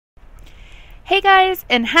Hey guys,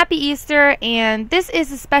 and happy Easter, and this is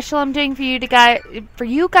a special I'm doing for you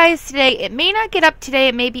guys today. It may not get up today,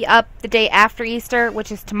 it may be up the day after Easter,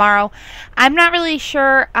 which is tomorrow. I'm not really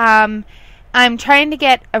sure. I'm trying to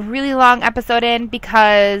get a really long episode in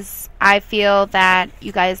because I feel that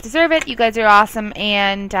you guys deserve it. You guys are awesome,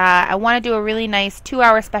 and I want to do a really nice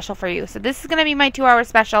 2-hour special for you. So this is going to be my 2-hour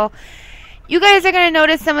special. You guys are going to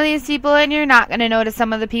notice some of these people, and you're not going to notice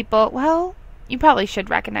some of the people. Well, you probably should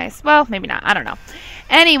recognize. Well, maybe not. I don't know.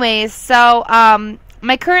 Anyways, so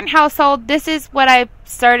my current household, this is what I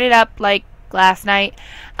started up like last night.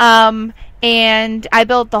 And I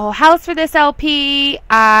built the whole house for this LP.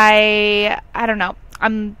 I don't know.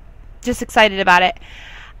 I'm just excited about it.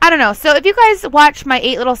 I don't know. So if you guys watch my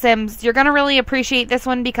 8 Little Sims, you're going to really appreciate this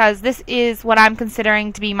one because this is what I'm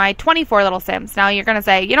considering to be my 24 Little Sims. Now you're going to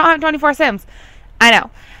say, you don't have 24 Sims. I know.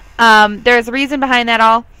 There's a reason behind that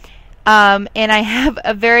all. And I have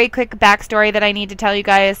a very quick backstory that I need to tell you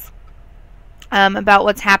guys about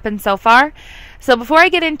what's happened so far. So before I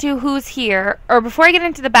get into who's here, or before I get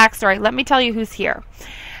into the backstory, let me tell you who's here.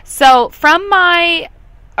 So from my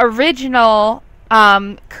original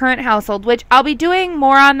current household, which I'll be doing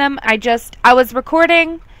more on them, I was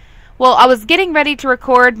recording, well, I was getting ready to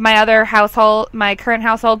record my other household, my current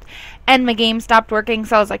household, and my game stopped working,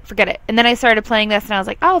 so I was like, forget it. And then I started playing this, and I was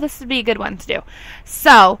like, oh, this would be a good one to do.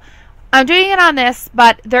 So I'm doing it on this,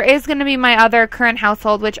 but there is going to be my other current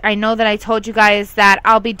household, which I know that I told you guys that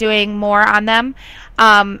I'll be doing more on them.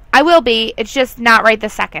 I will be. It's just not right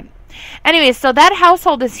this second. Anyways, so that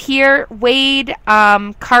household is here. Wade,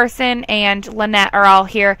 Carson, and Lynette are all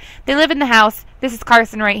here. They live in the house. This is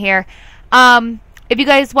Carson right here. If you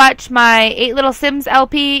guys watch my 8 Little Sims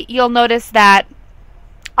LP, you'll notice that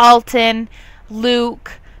Alton,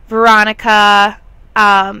 Luke, Veronica,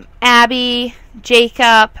 Abby,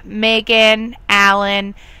 Jacob, Megan,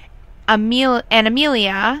 Alan, and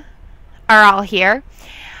Amelia are all here.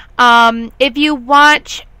 If you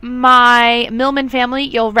watch my Millman family,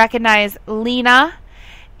 you'll recognize Lena,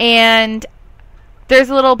 and there's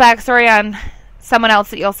a little backstory on someone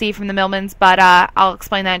else that you'll see from the Millmans, but I'll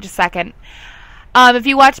explain that in just a second. If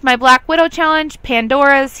you watch my Black Widow challenge,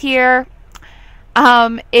 Pandora's here.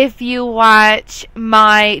 If you watch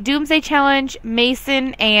my Doomsday challenge,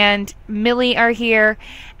 Mason and Millie are here.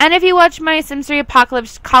 And if you watch my Sims 3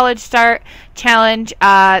 Apocalypse College Start challenge,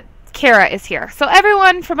 Kara is here. So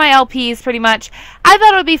everyone from my LPs, pretty much. I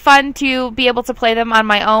thought it would be fun to be able to play them on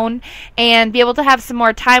my own and be able to have some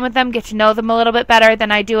more time with them, get to know them a little bit better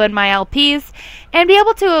than I do in my LPs, and be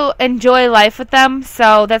able to enjoy life with them.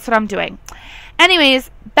 So that's what I'm doing. Anyways,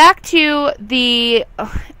 back to Lena.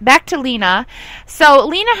 So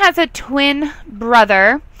Lena has a twin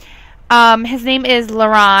brother. His name is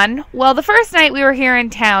Laron. Well, the first night we were here in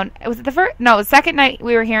town, the second night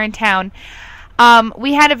we were here in town,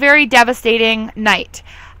 we had a very devastating night.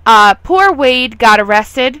 Poor Wade got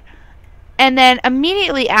arrested, and then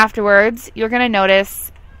immediately afterwards, you're going to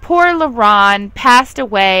notice, poor Laron passed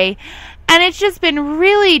away, and it's just been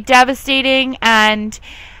really devastating, and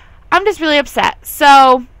I'm just really upset.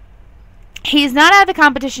 So he's not at the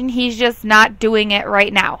competition. He's just not doing it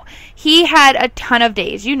right now. He had a ton of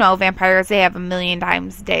days. You know, vampires, they have a million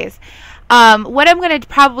times days. What I'm going to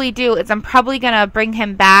probably do is I'm probably going to bring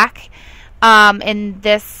him back in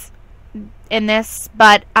this,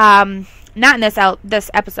 but not in this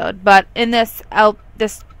episode, but in this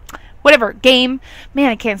whatever game. Man,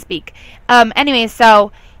 I can't speak. Anyway,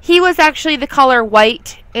 so he was actually the color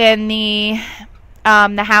white in the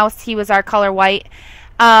house. He was our color white.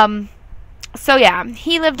 So yeah,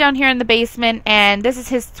 he lived down here in the basement, and this is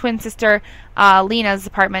his twin sister, Lena's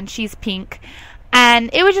apartment. She's pink. And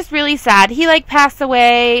it was just really sad. He like passed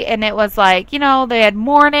away, and it was like, you know, they had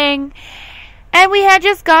mourning, and we had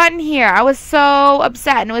just gotten here. I was so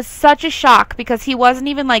upset, and it was such a shock because he wasn't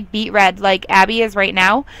even like beet red like Abby is right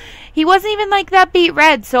now. He wasn't even like that beet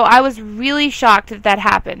red, so I was really shocked that that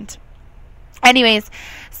happened. Anyways,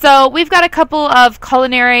 so we've got a couple of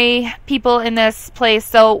culinary people in this place.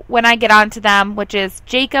 So when I get on to them, which is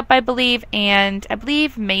Jacob, I believe, and I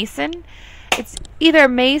believe Mason. It's either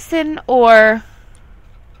Mason or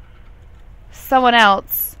someone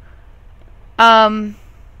else.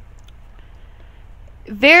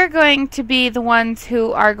 They're going to be the ones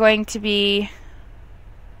who are going to be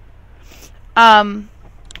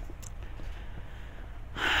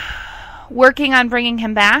working on bringing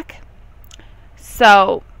him back.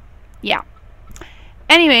 So, yeah.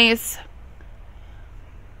 Anyways,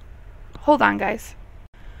 hold on, guys.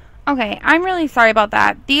 Okay, I'm really sorry about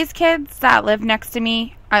that. These kids that live next to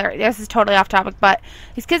me Alright, this is totally off topic, but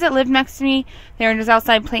these kids that lived next to me, they were just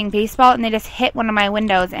outside playing baseball, and they just hit one of my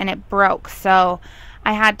windows, and it broke. So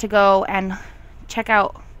I had to go and check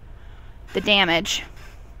out the damage.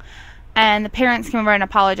 And the parents came over and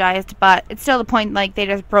apologized, but it's still the point, like, they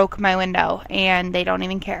just broke my window, and they don't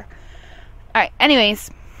even care. Alright, anyways.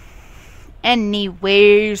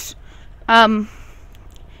 If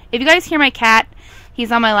you guys hear my cat,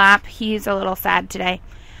 he's on my lap. He's a little sad today.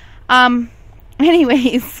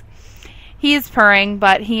 Anyways, he is purring,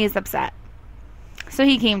 but he is upset. So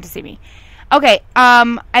he came to see me. Okay,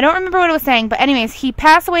 I don't remember what I was saying, but anyways, he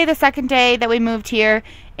passed away the second day that we moved here,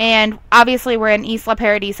 and obviously we're in Isla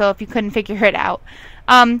Paradiso, if you couldn't figure it out.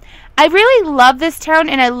 I really love this town,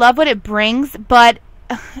 and I love what it brings, but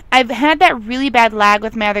I've had that really bad lag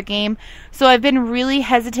with my other game, so I've been really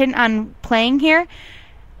hesitant on playing here.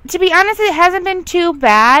 To be honest, it hasn't been too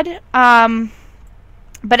bad,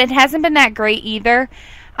 but it hasn't been that great either.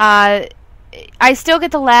 I still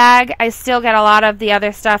get the lag. I still get a lot of the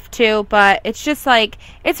other stuff too, but it's just like,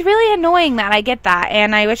 it's really annoying that I get that,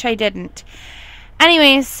 and I wish I didn't.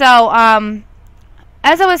 Anyways, so,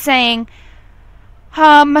 as I was saying,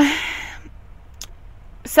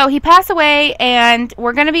 so he passed away, and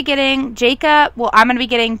we're going to be getting Jacob. Well, I'm going to be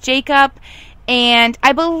getting Jacob, and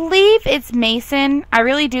I believe it's Mason. I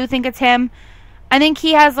really do think it's him. I think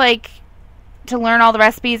he has, like, to learn all the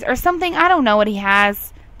recipes or something. I don't know what he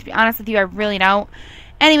has. To be honest with you, I really don't.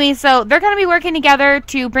 Anyway, so they're going to be working together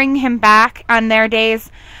to bring him back on their days.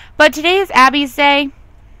 But today is Abby's day.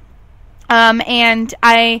 And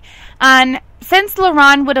since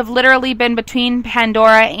LaRon would have literally been between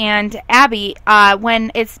Pandora and Abby,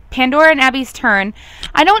 when it's Pandora and Abby's turn,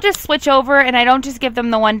 I don't just switch over and I don't just give them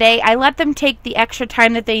the one day. I let them take the extra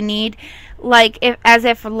time that they need. Like, as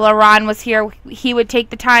if LaRon was here, he would take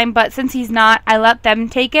the time, but since he's not, I let them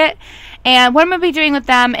take it. And what I'm going to be doing with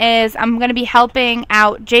them is I'm going to be helping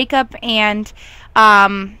out Jacob and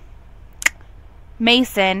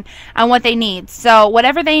Mason on what they need. So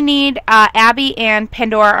whatever they need, Abby and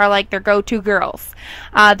Pandora are like their go-to girls.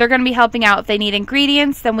 They're going to be helping out. If they need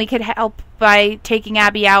ingredients, then we could help by taking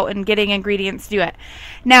Abby out and getting ingredients to do it.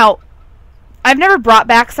 Now, I've never brought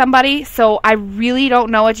back somebody, so I really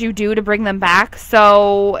don't know what you do to bring them back.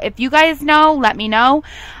 So if you guys know, let me know.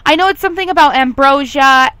 I know it's something about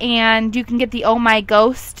Ambrosia, and you can get the Oh My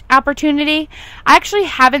Ghost opportunity. I actually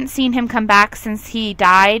haven't seen him come back since he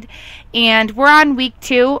died, and we're on week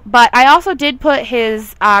 2. But I also did put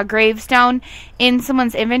his gravestone in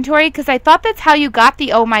someone's inventory, because I thought that's how you got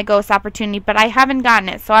the Oh My Ghost opportunity, but I haven't gotten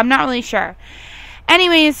it, so I'm not really sure.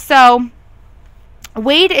 Anyways, so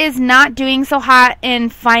Wade is not doing so hot in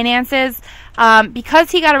finances.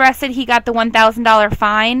 Because he got arrested, he got the $1,000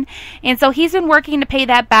 fine, and so he's been working to pay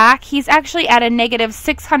that back. He's actually at a negative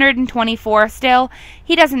 624 still.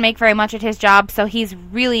 He doesn't make very much at his job, so he's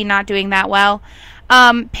really not doing that well.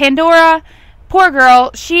 Pandora, poor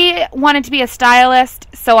girl, she wanted to be a stylist,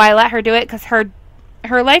 so I let her do it because her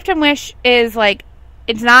lifetime wish is like,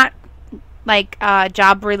 it's not like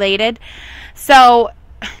job related. So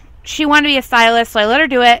she wanted to be a stylist, so I let her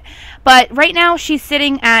do it. But right now she's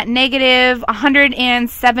sitting at negative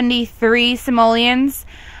 173 simoleons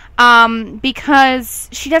because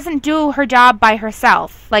she doesn't do her job by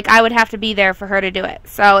herself. Like, I would have to be there for her to do it.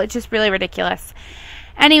 So it's just really ridiculous.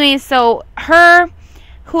 Anyway, so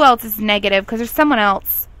who else is negative? Because there's someone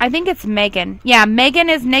else. I think it's Megan. Yeah, Megan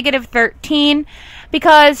is negative 13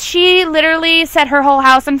 because she literally set her whole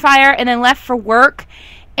house on fire and then left for work.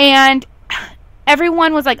 And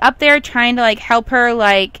everyone was like up there trying to like help her,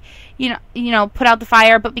 like, you know, put out the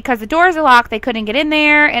fire, but because the doors are locked, they couldn't get in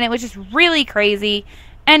there, and it was just really crazy.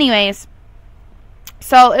 Anyways,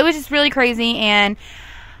 so it was just really crazy, and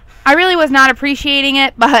I really was not appreciating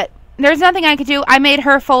it, but there's nothing I could do. I made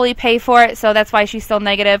her fully pay for it, so that's why she's still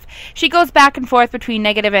negative. She goes back and forth between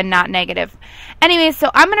negative and not negative. Anyways, so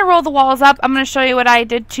I'm going to roll the walls up. I'm going to show you what I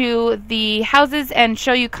did to the houses and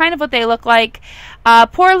show you kind of what they look like.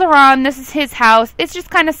 Poor LaRon, this is his house. It's just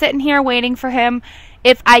kind of sitting here waiting for him.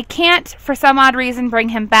 If I can't, for some odd reason, bring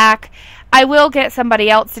him back, I will get somebody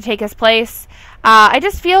else to take his place. I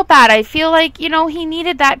just feel bad. I feel like, you know, he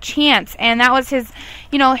needed that chance, and that was his,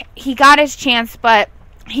 you know, he got his chance, but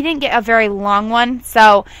he didn't get a very long one.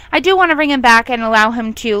 So I do want to bring him back and allow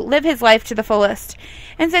him to live his life to the fullest.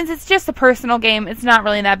 And since it's just a personal game, it's not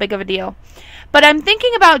really that big of a deal. But I'm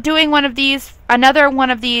thinking about doing one of these, another one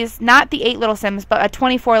of these, not the 8 little Sims, but a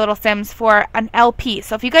 24 little Sims for an LP.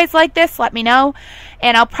 So if you guys like this, let me know.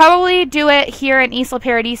 And I'll probably do it here in Isla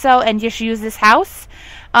Paradiso and just use this house.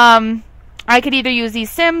 I could either use these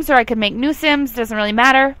Sims or I could make new Sims. Doesn't really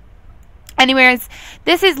matter. Anyways,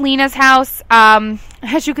 this is Lena's house.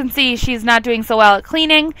 as you can see, she's not doing so well at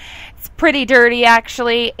cleaning. It's pretty dirty,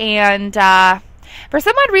 actually, and for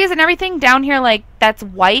some odd reason, everything down here, like, that's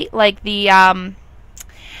white, like the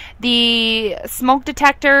smoke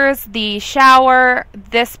detectors, the shower,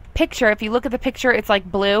 this picture, if you look at the picture, it's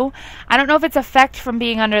like blue. I don't know if it's effect from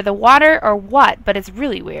being under the water or what, but it's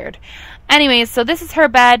really weird. Anyways, so this is her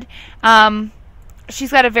bed.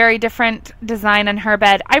 She's got a very different design on her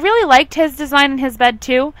bed. I really liked his design in his bed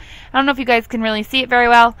too. I don't know if you guys can really see it very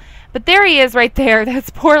well, but there he is right there. That's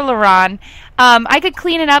poor Laron. I could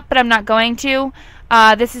clean it up, but I'm not going to.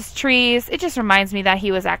 This is trees. It just reminds me that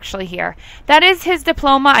he was actually here. That is his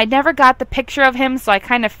diploma. I never got the picture of him, so I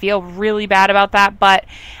kind of feel really bad about that. But,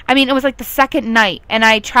 I mean, it was like the second night, and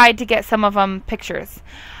I tried to get some of them pictures.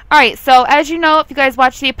 Alright, so as you know, if you guys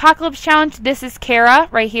watch the Apocalypse Challenge, this is Kara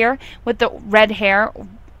right here with the red hair.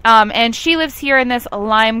 And she lives here in this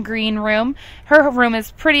lime green room. Her room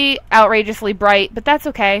is pretty outrageously bright, but that's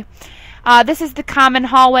okay. This is the common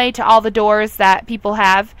hallway to all the doors that people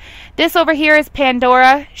have. This over here is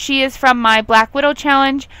Pandora. She is from my Black Widow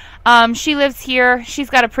challenge. She lives here. She's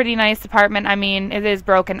got a pretty nice apartment. I mean, it is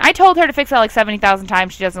broken. I told her to fix it like 70,000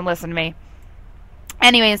 times. She doesn't listen to me.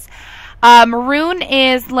 Anyways, Maroon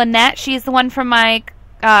is Lynette. She's the one from my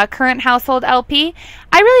current household LP.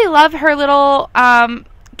 I really love her little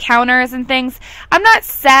counters and things. I'm not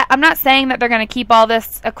saying that they're going to keep all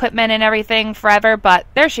this equipment and everything forever, but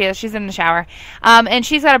there she is. She's in the shower. And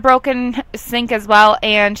she's got a broken sink as well,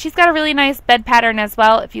 and she's got a really nice bed pattern as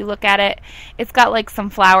well. If you look at it, it's got like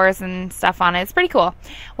some flowers and stuff on it. It's pretty cool.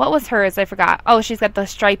 What was hers? I forgot. Oh, she's got the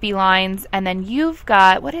stripy lines, and then you've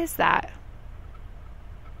got, what is that?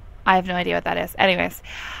 I have no idea what that is. Anyways.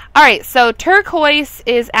 Alright, so turquoise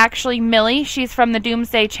is actually Millie. She's from the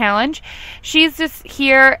Doomsday Challenge. She's just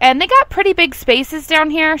here, and they got pretty big spaces down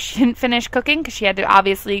here. She didn't finish cooking because she had to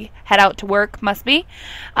obviously head out to work, must be.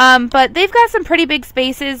 But they've got some pretty big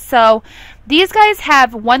spaces, so these guys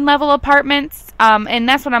have one-level apartments, and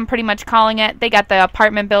that's what I'm pretty much calling it. They got the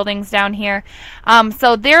apartment buildings down here.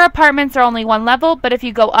 So their apartments are only one level, but if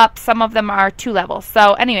you go up, some of them are two levels.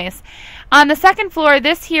 So anyways, on the second floor,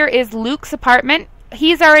 this here is Luke's apartment.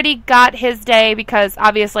 He's already got his day because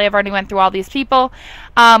obviously I've already went through all these people.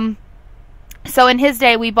 So in his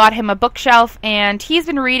day, we bought him a bookshelf, and he's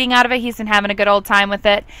been reading out of it. He's been having a good old time with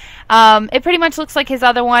it. It pretty much looks like his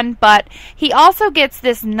other one, but he also gets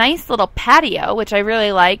this nice little patio, which I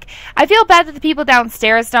really like. I feel bad that the people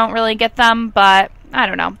downstairs don't really get them, but I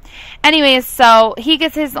don't know. Anyways, so he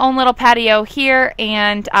gets his own little patio here,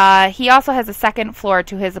 and he also has a second floor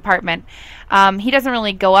to his apartment. He doesn't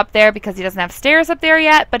really go up there because he doesn't have stairs up there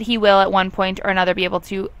yet, but he will at one point or another be able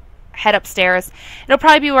to head upstairs. It'll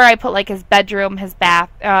probably be where I put like his bedroom, his bath,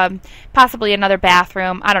 possibly another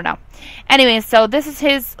bathroom. I don't know. Anyways, so this is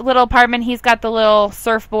his little apartment. He's got the little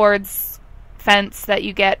surfboards fence that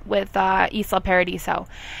you get with Isla Paradiso.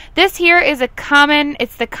 This here is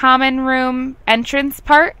it's the common room entrance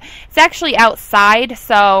part. It's actually outside,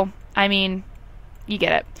 so I mean, you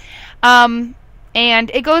get it.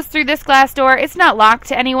 And it goes through this glass door. It's not locked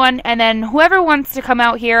to anyone, and then whoever wants to come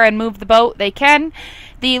out here and move the boat, they can.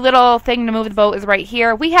 The little thing to move the boat is right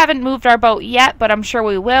here. We haven't moved our boat yet, but I'm sure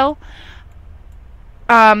we will.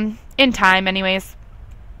 In time, anyways.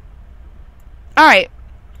 Alright.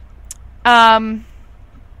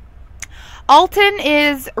 Alton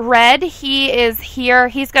is red. He is here.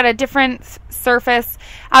 He's got a different surface.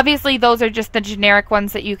 Obviously, those are just the generic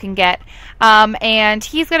ones that you can get. And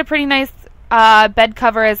he's got a pretty nice bed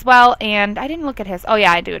cover as well, and I didn't look at his. Oh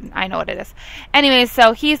yeah, I do. I know what it is. Anyways,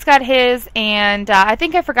 so he's got his, and I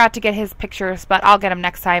think I forgot to get his pictures, but I'll get him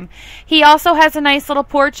next time. He also has a nice little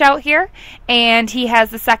porch out here, and he has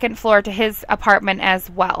the second floor to his apartment as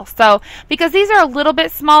well. So, because these are a little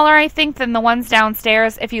bit smaller, I think, than the ones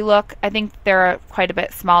downstairs, if you look, I think they're quite a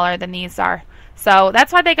bit smaller than these are. So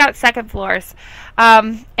that's why they got second floors.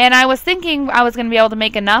 And I was thinking I was going to be able to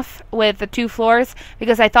make enough with the 2 floors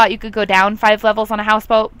because I thought you could go down 5 levels on a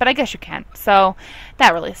houseboat, but I guess you can't. So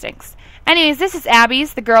that really stinks. Anyways, this is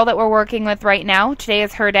Abby's, the girl that we're working with right now. Today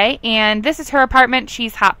is her day, and this is her apartment.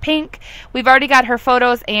 She's hot pink. We've already got her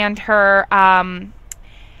photos and her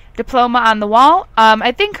diploma on the wall.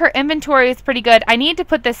 I think her inventory is pretty good. I need to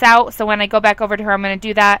put this out, so when I go back over to her, I'm going to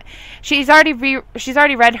do that. She's already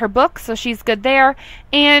read her book, so she's good there.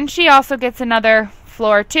 And she also gets another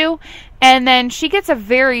floor too. And then she gets a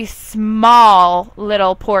very small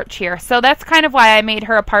little porch here. So that's kind of why I made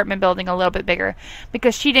her apartment building a little bit bigger,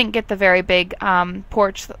 because she didn't get the very big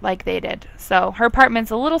porch like they did. So her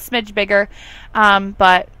apartment's a little smidge bigger,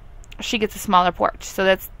 but she gets a smaller porch. So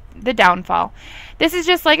that's the downfall. This is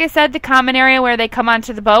just, like I said, the common area where they come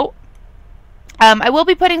onto the boat. I will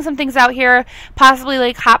be putting some things out here, possibly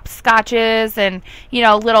like hopscotches and, you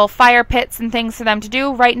know, little fire pits and things for them to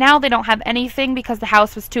do. Right now they don't have anything because the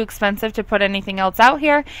house was too expensive to put anything else out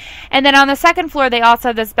here. And then on the second floor they also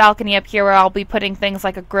have this balcony up here where I'll be putting things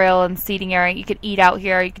like a grill and seating area. You could eat out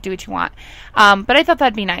here, you could do what you want. But I thought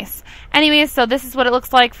that'd be nice. Anyways, so this is what it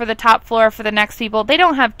looks like for the top floor for the next people. They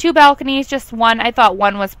don't have 2 balconies, just 1. I thought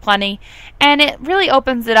 1 was plenty. And it really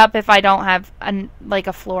opens it up if I don't have like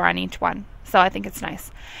a floor on each one. So I think it's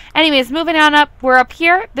nice. Anyways, moving on up, we're up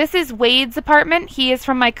here. This is Wade's apartment. He is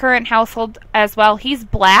from my current household as well. He's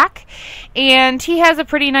black, and he has a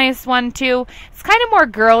pretty nice one too. It's kind of more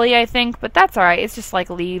girly, I think, but that's alright. It's just like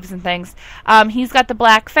leaves and things. He's got the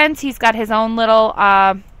black fence. He's got his own little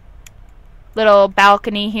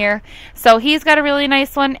balcony here. So he's got a really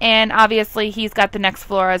nice one, and obviously he's got the next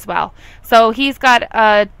floor as well. So he's got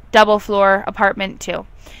a double floor apartment too.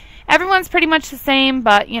 Everyone's pretty much the same,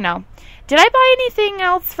 but you know. Did I buy anything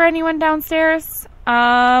else for anyone downstairs?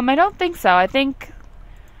 I don't think so. I think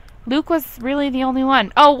Luke was really the only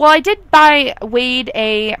one. Oh, well, I did buy Wade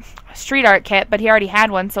a street art kit, but he already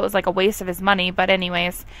had one, so it was like a waste of his money. But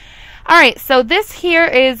anyways. Alright, so this here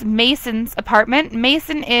is Mason's apartment.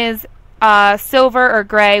 Mason is silver or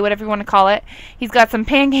gray, whatever you want to call it. He's got some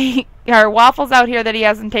pancake or waffles out here that he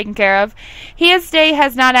hasn't taken care of. His day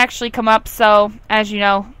has not actually come up, so as you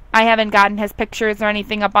know, I haven't gotten his pictures or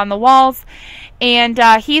anything up on the walls. And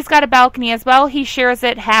he's got a balcony as well. He shares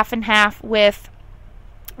it half and half with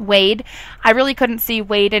Wade. I really couldn't see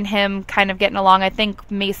Wade and him kind of getting along. I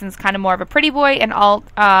think Mason's kind of more of a pretty boy, and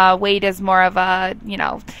Wade is more of a, you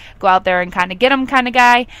know, go out there and kind of get him kind of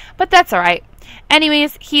guy. But that's alright.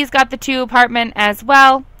 Anyways, he's got the 2 apartment as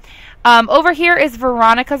well. Over here is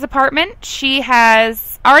Veronica's apartment. She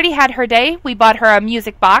has already had her day. We bought her a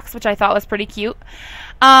music box, which I thought was pretty cute.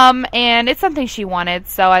 And it's something she wanted,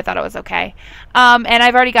 so I thought it was okay. And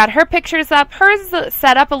I've already got her pictures up. Hers is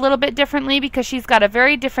set up a little bit differently because she's got a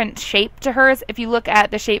very different shape to hers. If you look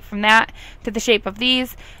at the shape from that to the shape of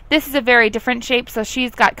these, this is a very different shape, so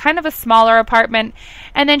she's got kind of a smaller apartment.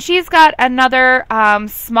 And then she's got another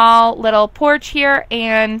small little porch here,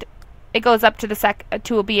 and it goes up to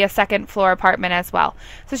to be a second floor apartment as well.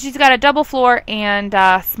 So she's got a double floor and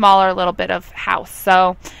a smaller little bit of house.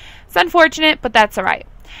 So it's unfortunate, but that's alright.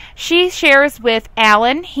 She shares with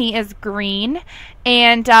Alan. He is green.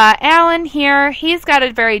 And Alan here, he's got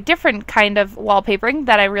a very different kind of wallpapering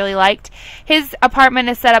that I really liked. His apartment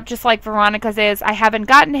is set up just like Veronica's is. I haven't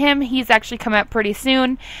gotten to him. He's actually come up pretty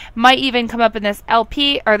soon. Might even come up in this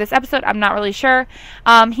LP or this episode. I'm not really sure.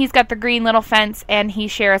 He's got the green little fence, and he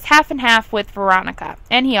shares half and half with Veronica.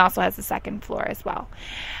 And he also has the second floor as well.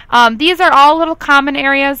 These are all little common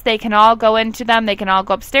areas. They can all go into them. They can all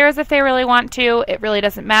go upstairs if they really want to. It really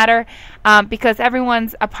doesn't matter because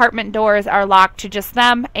everyone's apartment doors are locked to just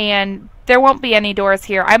them, and there won't be any doors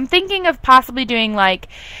here. I'm thinking of possibly doing like,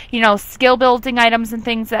 you know, skill building items and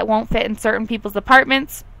things that won't fit in certain people's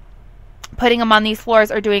apartments, putting them on these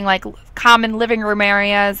floors, or doing like common living room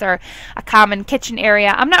areas or a common kitchen area.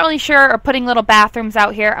 I'm not really sure, or putting little bathrooms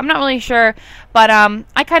out here. I'm not really sure, but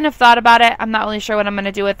I kind of thought about it. I'm not really sure what I'm going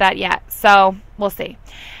to do with that yet, so we'll see.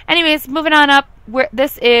 Anyways, moving on up,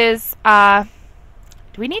 this is,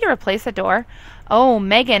 do we need to replace a door? Oh,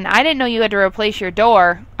 Megan, I didn't know you had to replace your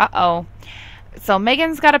door. Uh-oh. So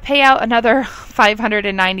Megan's got to pay out another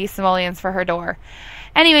 590 simoleons for her door.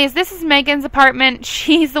 Anyways, this is Megan's apartment.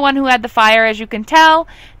 She's the one who had the fire, as you can tell.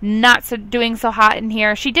 Not doing so hot in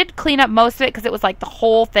here. She did clean up most of it because it was like the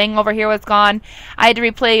whole thing over here was gone. I had to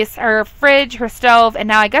replace her fridge, her stove, and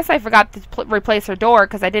now I guess I forgot to replace her door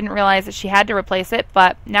because I didn't realize that she had to replace it,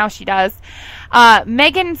 but now she does.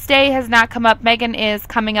 Megan's day has not come up. Megan is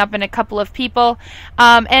coming up in a couple of people.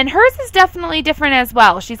 And hers is definitely different as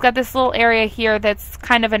well. She's got this little area here that's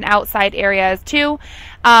kind of an outside area too.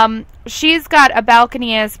 She's got a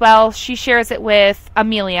balcony as well. She shares it with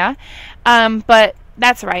Amelia. But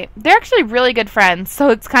that's right. They're actually really good friends. So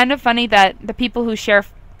it's kind of funny that the people who share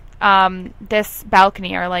this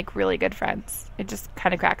balcony are like really good friends. It just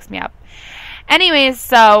kind of cracks me up. Anyways,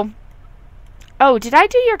 so... Oh, did I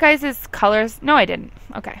do your guys' colors? No, I didn't.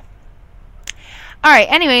 Okay.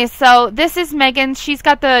 Alright, anyways, so this is Megan. She's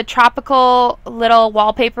got the tropical little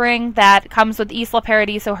wallpapering that comes with Isla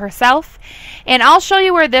Paradiso herself. And I'll show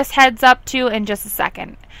you where this heads up to in just a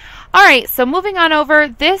second. Alright, so moving on over.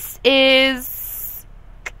 This is...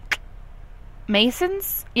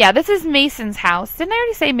 Mason's? Yeah, this is Mason's house. Didn't I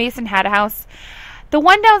already say Mason had a house? The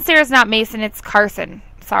one downstairs is not Mason, it's Carson.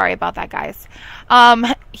 Sorry about that, guys.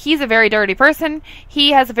 He's a very dirty person.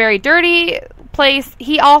 He has a very dirty place.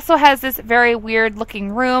 He also has this very weird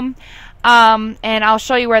looking room. and I'll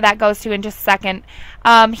show you where that goes to in just a second.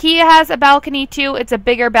 He has a balcony too. It's a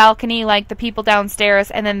bigger balcony like the people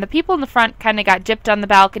downstairs, and then the people in the front kind of got gypped on the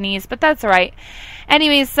balconies, but that's alright.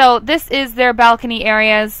 Anyways, so this is their balcony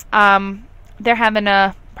areas. They're having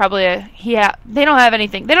they don't have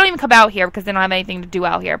anything. They don't even come out here because they don't have anything to do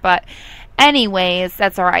out here, but anyways,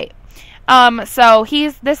 that's alright. So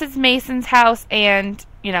this is Mason's house, and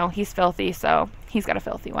you know, he's filthy, so he's got a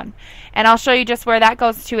filthy one. And I'll show you just where that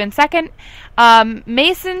goes to in a second.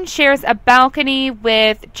 Mason shares a balcony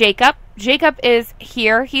with Jacob. Jacob is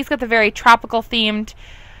here. He's got the very tropical themed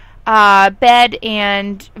bed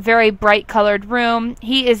and very bright colored room.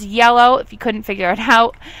 He is yellow, if you couldn't figure it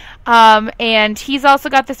out. And he's also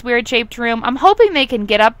got this weird shaped room. I'm hoping they can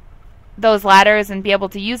get up those ladders and be able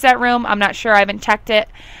to use that room. I'm not sure. I haven't checked it.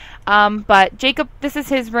 But Jacob, this is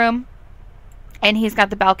his room. And he's got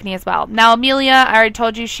the balcony as well. Now, Amelia, I already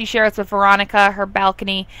told you, she shares with Veronica her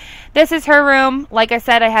balcony. This is her room. Like I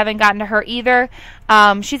said, I haven't gotten to her either.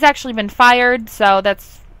 She's actually been fired, so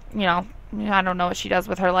that's, you know, I don't know what she does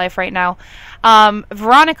with her life right now.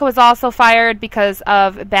 Veronica was also fired because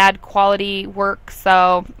of bad quality work,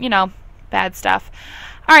 so, you know, bad stuff.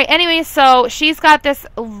 Alright, anyway, so she's got this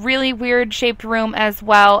really weird shaped room as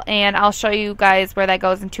well, and I'll show you guys where that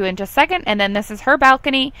goes into in just a second. And then this is her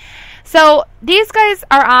balcony. So these guys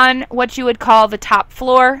are on what you would call the top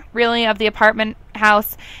floor, really, of the apartment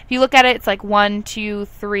house. If you look at it, it's like 1, 2,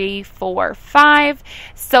 3, 4, 5.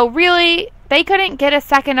 So really, they couldn't get a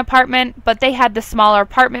second apartment, but they had the smaller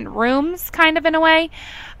apartment rooms, kind of in a way.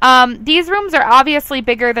 These rooms are obviously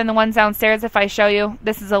bigger than the ones downstairs. If I show you,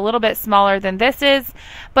 this is a little bit smaller than this is,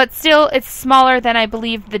 but still it's smaller than I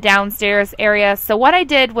believe the downstairs area. So what I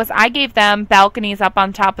did was I gave them balconies up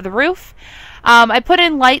on top of the roof. I put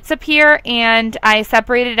in lights up here, and I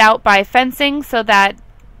separated out by fencing so that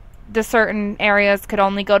the certain areas could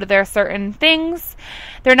only go to their certain things.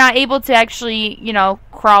 They're not able to actually, you know,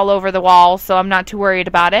 crawl over the wall, so I'm not too worried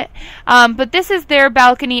about it. But this is their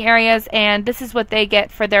balcony areas, and this is what they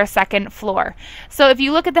get for their second floor. So if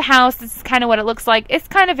you look at the house, this is kind of what it looks like. It's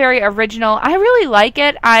kind of very original. I really like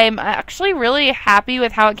it. I'm actually really happy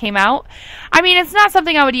with how it came out. I mean, it's not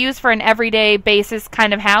something I would use for an everyday basis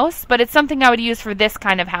kind of house, but it's something I would use for this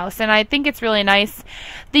kind of house, and I think it's really nice.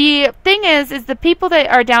 The thing is the people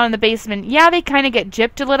that are down in the basement, yeah, they kind of get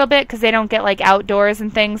gypped a little bit because they don't get like outdoors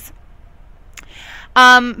and things.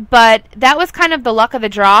 But that was kind of the luck of the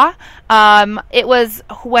draw. It was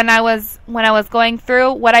when I was going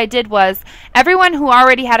through, what I did was everyone who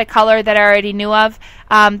already had a color that I already knew of,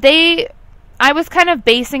 I was kind of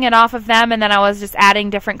basing it off of them, and then I was just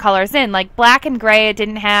adding different colors in. Like black and gray I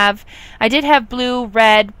didn't have. I did have blue,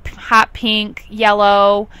 red, hot pink,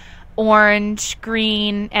 yellow, orange,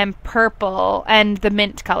 green, and purple, and the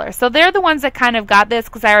mint color. So they're the ones that kind of got this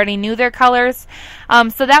because I already knew their colors.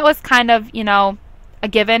 So that was kind of, you know, a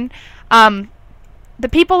given. The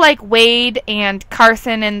people like Wade and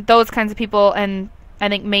Carson and those kinds of people, and I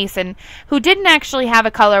think Mason, who didn't actually have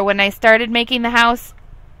a color when I started making the house,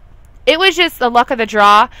 it was just the luck of the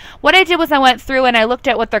draw. What I did was I went through and I looked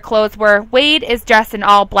at what their clothes were. Wade is dressed in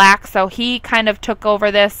all black, so he kind of took over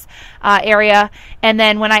this area. And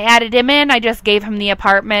then when I added him in, I just gave him the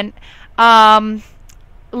apartment.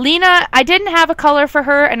 Lena, I didn't have a color for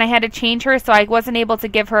her, and I had to change her, so I wasn't able to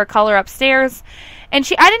give her a color upstairs. And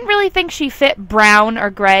I didn't really think she fit brown or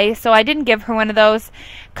gray, so I didn't give her one of those.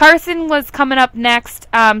 Carson was coming up next,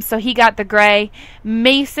 so he got the gray.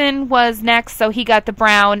 Mason was next, so he got the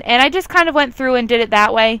brown. And I just kind of went through and did it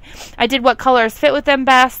that way. I did what colors fit with them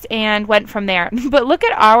best and went from there. But look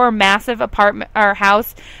at our massive apartment or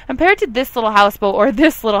house compared to this little houseboat or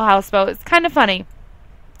this little houseboat. It's kind of funny.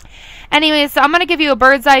 Anyway, so I'm going to give you a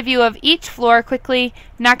bird's eye view of each floor quickly.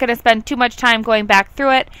 Not going to spend too much time going back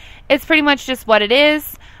through it. It's pretty much just what it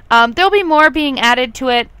is. There'll be more being added to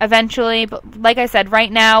it eventually, but like I said,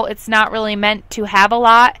 right now it's not really meant to have a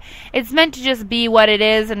lot. It's meant to just be what it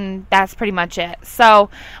is, and that's pretty much it. So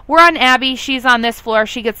we're on Abby. She's on this floor.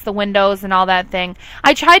 She gets the windows and all that thing.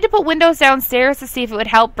 I tried to put windows downstairs to see if it would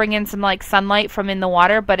help bring in some like sunlight from in the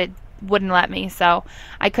water, but it wouldn't let me, so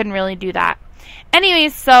I couldn't really do that.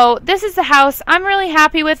 Anyways, so this is the house. I'm really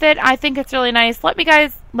happy with it. I think it's really nice. Let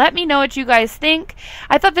me know what you guys think.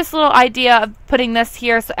 I thought this little idea of putting this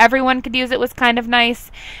here so everyone could use it was kind of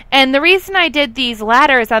nice. And the reason I did these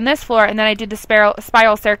ladders on this floor and then I did the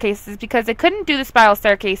spiral staircase is because I couldn't do the spiral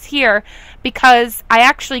staircase here because I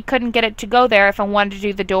actually couldn't get it to go there if I wanted to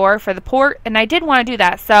do the door for the port, and I did want to do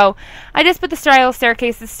that. So I just put the spiral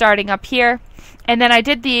staircases starting up here. And then I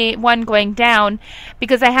did the one going down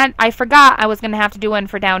because I forgot I was going to have to do one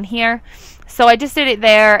for down here. So I just did it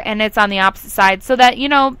there, and it's on the opposite side so that, you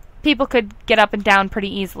know, people could get up and down pretty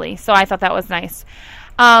easily. So I thought that was nice.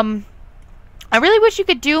 I really wish you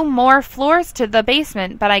could do more floors to the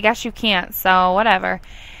basement, but I guess you can't, so whatever.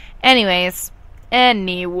 Anyways.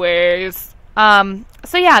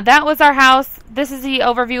 So yeah, that was our house. This is the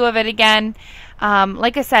overview of it again.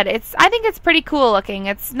 Like I said, I think it's pretty cool looking.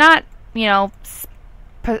 It's not, you know,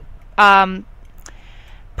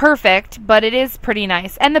 perfect, but it is pretty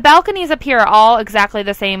nice. And the balconies up here are all exactly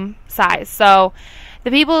the same size. So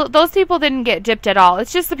those people didn't get gypped at all.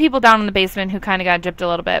 It's just the people down in the basement who kind of got gypped a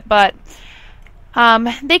little bit, but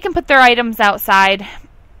they can put their items outside.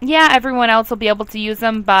 Yeah, everyone else will be able to use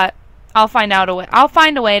them, but I'll find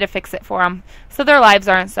a way to fix it for them so their lives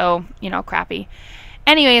aren't so, you know, crappy.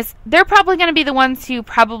 Anyways, they're probably going to be the ones who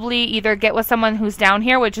probably either get with someone who's down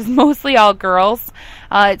here, which is mostly all girls.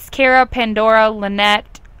 It's Kara, Pandora,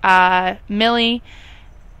 Lynette, Millie,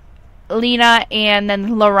 Lena, and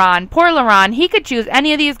then Laron. Poor Laron. He could choose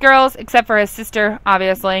any of these girls except for his sister,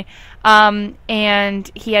 obviously.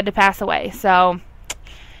 And he had to pass away. So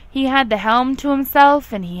he had the helm to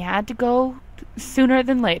himself, and he had to go sooner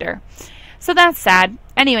than later. So that's sad.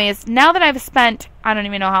 Anyways, now that I've spent, I don't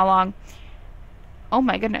even know how long. Oh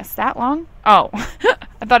my goodness, that long? Oh,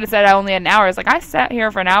 I thought it said I only had an hour. It's like, I sat here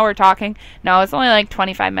for an hour talking. No, it's only like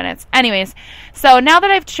 25 minutes. Anyways, so now that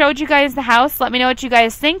I've showed you guys the house, let me know what you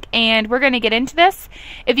guys think, and we're going to get into this.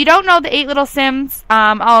 If you don't know the 8 Little Sims,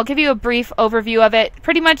 I'll give you a brief overview of it.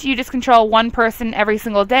 Pretty much you just control one person every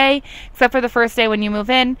single day, except for the first day when you move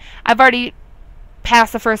in. I've already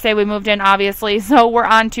passed the first day we moved in, obviously, so we're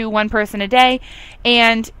on to one person a day.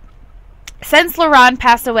 And since Laron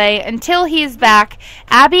passed away, until he's back,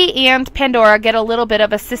 Abby and Pandora get a little bit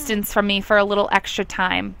of assistance from me for a little extra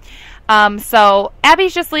time. So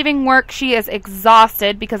Abby's just leaving work. She is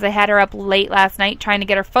exhausted because I had her up late last night trying to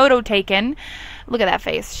get her photo taken. Look at that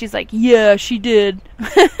face. She's like, yeah, she did.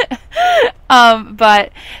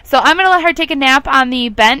 But so I'm going to let her take a nap on the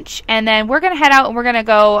bench, and then we're going to head out and we're going to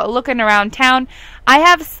go looking around town. I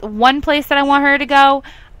have one place that I want her to go.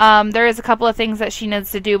 There is a couple of things that she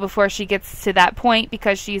needs to do before she gets to that point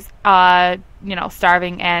because she's, you know,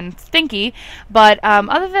 starving and stinky. But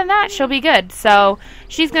other than that, she'll be good. So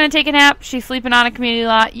she's going to take a nap. She's sleeping on a community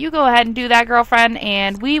lot. You go ahead and do that, girlfriend,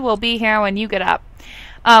 and we will be here when you get up.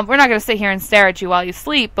 We're not going to sit here and stare at you while you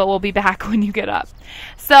sleep, but we'll be back when you get up.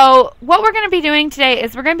 So what we're going to be doing today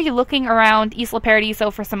is we're going to be looking around Isla Paradiso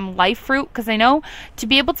for some life fruit, because I know to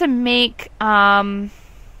be able to make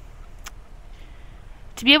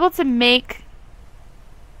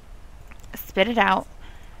spit it out,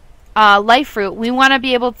 life fruit, we want to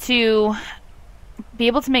be able to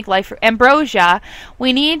make life fruit. Ambrosia,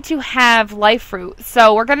 we need to have life fruit.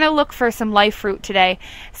 So we're going to look for some life fruit today.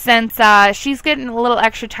 Since she's getting a little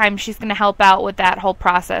extra time, she's going to help out with that whole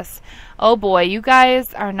process. Oh boy, you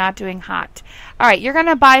guys are not doing hot. Alright, you're going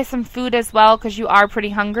to buy some food as well because you are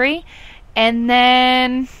pretty hungry. And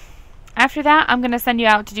then after that, I'm going to send you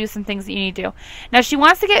out to do some things that you need to do. Now, she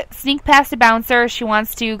wants to sneak past a bouncer, she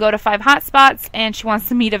wants to go to 5 hot spots, and she wants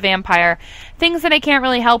to meet a vampire. Things that I can't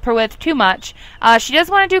really help her with too much. She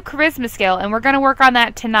does want to do charisma skill, and we're going to work on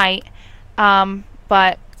that tonight.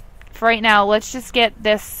 But for right now, let's just get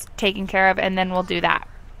this taken care of, and then we'll do that.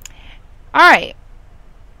 Alright.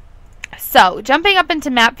 So, jumping up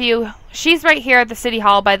into map view, she's right here at the City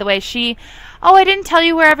Hall, by the way. Oh, I didn't tell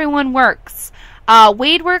you where everyone works.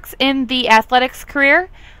 Wade works in the athletics career.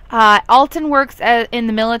 Alton works in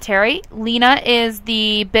the military. Lena is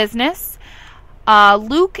the business.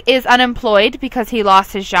 Luke is unemployed because he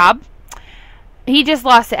lost his job. He just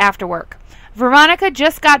lost it after work. Veronica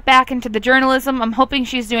just got back into the journalism. I'm hoping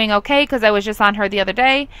she's doing okay because I was just on her the other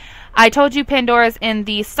day. I told you Pandora's in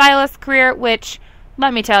the stylist career, which,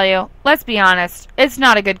 let me tell you, let's be honest, it's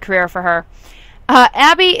not a good career for her.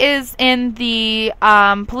 Abby is in the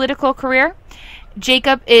political career.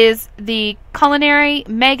 Jacob is the culinary.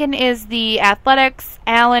 Megan is the athletics.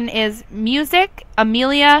 Alan is music.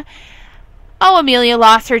 Amelia. Oh, Amelia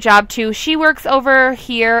lost her job too. She works over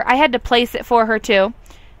here. I had to place it for her too.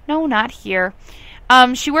 No, not here.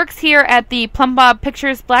 She works here at the Plum Bob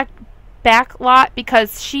Pictures back lot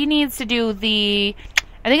because she needs to do the,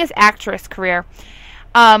 I think it's actress career.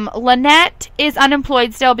 Lynette is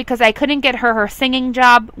unemployed still because I couldn't get her singing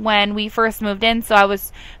job when we first moved in, so I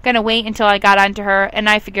was going to wait until I got onto her, and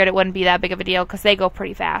I figured it wouldn't be that big of a deal because they go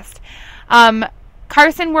pretty fast.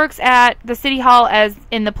 Carson works at the City Hall as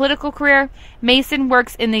in the political career. Mason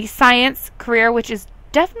works in the science career, which is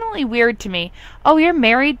definitely weird to me. Oh, you're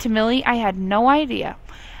married to Millie? I had no idea.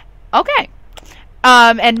 Okay.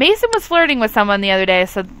 And Mason was flirting with someone the other day,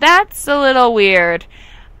 so that's a little weird.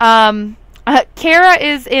 Kara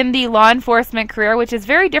is in the law enforcement career, which is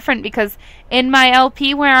very different because in my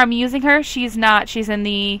LP where I'm using her, she's not. She's in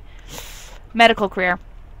the medical career.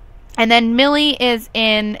 And then Millie is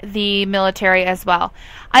in the military as well.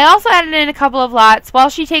 I also added in a couple of lots. While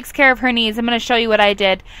she takes care of her needs, I'm going to show you what I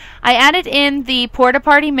did. I added in the Porta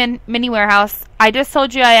Party mini warehouse. I just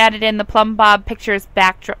told you I added in the Plum Bob Pictures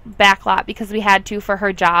back lot because we had to for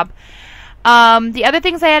her job. The other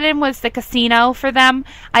things I added in was the casino for them.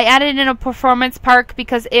 I added in a performance park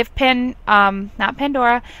because if not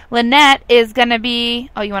Pandora, Lynette is going to be...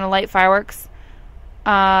 Oh, you want to light fireworks?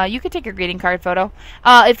 You could take your greeting card photo.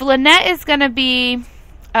 If Lynette is going to be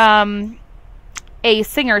a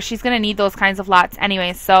singer, she's going to need those kinds of lots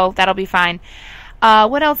anyway, so that'll be fine.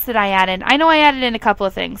 What else did I add in? I know I added in a couple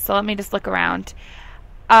of things, so let me just look around.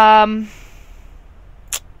 I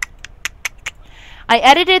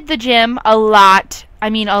edited the gym a lot. I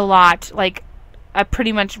mean a lot. Like, I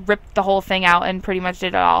pretty much ripped the whole thing out and pretty much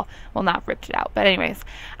did it all. Well, not ripped it out, but anyways.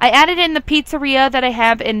 I added in the pizzeria that I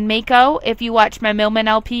have in Mako. If you watch my Millman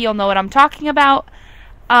LP, you'll know what I'm talking about.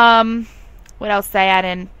 What else did I add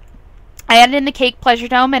in? I added in the Cake Pleasure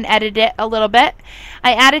Dome and edited it a little bit.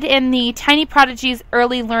 I added in the Tiny Prodigies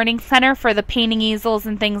Early Learning Center for the painting easels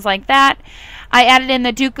and things like that. I added in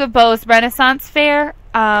the Duke of Beau's Renaissance Fair,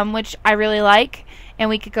 which I really like. And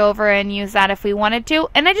we could go over and use that if we wanted to.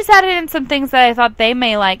 And I just added in some things that I thought they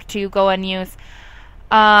may like to go and use.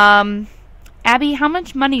 Abby, how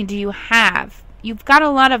much money do you have? You've got a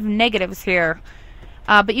lot of negatives here.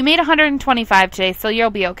 But you made 125 today, so you'll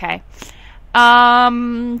be okay.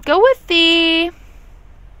 Go with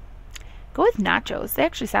nachos. They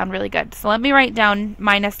actually sound really good. So let me write down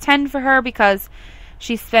 -10 for her because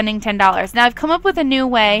she's spending $10. Now I've come up with a new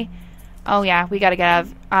way. Oh yeah, we gotta get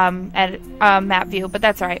a map view, but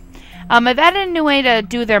that's alright. I've added a new way to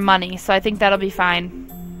do their money, so I think that'll be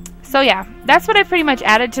fine. So yeah, that's what I pretty much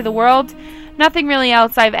added to the world. Nothing really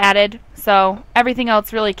else I've added, so everything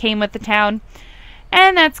else really came with the town.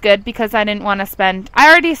 And that's good because I didn't want to spend... I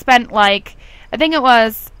already spent like, I think it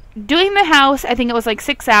was doing the house, I think it was like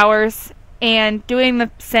 6 hours, and doing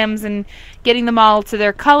the Sims and getting them all to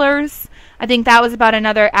their colors. I think that was about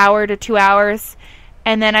another hour to 2 hours.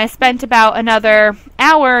 And then I spent about another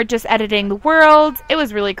hour just editing the world. It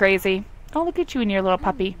was really crazy. Oh, look at you and your little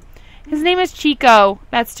puppy. His name is Chico.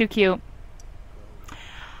 That's too cute.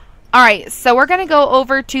 Alright, so we're going to go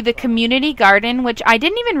over to the community garden, which I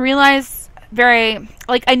didn't even realize I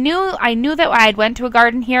knew that I had went to a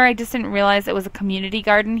garden here. I just didn't realize it was a community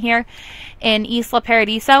garden here in Isla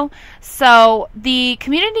Paradiso. So the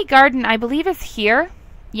community garden, I believe, is here.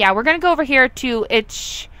 Yeah, we're going to go over here to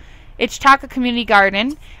Ichtaca Community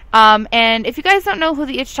Garden. And if you guys don't know who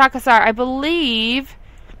the Ichtacas are, I believe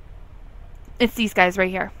it's these guys right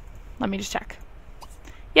here. Let me just check.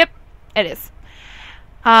 Yep, it is.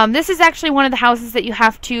 This is actually one of the houses that you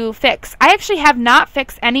have to fix. I actually have not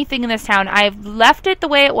fixed anything in this town. I've left it the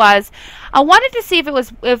way it was. I wanted to see if it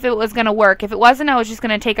was going to work. If it wasn't, I was just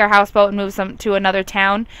going to take our houseboat and move some to another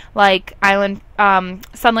town, like Island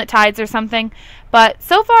Sunlit Tides or something. But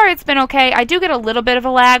so far, it's been okay. I do get a little bit of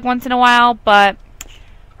a lag once in a while, but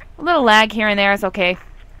a little lag here and there is okay.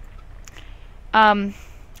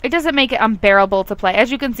 It doesn't make it unbearable to play.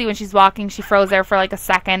 As you can see, when she's walking, she froze there for like a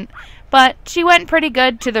second. But she went pretty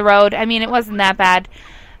good to the road. I mean, it wasn't that bad.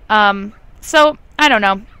 So, I don't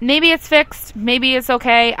know. Maybe it's fixed. Maybe it's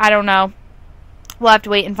okay. I don't know. We'll have to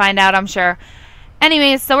wait and find out, I'm sure.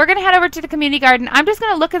 Anyways, so we're going to head over to the community garden. I'm just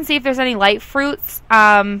going to look and see if there's any light fruits.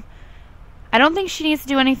 I don't think she needs to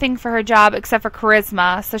do anything for her job except for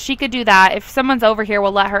charisma. So she could do that. If someone's over here,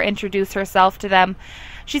 we'll let her introduce herself to them.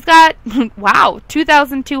 She's got, wow,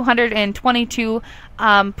 2,222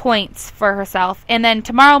 points for herself. And then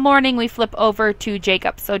tomorrow morning we flip over to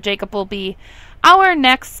Jacob. So Jacob will be our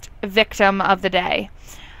next victim of the day.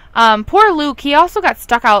 Poor Luke, he also got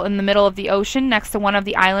stuck out in the middle of the ocean next to one of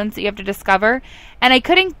the islands that you have to discover. And I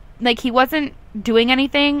couldn't, he wasn't doing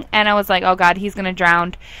anything. And I was like, oh God, he's going to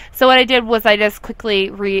drown. So what I did was I just quickly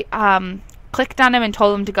clicked on him and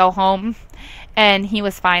told him to go home. And he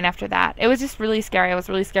was fine after that. It was just really scary. I was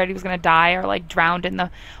really scared he was going to die or drowned in the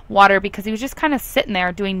water because he was just kind of sitting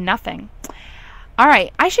there doing nothing.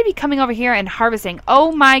 Alright, I should be coming over here and harvesting.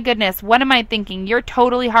 Oh my goodness, what am I thinking? You're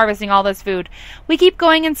totally harvesting all this food. We keep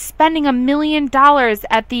going and spending $1 million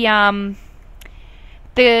at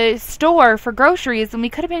the store for groceries, and we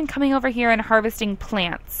could have been coming over here and harvesting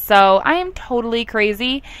plants. So I am totally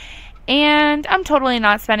crazy, and I'm totally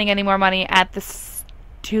not spending any more money at the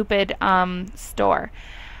stupid store.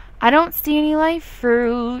 I don't see any live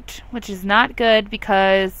fruit, which is not good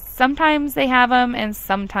because sometimes they have them and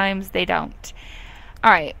sometimes they don't.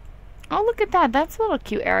 Alright, Oh, look at that. That's a little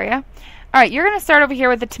cute area. All right, you're going to start over here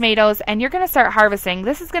with the tomatoes, and you're going to start harvesting.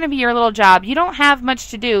 This is going to be your little job. You don't have much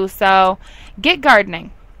to do, so get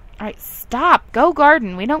gardening. All right, stop. Go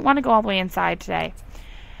garden. We don't want to go all the way inside today.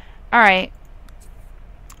 All right.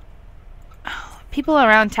 People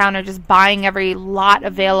around town are just buying every lot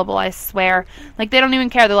available, I swear. Like, they don't even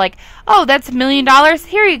care. They're like, oh, that's $1 million?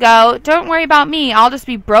 Here you go. Don't worry about me. I'll just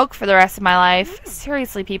be broke for the rest of my life.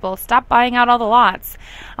 Seriously, people, stop buying out all the lots.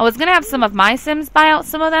 I was going to have some of my Sims buy out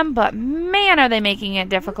some of them, but man, are they making it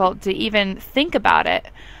difficult to even think about it.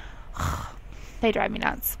 They drive me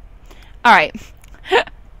nuts. All right.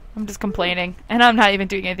 I'm just complaining, and I'm not even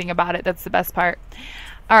doing anything about it. That's the best part.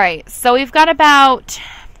 All right, so we've got about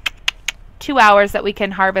 2 hours that we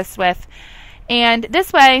can harvest with. And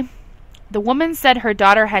this way, the woman said her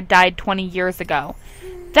daughter had died 20 years ago.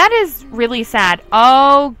 That is really sad.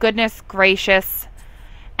 Oh, goodness gracious.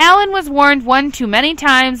 Alan was warned one too many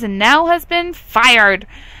times and now has been fired.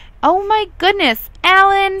 Oh my goodness,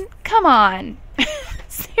 Alan, come on.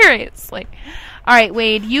 Seriously. All right,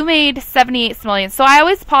 Wade, you made 78 simoleons. So I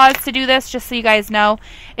always pause to do this just so you guys know.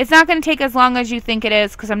 It's not going to take as long as you think it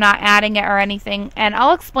is because I'm not adding it or anything. And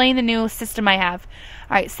I'll explain the new system I have.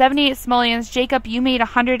 All right, 78 simoleons. Jacob, you made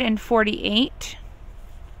 148.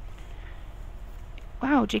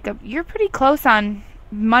 Wow, Jacob, you're pretty close on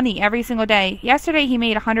money every single day. Yesterday he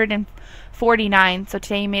made 149, so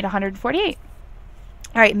today he made 148.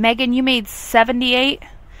 All right, Megan, you made 78.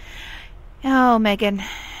 Oh, Megan,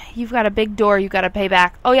 you've got a big door you got to pay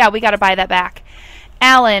back. Oh, yeah, we got to buy that back.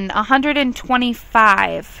 Alan,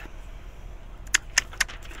 125.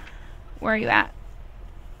 Where are you at?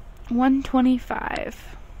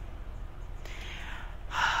 125.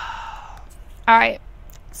 All right,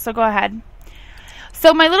 so go ahead.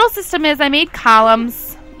 So my little system is I made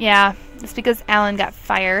columns. Yeah, it's because Alan got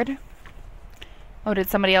fired. Oh, did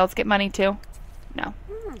somebody else get money too? No.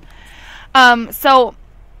 So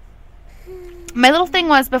my little thing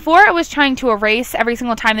was, before I was trying to erase every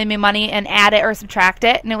single time they made money and add it or subtract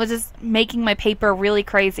it, and it was just making my paper really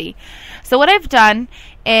crazy. So what I've done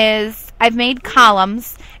is I've made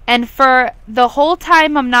columns, and for the whole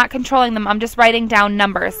time I'm not controlling them, I'm just writing down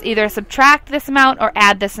numbers. Either subtract this amount or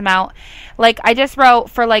add this amount. Like, I just wrote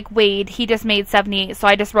for, like, Wade, he just made 78, so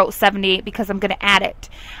I just wrote 78 because I'm going to add it.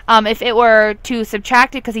 If it were to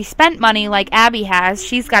subtract it because he spent money like Abby has,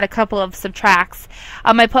 she's got a couple of subtracts.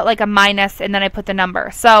 I put, like, a minus, and then I put the number.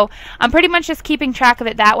 So I'm pretty much just keeping track of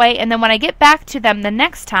it that way, and then when I get back to them the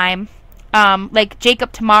next time, like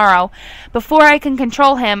Jacob tomorrow, before I can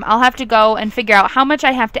control him, I'll have to go and figure out how much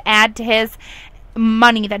I have to add to his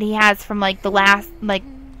money that he has from, like, the last, like,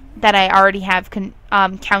 that I already have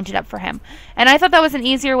counted up for him. And I thought that was an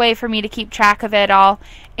easier way for me to keep track of it all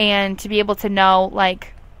and to be able to know,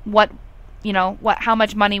 like, what, you know, how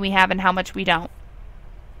much money we have and how much we don't.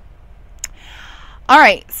 All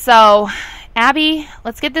right, so Abby,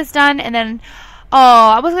 let's get this done, and then, oh,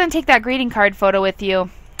 I was going to take that greeting card photo with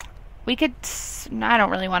you. We could, I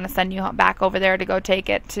don't really want to send you back over there to go take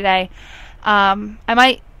it today. I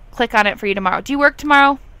might click on it for you tomorrow. Do you work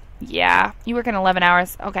tomorrow? Yeah, you work in 11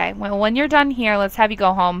 hours. Okay, well, when you're done here, let's have you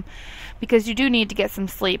go home because you do need to get some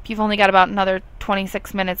sleep. You've only got about another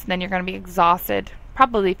 26 minutes, and then you're going to be exhausted.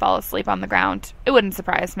 Probably fall asleep on the ground. It wouldn't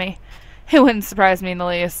surprise me. It wouldn't surprise me in the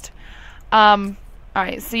least. All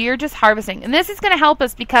right, so you're just harvesting. And this is going to help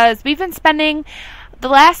us because we've been spending... The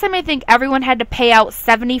last time I think everyone had to pay out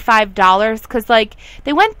 $75 because, like,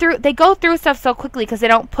 they go through stuff so quickly because they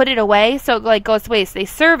don't put it away, so it, like, goes to waste. They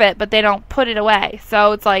serve it, but they don't put it away.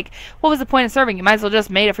 So it's like, what was the point of serving? You might as well just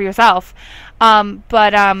made it for yourself.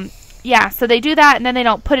 Yeah, so they do that, and then they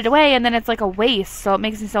don't put it away, and then it's like a waste, so it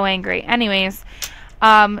makes me so angry. Anyways,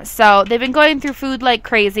 so they've been going through food like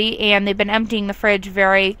crazy, and they've been emptying the fridge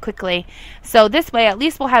very quickly. So this way, at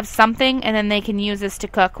least we'll have something, and then they can use this to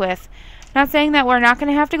cook with. Not saying that we're not going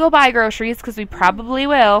to have to go buy groceries, because we probably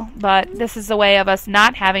will, but this is a way of us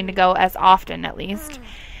not having to go as often, at least.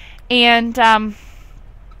 And, yeah,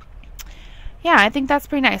 I think that's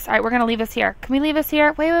pretty nice. All right, we're going to leave this here. Can we leave this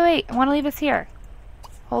here? Wait. I want to leave this here.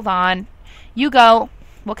 Hold on. You go.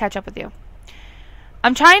 We'll catch up with you.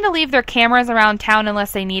 I'm trying to leave their cameras around town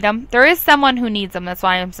unless they need them. There is someone who needs them. That's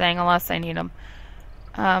why I'm saying unless I need them.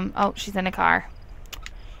 Oh, she's in a car.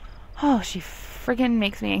 Oh, she friggin'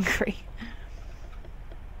 makes me angry.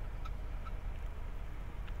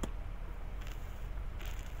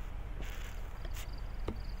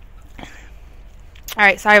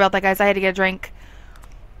 Alright, sorry about that, guys. I had to get a drink.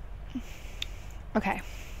 Okay.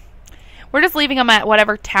 We're just leaving them at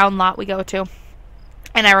whatever town lot we go to.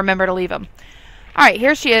 And I remember to leave them. Alright,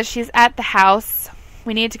 here she is. She's at the house.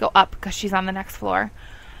 We need to go up because she's on the next floor.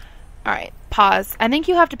 Alright, pause. I think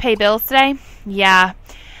you have to pay bills today. Yeah.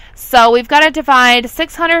 So we've got to divide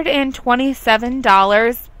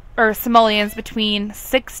 $627 or simoleons between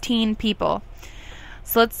 16 people.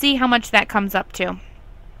 So let's see how much that comes up to.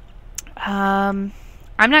 I'm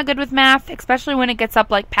not good with math, especially when it gets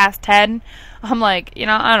up like past 10. I'm like,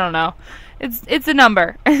 I don't know. It's a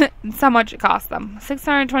number. It's how much it costs them.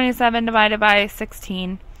 627 divided by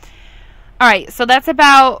 16. Alright, so that's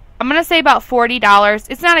about, I'm going to say about $40.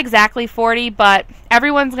 It's not exactly 40, but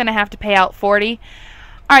everyone's going to have to pay out 40.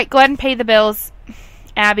 Alright, go ahead and pay the bills,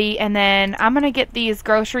 Abby, and then I'm going to get these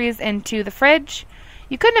groceries into the fridge.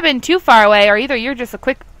 You couldn't have been too far away, or either you're just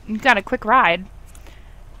you got a quick ride.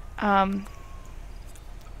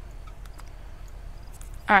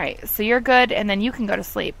 Alright, so you're good, and then you can go to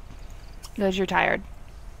sleep because you're tired.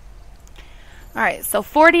 Alright, so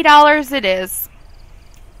 $40 it is.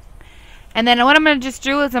 And then what I'm going to just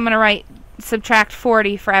do is I'm going to subtract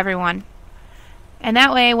 40 for everyone. And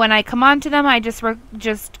that way, when I come on to them, I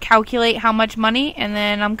just calculate how much money, and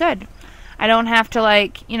then I'm good. I don't have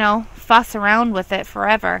to, fuss around with it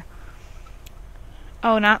forever.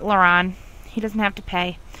 Oh, not Laron. He doesn't have to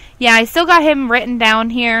pay. Yeah, I still got him written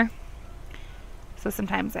down here. So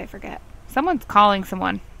sometimes I forget. Someone's calling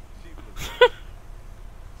someone.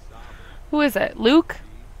 Who is it? Luke?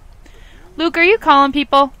 Luke, are you calling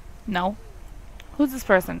people? No. Who's this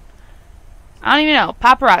person? I don't even know.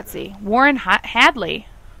 Paparazzi. Warren Hadley.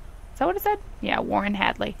 Is that what it said? Yeah, Warren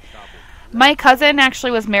Hadley. My cousin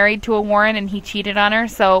actually was married to a Warren, and he cheated on her.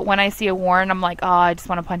 So when I see a Warren, I'm like, oh, I just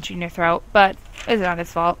want to punch you in your throat. But it's not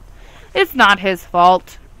his fault. It's not his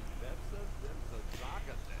fault.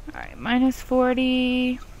 Alright, minus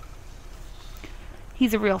 40.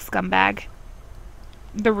 He's a real scumbag.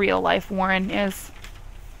 The real life Warren is.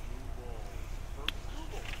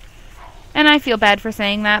 And I feel bad for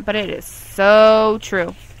saying that, but it is so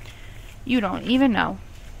true. You don't even know.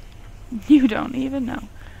 You don't even know.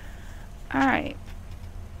 Alright.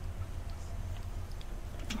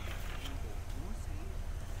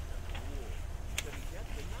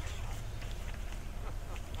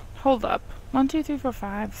 Hold up. 1, 2, 3, 4,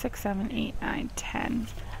 5, 6, 7, 8, 9, 10.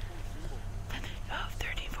 12,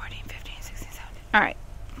 13, 14, 15, 16, 17. Alright.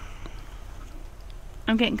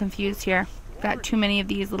 I'm getting confused here. Got too many of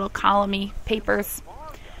these little column-y papers.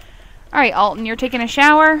 Alright, Alton, you're taking a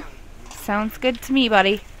shower? Sounds good to me,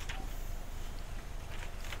 buddy.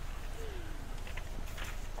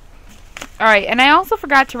 Alright, and I also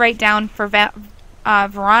forgot to write down for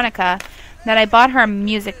Veronica that I bought her a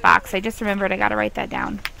music box. I just remembered I gotta write that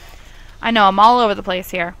down. I know, I'm all over the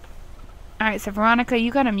place here. Alright, so Veronica,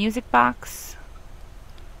 you got a music box.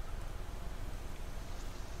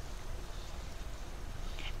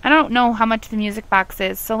 I don't know how much the music box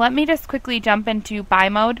is, so let me just quickly jump into buy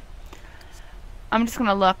mode. I'm just going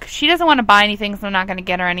to look. She doesn't want to buy anything, so I'm not going to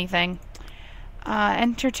get her anything.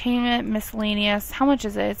 Entertainment, miscellaneous. How much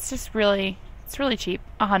is it? It's just really, it's really cheap.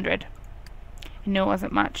 100. I knew it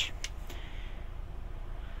wasn't much.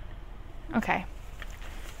 Okay.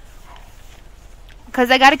 Because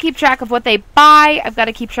I got to keep track of what they buy. I've got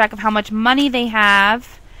to keep track of how much money they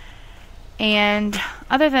have. And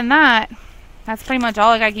other than that, that's pretty much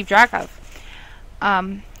all I gotta keep track of.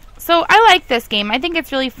 So I like this game. I think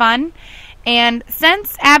it's really fun. And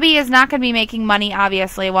since Abby is not going to be making money,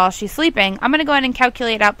 obviously, while she's sleeping, I'm going to go ahead and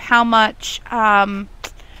calculate up how much,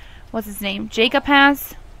 what's his name? Jacob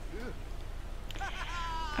has.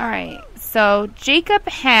 Alright, so Jacob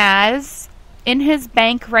has, in his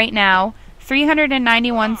bank right now,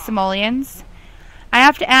 391 simoleons. I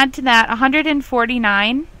have to add to that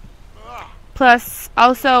 149. Plus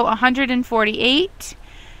also 148,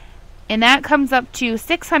 and that comes up to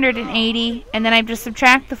 680, and then I just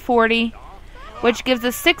subtract the 40, which gives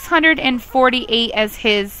us 648 as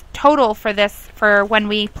his total for when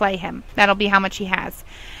we play him. That'll be how much he has.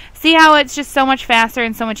 See how it's just so much faster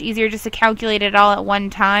and so much easier just to calculate it all at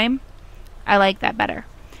one time? I like that better.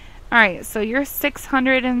 Alright, so you're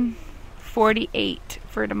 648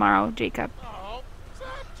 for tomorrow, Jacob.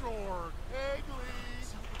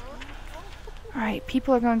 Alright,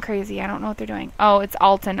 people are going crazy. I don't know what they're doing. Oh, it's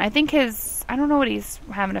Alton. I think I don't know what he's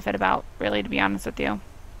having a fit about, really, to be honest with you.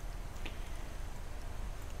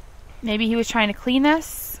 Maybe he was trying to clean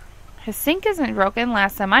this. His sink isn't broken,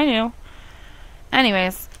 last time I knew.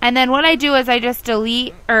 Anyways, and then what I do is I just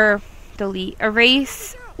erase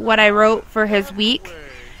what I wrote for his week,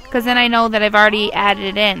 because then I know that I've already added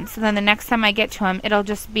it in. So then the next time I get to him, it'll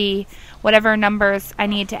just be whatever numbers I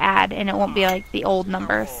need to add, and it won't be like the old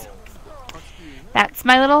numbers. That's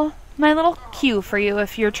my little cue for you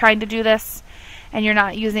if you're trying to do this. and you're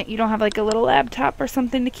not using, you don't have like a little laptop or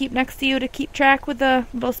something to keep next to you to keep track with a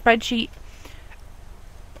little spreadsheet,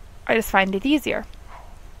 I just find it easier.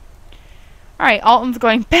 Alright, Alton's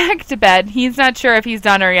going back to bed. He's not sure if he's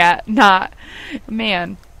done or yet. Not.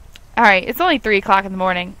 Man. Alright, it's only 3 o'clock in the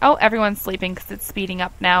morning. Oh, everyone's sleeping because it's speeding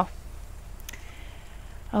up now.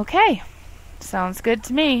 Okay. Sounds good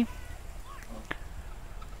to me.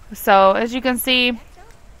 So, as you can see,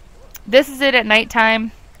 this is it at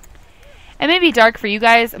nighttime. It may be dark for you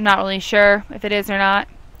guys. I'm not really sure if it is or not.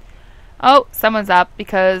 Oh, someone's up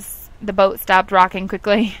because the boat stopped rocking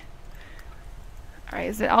quickly. Alright,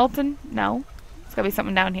 is it Alton? No. It's gotta be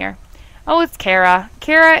something down here. Oh, it's Kara.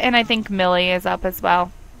 Kara and I think Millie is up as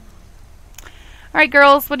well. Alright,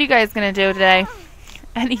 girls, what are you guys gonna do today?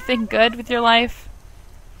 Anything good with your life?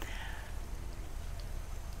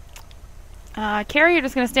 Kara, you're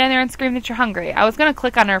just gonna stand there and scream that you're hungry. I was gonna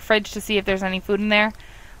click on her fridge to see if there's any food in there.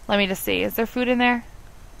 Let me just see. Is there food in there?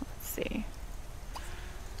 Let's see.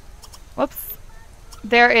 Whoops.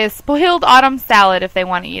 There is spoiled autumn salad if they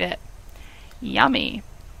want to eat it. Yummy.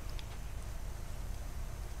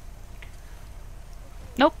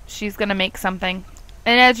 Nope, she's gonna make something.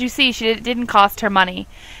 And as you see, it didn't cost her money.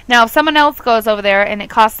 Now, if someone else goes over there and it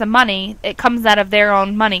costs them money, it comes out of their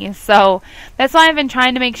own money. So that's why I've been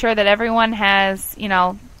trying to make sure that everyone has, you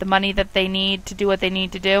know, the money that they need to do what they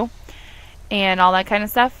need to do and all that kind of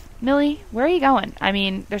stuff. Millie, where are you going? I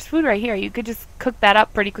mean, there's food right here. You could just cook that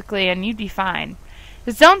up pretty quickly and you'd be fine.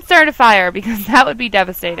 Just don't start a fire because that would be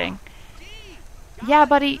devastating. Yeah,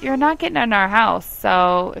 buddy, you're not getting in our house.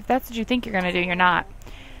 So if that's what you think you're going to do, you're not.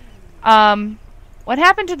 What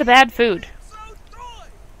happened to the bad food?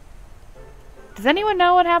 Does anyone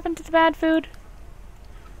know what happened to the bad food?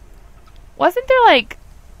 Wasn't there like...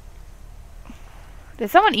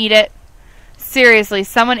 Did someone eat it? Seriously,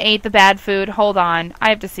 someone ate the bad food? Hold on. I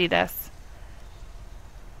have to see this.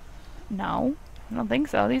 No, I don't think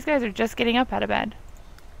so. These guys are just getting up out of bed.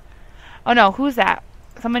 Oh no, who's that?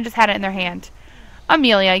 Someone just had it in their hand.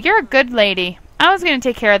 Amelia, you're a good lady. I was going to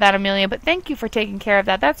take care of that, Amelia, but thank you for taking care of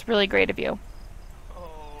that. That's really great of you.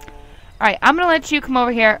 Alright, I'm going to let you come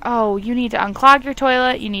over here. Oh, you need to unclog your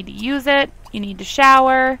toilet. You need to use it. You need to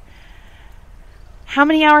shower. How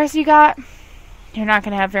many hours you got? You're not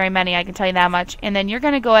going to have very many, I can tell you that much. And then you're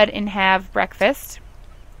going to go ahead and have breakfast.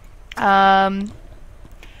 I'm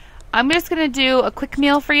just going to do a quick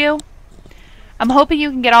meal for you. I'm hoping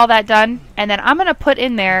you can get all that done. And then I'm going to put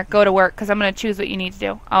in there, go to work, because I'm going to choose what you need to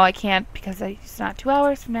do. Oh, I can't because it's not 2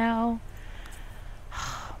 hours from now.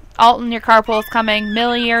 Alton, your carpool's coming.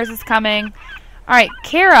 Millie, yours is coming. Alright,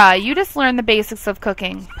 Kara, you just learned the basics of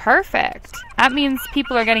cooking. Perfect. That means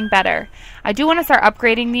people are getting better. I do want to start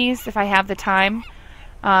upgrading these if I have the time.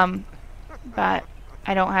 But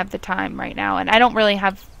I don't have the time right now. And I don't really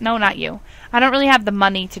have... No, not you. I don't really have the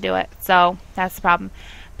money to do it. So, that's the problem.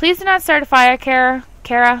 Please do not start a fire, Kara.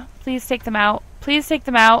 Kara, please take them out. Please take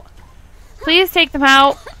them out. Please take them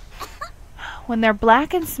out. When they're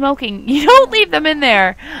black and smoking, you don't leave them in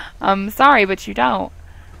there. I'm sorry, but you don't.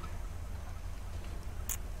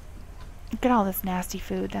 Look at all this nasty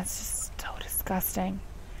food. That's just so disgusting.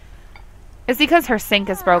 It's because her sink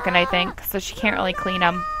is broken, I think, so she can't really clean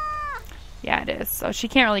them. Yeah, it is. So she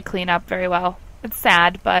can't really clean up very well. It's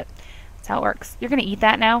sad, but that's how it works. You're going to eat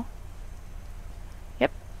that now?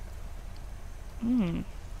 Yep.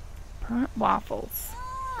 Burnt waffles.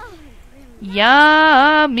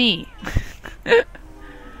 Yummy.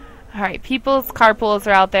 Alright, people's carpools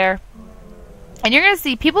are out there. And you're going to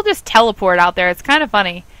see people just teleport out there. It's kind of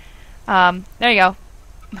funny. There you go.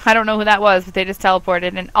 I don't know who that was, but they just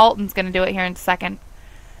teleported. And Alton's going to do it here in a second.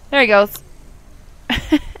 There he goes.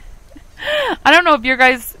 I don't know if your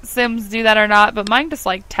guys' Sims do that or not, but mine just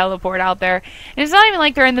like teleport out there. And it's not even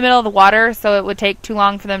like they're in the middle of the water, so it would take too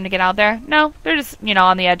long for them to get out there. No, they're just, you know,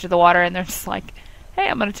 on the edge of the water, and they're just like, hey,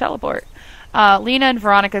 I'm going to teleport. Lena and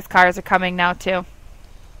Veronica's cars are coming now, too.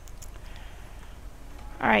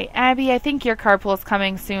 Alright, Abby, I think your carpool is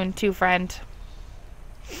coming soon, too, friend.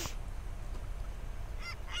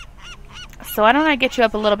 So why don't I get you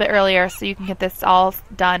up a little bit earlier so you can get this all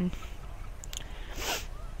done.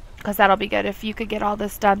 Because that'll be good. If you could get all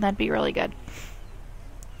this done, that'd be really good.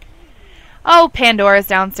 Oh, Pandora's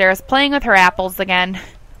downstairs playing with her apples again.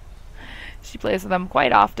 She plays with them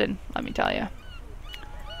quite often, let me tell you.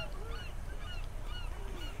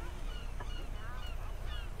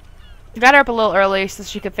 Got her up a little early so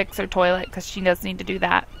she could fix her toilet because she does need to do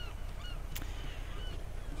that.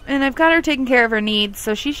 And I've got her taking care of her needs,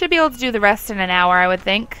 so she should be able to do the rest in an hour, I would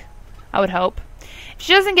think. I would hope. If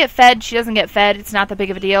she doesn't get fed, she doesn't get fed. It's not that big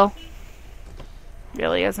of a deal.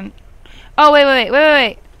 Really isn't. Oh,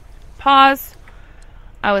 wait. Pause.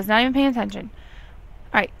 I was not even paying attention.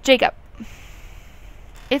 Alright, Jacob.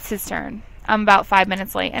 It's his turn. I'm about 5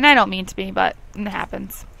 minutes late, and I don't mean to be, but it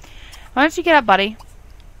happens. Why don't you get up, buddy?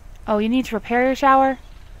 Oh, you need to repair your shower?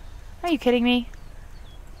 Are you kidding me?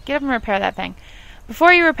 Get up and repair that thing.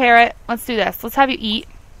 Before you repair it, let's do this. Let's have you eat.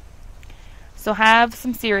 So have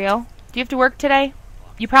some cereal. Do you have to work today?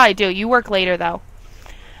 You probably do. You work later, though.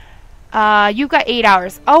 You've got 8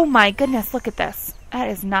 hours. Oh, my goodness. Look at this. That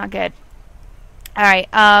is not good. Alright,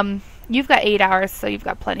 you've got 8 hours, so you've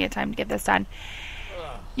got plenty of time to get this done.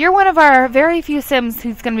 You're one of our very few Sims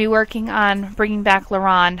who's going to be working on bringing back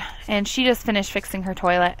Laron, and she just finished fixing her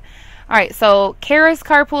toilet. Alright, so Kara's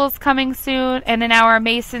carpool is coming soon, in an hour.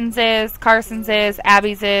 Mason's is, Carson's is,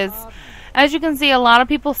 Abby's is. As you can see, a lot of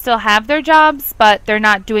people still have their jobs, but they're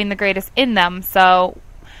not doing the greatest in them, so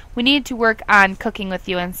we need to work on cooking with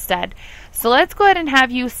you instead. So let's go ahead and have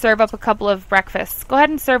you serve up a couple of breakfasts. Go ahead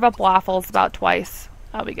and serve up waffles about twice.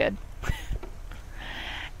 That'll be good.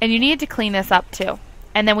 And you need to clean this up too.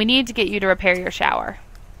 And then we need to get you to repair your shower.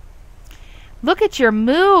 Look at your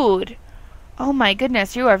mood. Oh my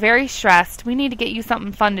goodness, you are very stressed. We need to get you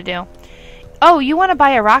something fun to do. Oh, you want to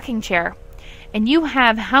buy a rocking chair. And you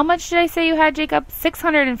have, how much did I say you had, Jacob?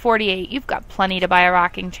 648. You've got plenty to buy a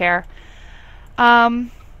rocking chair.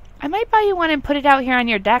 I might buy you one and put it out here on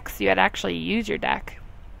your deck so you'd actually use your deck.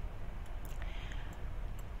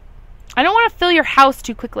 I don't want to fill your house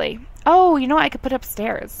too quickly. Oh, you know what? I could put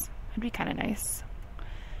upstairs. That'd be kind of nice.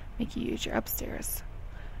 Make you use your upstairs.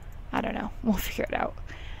 I don't know. We'll figure it out.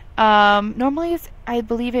 Normally, I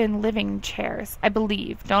believe in living chairs. I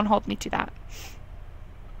believe. Don't hold me to that.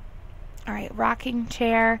 Alright, rocking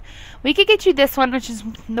chair. We could get you this one, which is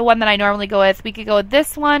the one that I normally go with. We could go with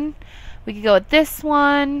this one. We could go with this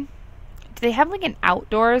one. Do they have like an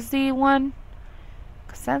outdoorsy one?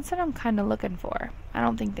 Because that's what I'm kind of looking for. I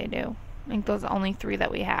don't think they do. I think those are the only 3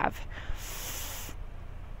 that we have.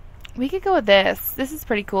 We could go with this. This is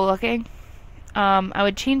pretty cool looking. I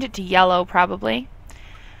would change it to yellow probably.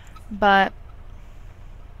 But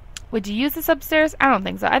would you use this upstairs? I don't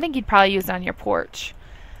think so. I think you'd probably use it on your porch.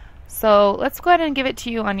 So let's go ahead and give it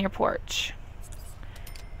to you on your porch.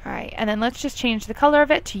 Alright, and then let's just change the color of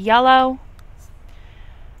it to yellow.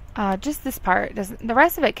 Just this part. The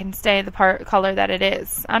rest of it can stay the color that it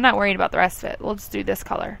is. I'm not worried about the rest of it. We'll just do this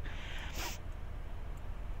color.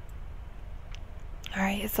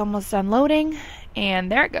 Alright, it's almost done loading. And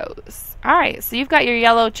there it goes. Alright, so you've got your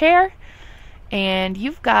yellow chair. And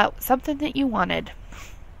you've got something that you wanted.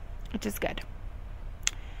 Which is good.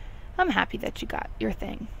 I'm happy that you got your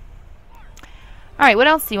thing. Alright, what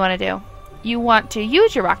else do you want to do? You want to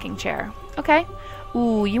use your rocking chair. Okay.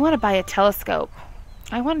 Ooh, you want to buy a telescope.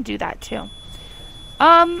 I want to do that too.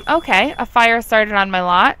 Okay. A fire started on my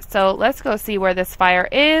lot. So let's go see where this fire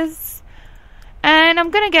is. And I'm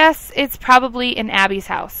going to guess it's probably in Abby's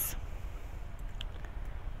house.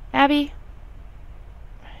 Abby?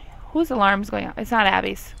 Whose alarm's going on? It's not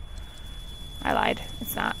Abby's. I lied.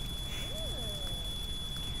 It's not.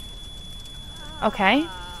 Okay.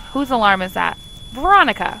 Whose alarm is that?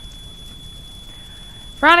 Veronica.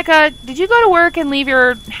 Veronica, did you go to work and leave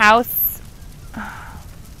your house?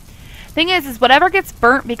 Thing is whatever gets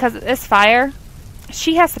burnt because of this fire,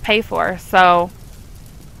 she has to pay for, so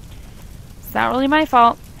it's not really my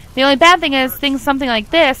fault. The only bad thing is something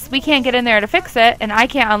like this, we can't get in there to fix it, and I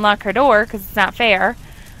can't unlock her door because it's not fair.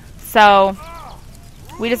 So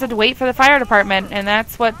we just have to wait for the fire department, and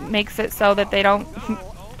that's what makes it so that they don't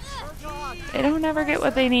ever get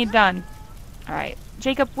what they need done. Alright,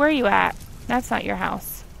 Jacob, where are you at? That's not your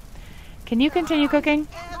house. Can you continue cooking?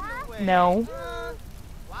 No.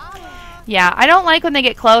 Yeah, I don't like when they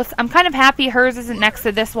get close. I'm kind of happy hers isn't next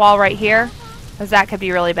to this wall right here, because that could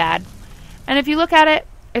be really bad. And if you look at it,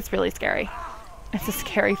 it's really scary. It's a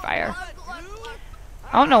scary fire.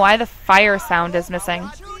 I don't know why the fire sound is missing.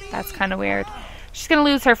 That's kind of weird. She's going to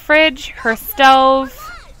lose her fridge, her stove.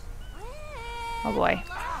 Oh boy.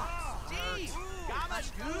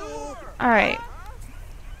 Alright.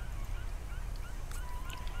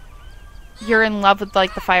 You're in love with,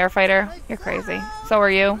 like, the firefighter? You're crazy. So are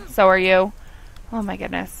you. So are you. Oh, my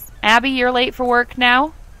goodness. Abby, you're late for work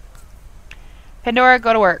now. Pandora,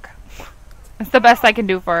 go to work. It's the best I can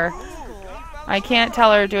do for her. I can't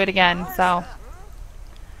tell her to do it again, so.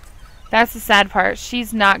 That's the sad part.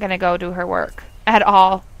 She's not going to go do her work at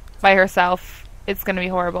all by herself. It's going to be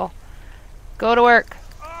horrible. Go to work.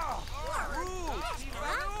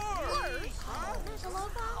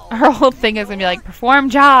 Her whole thing is going to be like, perform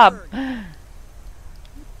job.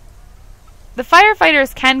 The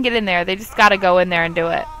firefighters can get in there. They just got to go in there and do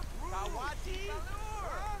it.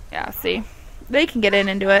 Yeah, see? They can get in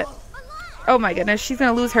and do it. Oh my goodness, she's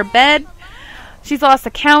gonna lose her bed. She's lost a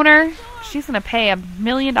counter. She's gonna pay $1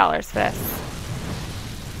 million for this.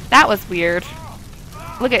 That was weird.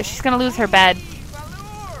 Look at, she's gonna lose her bed.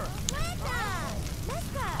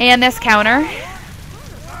 And this counter.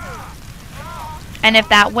 And if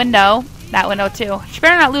that window too. She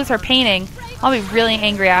better not lose her painting. I'll be really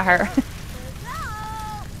angry at her.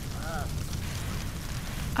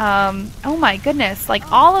 Oh my goodness.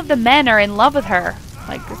 Like, all of the men are in love with her.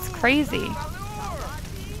 Like, it's crazy.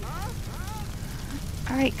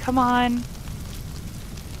 Alright, come on.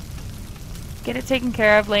 Get it taken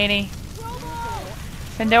care of, lady.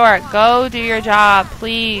 Pandora, go do your job,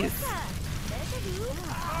 please.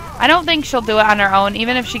 I don't think she'll do it on her own.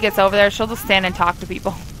 Even if she gets over there, she'll just stand and talk to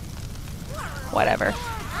people. Whatever.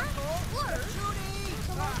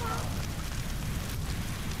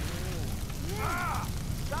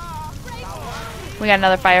 We got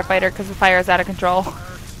another firefighter because the fire is out of control.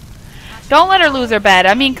 Don't let her lose her bed.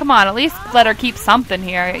 I mean, come on. At least let her keep something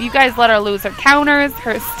here. You guys let her lose her counters,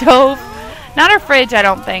 her stove. Not her fridge, I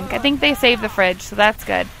don't think. I think they saved the fridge, so that's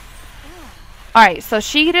good. Alright, so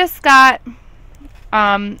she just got...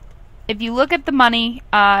 if you look at the money,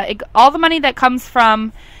 all the money that comes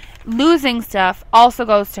from losing stuff also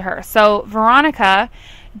goes to her. So Veronica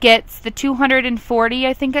gets the 240,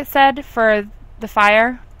 I think it said, for the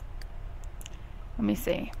fire. Let me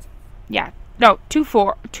see. Yeah, no,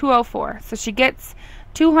 204. So she gets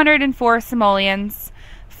 204 simoleons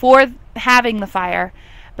for having the fire.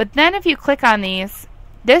 But then if you click on these,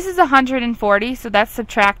 this is 140, so that's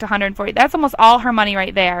subtract 140. That's almost all her money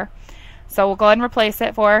right there. So we'll go ahead and replace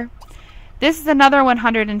it for her. This is another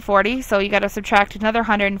 140, so you got to subtract another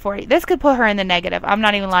 140. This could put her in the negative. I'm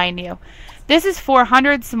not even lying to you. This is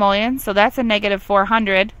 400 simoleons, so that's a negative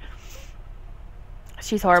 400.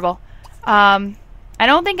 She's horrible. I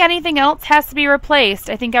don't think anything else has to be replaced.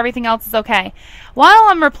 I think everything else is okay. While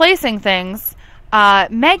I'm replacing things,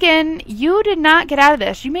 Megan, you did not get out of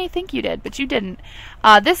this. You may think you did, but you didn't.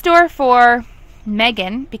 This door for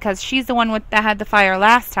Megan, because she's the one that had the fire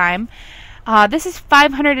last time. This is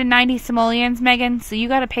 590 simoleons, Megan, so you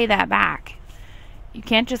got to pay that back. You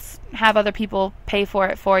can't just have other people pay for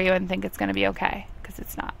it for you and think it's going to be okay, because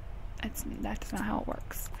it's not. That's not how it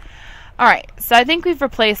works. Alright, so I think we've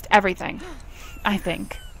replaced everything. I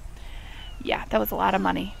think. Yeah, that was a lot of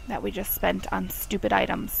money that we just spent on stupid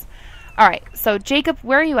items. Alright, so Jacob,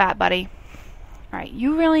 where are you at, buddy? Alright,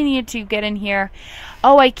 you really need to get in here.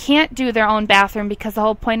 Oh, I can't do their own bathroom because the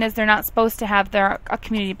whole point is they're not supposed to have a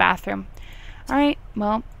community bathroom. Alright,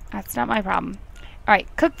 well, that's not my problem. Alright,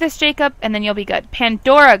 cook this, Jacob, and then you'll be good.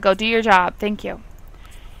 Pandora, go do your job. Thank you.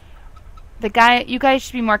 You guys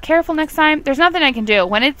should be more careful next time. There's nothing I can do.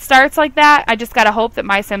 When it starts like that, I just gotta hope that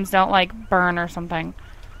my Sims don't, like, burn or something.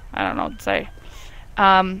 I don't know what to say.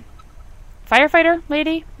 Firefighter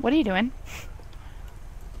lady, what are you doing?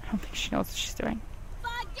 I don't think she knows what she's doing.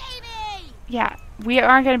 Yeah, we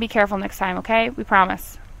are going to be careful next time, okay? We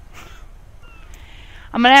promise.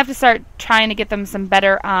 I'm going to have to start trying to get them some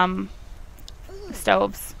better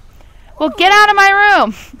stoves. Well, get out of my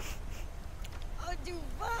room!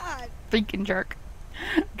 Freaking jerk.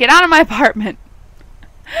 Get out of my apartment.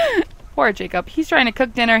 Poor Jacob. He's trying to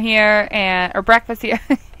cook dinner here or breakfast here.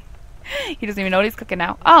 He doesn't even know what he's cooking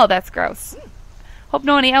now. Oh, that's gross. Hope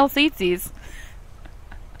no one else eats these.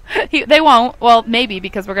 They won't. Well, maybe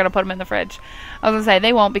because we're going to put them in the fridge. I was going to say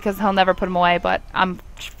they won't because he'll never put them away, but I'm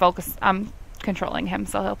controlling him,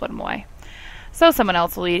 so he'll put them away. So someone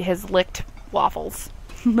else will eat his licked waffles.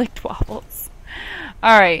 Licked waffles.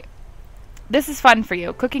 Alright. This is fun for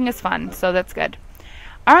you. Cooking is fun, so that's good.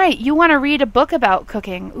 Alright, you want to read a book about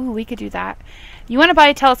cooking. Ooh, we could do that. You want to buy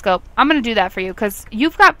a telescope. I'm going to do that for you because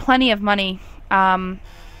you've got plenty of money. How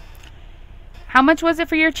much was it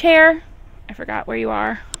for your chair? I forgot where you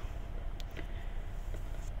are.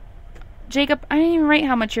 Jacob, I didn't even write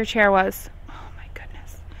how much your chair was. Oh my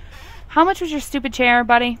goodness. How much was your stupid chair,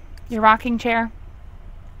 buddy? Your rocking chair?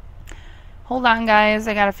 Hold on, guys.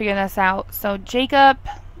 I got to figure this out. So, Jacob,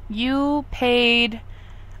 you paid...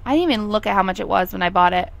 I didn't even look at how much it was when I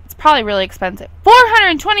bought it. It's probably really expensive.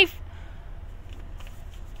 $420...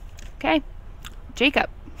 Okay. Jacob.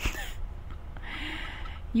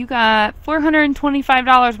 You got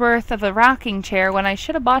 $425 worth of a rocking chair when I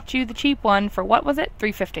should have bought you the cheap one for, what was it?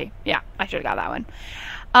 $350. Yeah, I should have got that one.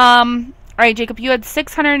 Alright, Jacob, you had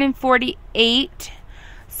 $648.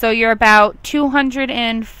 So you're about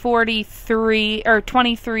 $243 or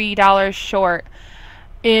 $23 short.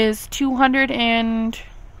 Is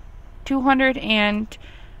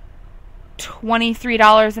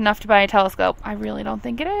 $223 enough to buy a telescope? I really don't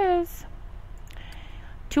think it is.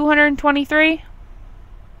 $223?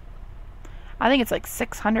 I think it's like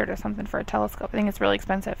 600 or something for a telescope. I think it's really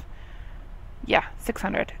expensive. Yeah,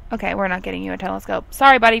 600. Okay, we're not getting you a telescope.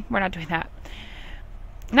 Sorry, buddy. We're not doing that.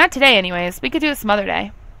 Not today, anyways. We could do it some other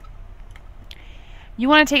day. You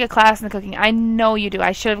want to take a class in the cooking. I know you do.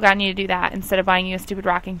 I should have gotten you to do that instead of buying you a stupid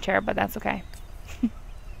rocking chair, but that's okay.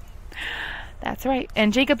 That's right.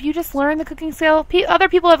 And Jacob, you just learned the cooking skill. Other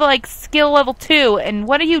people have like skill level 2, and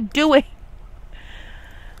what are you doing?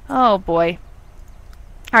 Oh, boy.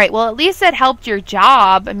 All right, well, at least that helped your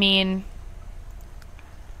job. I mean,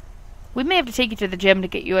 we may have to take you to the gym to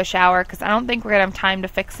get you a shower, because I don't think we're going to have time to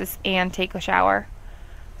fix this and take a shower.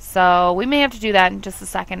 So we may have to do that in just a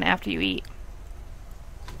second after you eat.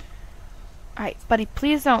 Alright, buddy,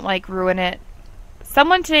 please don't, like, ruin it.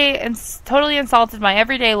 Someone today totally insulted my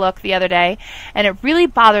everyday look the other day, and it really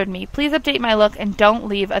bothered me. Please update my look and don't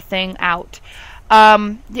leave a thing out.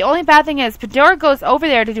 The only bad thing is, Pandora goes over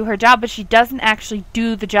there to do her job, but she doesn't actually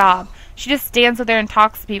do the job. She just stands over there and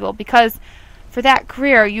talks to people, because for that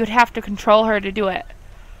career, you'd have to control her to do it.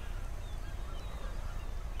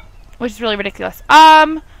 Which is really ridiculous.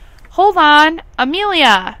 Hold on.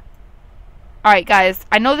 Amelia! Alright, guys,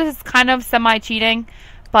 I know this is kind of semi-cheating,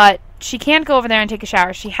 but she can't go over there and take a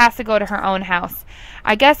shower. She has to go to her own house.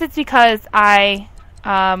 I guess it's because I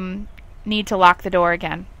need to lock the door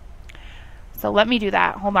again. So let me do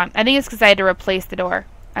that. Hold on. I think it's because I had to replace the door.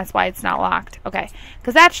 That's why it's not locked. Okay.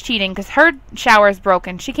 Because that's cheating, because her shower is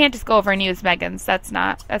broken. She can't just go over and use Megan's. That's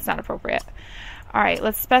not appropriate. Alright,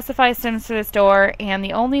 let's specify Sims for this door, and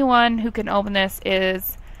the only one who can open this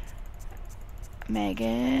is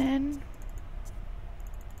Megan.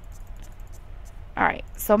 Alright,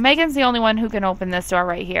 so Megan's the only one who can open this door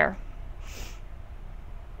right here.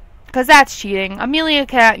 Because that's cheating. Amelia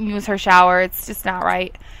can't use her shower. It's just not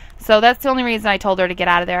right. So that's the only reason I told her to get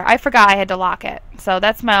out of there. I forgot I had to lock it. So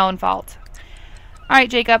that's my own fault. Alright,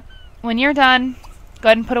 Jacob. When you're done, go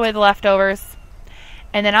ahead and put away the leftovers.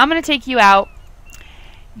 And then I'm going to take you out.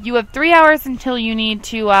 You have 3 hours until you need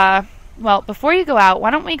to, well, before you go out,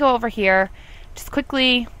 why don't we go over here. Just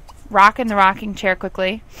quickly rock in the rocking chair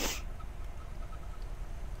quickly.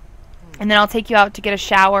 And then I'll take you out to get a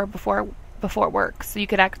shower before work, so you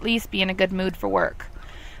could at least be in a good mood for work.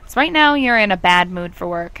 So right now you're in a bad mood for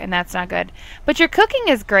work, and that's not good. But your cooking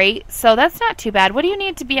is great, so that's not too bad. What do you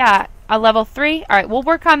need to be at? A level 3? Alright, we'll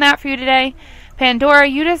work on that for you today. Pandora,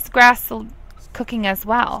 you just grasped the cooking as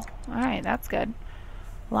well. Alright, that's good.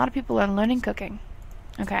 A lot of people are learning cooking.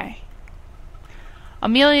 Okay.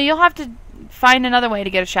 Amelia, you'll have to find another way to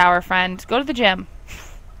get a shower, friend. Go to the gym.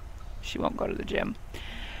 She won't go to the gym.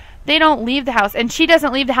 They don't leave the house. And she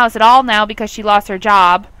doesn't leave the house at all now because she lost her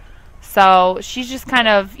job. So she's just kind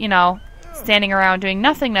of, you know, standing around doing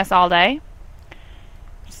nothingness all day.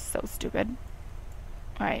 So stupid.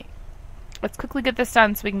 Alright. Let's quickly get this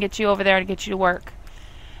done so we can get you over there and get you to work.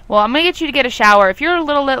 Well, I'm going to get you to get a shower. If you're a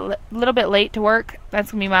little bit late to work,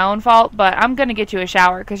 that's going to be my own fault. But I'm going to get you a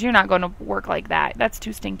shower because you're not going to work like that. That's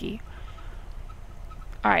too stinky.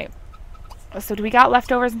 Alright. So do we got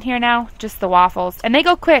leftovers in here now? Just the waffles. And they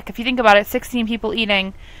go quick. If you think about it, 16 people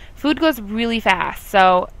eating. Food goes really fast.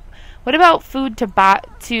 So what about food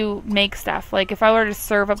to make stuff? Like if I were to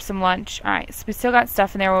serve up some lunch. Alright, so we still got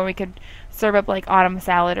stuff in there where we could serve up like autumn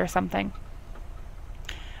salad or something.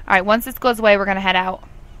 Alright, once this goes away, we're going to head out.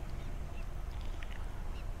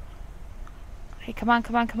 Hey, come on,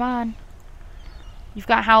 come on, come on. You've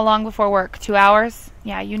got how long before work? 2 hours?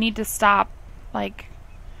 Yeah, you need to stop, like,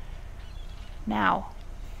 now.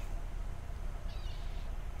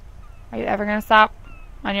 Are you ever going to stop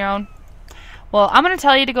on your own? Well, I'm going to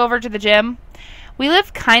tell you to go over to the gym. We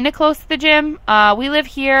live kind of close to the gym. We live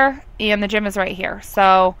here, and the gym is right here.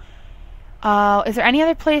 So, is there any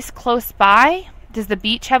other place close by? Does the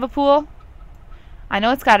beach have a pool? I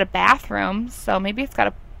know it's got a bathroom, so maybe it's got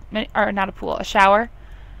a, or not a pool, a shower.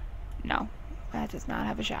 No, that does not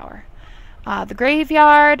have a shower. The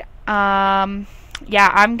graveyard, yeah,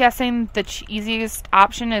 I'm guessing the easiest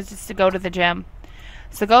option is just to go to the gym.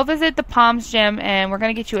 So go visit the Palms gym, and we're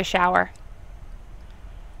going to get you a shower.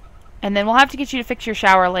 And then we'll have to get you to fix your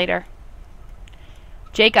shower later.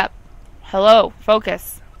 Jacob, hello,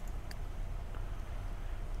 focus.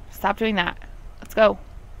 Stop doing that. Let's go.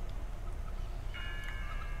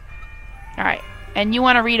 Alright, and you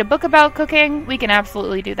want to read a book about cooking? We can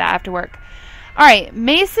absolutely do that after work. Alright,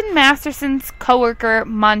 Mason Masterson's coworker,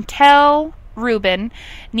 Montel Rubin,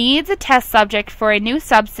 needs a test subject for a new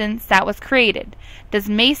substance that was created. Does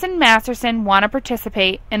Mason Masterson want to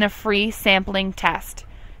participate in a free sampling test?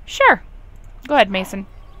 Sure. Go ahead, Mason.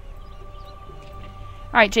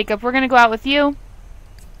 Alright, Jacob, we're going to go out with you.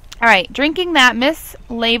 Alright, drinking that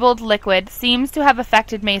mislabeled liquid seems to have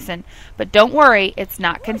affected Mason, but don't worry, it's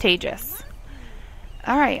not contagious.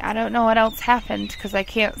 Alright, I don't know what else happened because I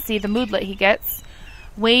can't see the moodlet he gets.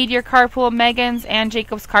 Wade, your carpool, Megan's, and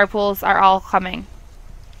Jacob's carpools are all coming.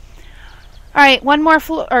 Alright,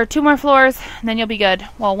 two more floors, and then you'll be good.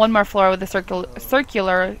 Well, one more floor with the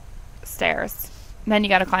circular stairs. Then you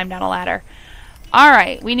gotta climb down a ladder.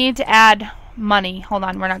 Alright, we need to add money. Hold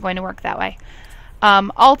on, we're not going to work that way.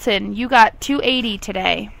 Alton, you got 280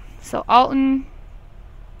 today. So Alton,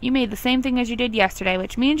 you made the same thing as you did yesterday,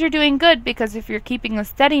 which means you're doing good, because if you're keeping a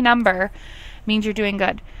steady number, it means you're doing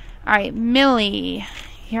good. Alright, Millie,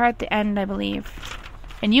 you're at the end, I believe.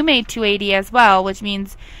 And you made 280 as well, which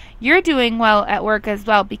means you're doing well at work as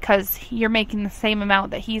well, because you're making the same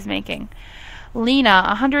amount that he's making. Lena,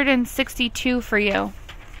 162 for you.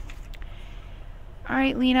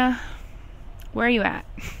 Alright, Lena, where are you at?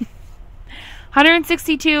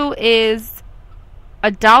 162 is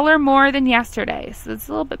 $1 more than yesterday, so it's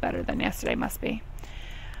a little bit better than yesterday, must be.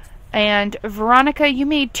 And Veronica, you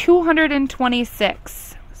made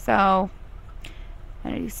 226, so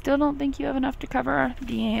I still don't think you have enough to cover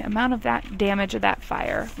the amount of that damage of that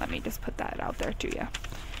fire. Let me just put that out there to you.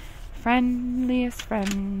 Friendliest,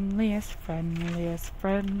 friendliest, friendliest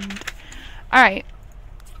friend. Alright,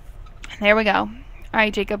 there we go.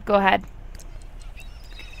 Alright, Jacob, go ahead.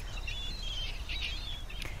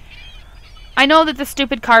 I know that the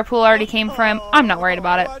stupid carpool already came for him. I'm not worried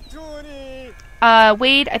about it.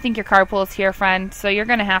 Wade, I think your carpool is here, friend, so you're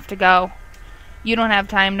going to have to go. You don't have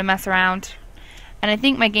time to mess around. And I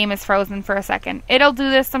think my game is frozen for a second. It'll do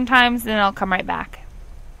this sometimes, then it'll come right back.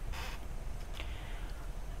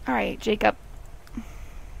 Alright, Jacob.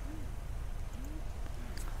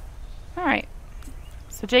 Alright.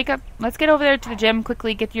 So, Jacob, let's get over there to the gym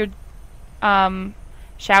quickly, get your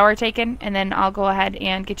shower taken, and then I'll go ahead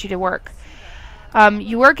and get you to work.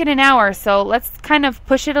 You work in an hour, so let's kind of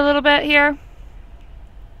push it a little bit here.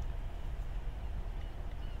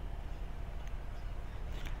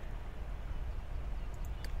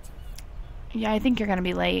 Yeah, I think you're going to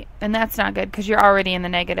be late, and that's not good because you're already in the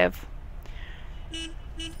negative.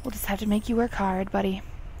 We'll just have to make you work hard, buddy.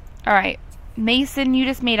 Alright, Mason, you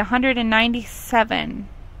just made 197.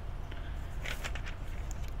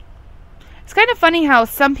 It's kind of funny how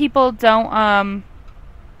some people don't,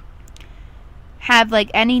 have like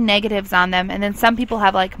any negatives on them, and then some people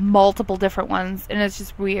have like multiple different ones, and it's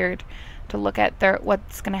just weird to look at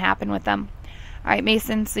what's going to happen with them. Alright,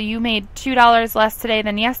 Mason, so you made $2 less today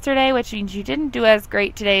than yesterday, which means you didn't do as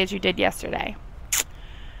great today as you did yesterday.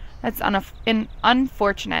 That's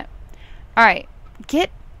unfortunate. Alright, get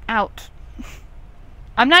out.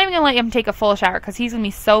 I'm not even going to let him take a full shower because he's going to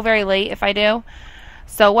be so very late if I do.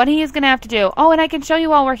 So what he is going to have to do... Oh, and I can show you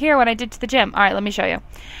while we're here what I did to the gym. Alright, let me show you.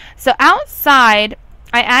 So outside,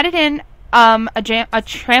 I added in a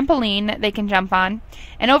trampoline that they can jump on.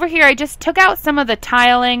 And over here, I just took out some of the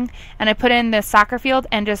tiling and I put in the soccer field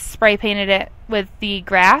and just spray painted it with the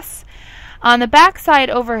grass. On the back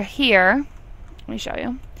side over here, let me show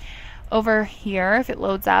you. Over here, if it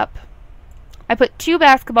loads up, I put 2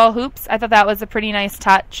 basketball hoops. I thought that was a pretty nice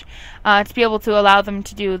touch to be able to allow them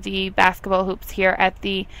to do the basketball hoops here at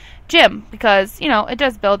the gym because, you know, it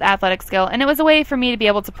does build athletic skill. And it was a way for me to be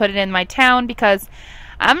able to put it in my town because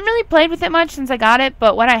I haven't really played with it much since I got it,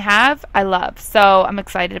 but what I have, I love. So I'm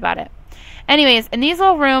excited about it. Anyways, in these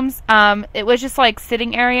little rooms, it was just like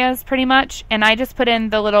sitting areas pretty much, and I just put in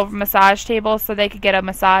the little massage table so they could get a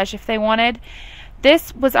massage if they wanted.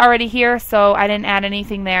 This was already here, so I didn't add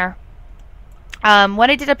anything there. What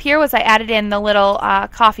I did up here was I added in the little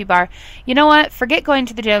coffee bar. You know what? Forget going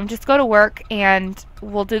to the gym. Just go to work, and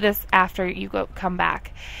we'll do this after you come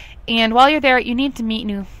back. And while you're there, you need to meet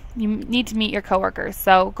your coworkers.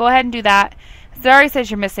 So go ahead and do that. It already says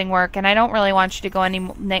you're missing work, and I don't really want you to go any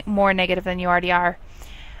more negative than you already are.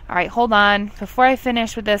 All right, hold on. Before I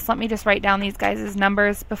finish with this, let me just write down these guys'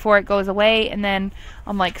 numbers before it goes away, and then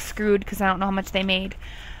I'm like screwed because I don't know how much they made.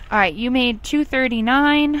 All right, you made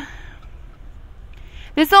 239.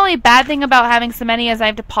 This is the only bad thing about having so many is I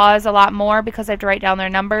have to pause a lot more because I have to write down their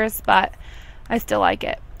numbers, but I still like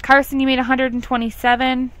it. Carson, you made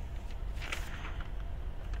 127.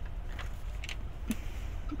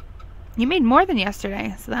 You made more than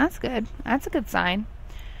yesterday, so that's good. That's a good sign.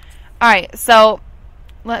 Alright, so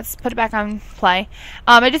let's put it back on play.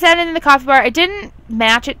 I just added in the coffee bar. I didn't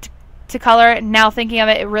match it to color. Now thinking of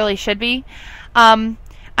it, it really should be. I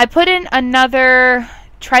put in another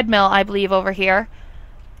treadmill, I believe, over here.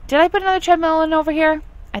 Did I put another treadmill in over here?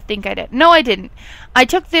 I think I did. No, I didn't. I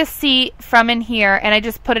took this seat from in here and I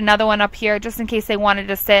just put another one up here just in case they wanted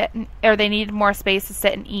to sit or they needed more space to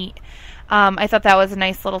sit and eat. I thought that was a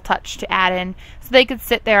nice little touch to add in so they could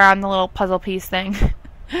sit there on the little puzzle piece thing.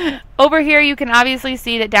 Over here you can obviously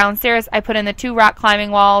see that downstairs I put in the 2 rock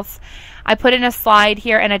climbing walls. I put in a slide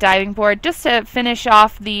here and a diving board just to finish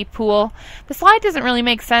off the pool. The slide doesn't really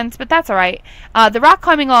make sense, but that's alright. The rock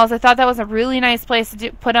climbing walls, I thought that was a really nice place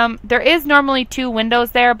to put them. There is normally 2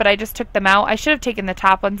 windows there, but I just took them out. I should have taken the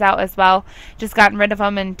top ones out as well. Just gotten rid of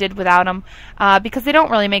them and did without them because they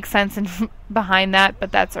don't really make sense behind that,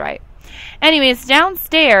 but that's alright. Anyways,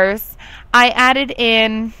 downstairs I added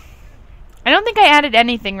in... I don't think I added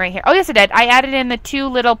anything right here. Oh, yes, I did. I added in the 2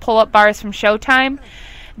 little pull-up bars from Showtime.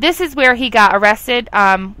 This is where he got arrested.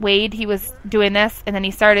 Wade, he was doing this, and then he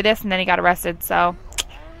started this, and then he got arrested. So,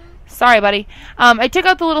 sorry, buddy. I took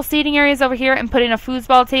out the little seating areas over here and put in a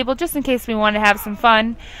foosball table just in case we want to have some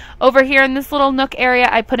fun. Over here in this little nook area,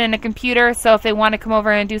 I put in a computer, so if they want to come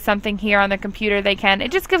over and do something here on their computer, they can.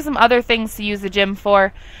 It just gives them other things to use the gym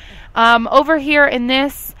for. Over here in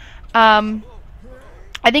this...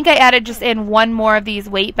 I think I added just in 1 more of these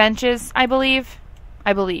weight benches, I believe.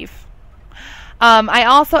 I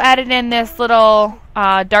also added in this little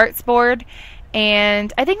darts board,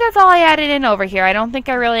 and I think that's all I added in over here. I don't think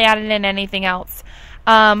I really added in anything else.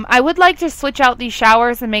 I would like to switch out these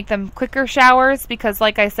showers and make them quicker showers because,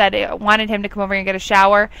 like I said, I wanted him to come over and get a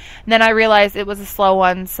shower. And then I realized it was a slow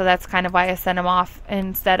one, so that's kind of why I sent him off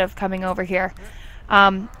instead of coming over here.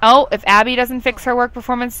 Oh, if Abby doesn't fix her work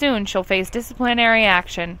performance soon, she'll face disciplinary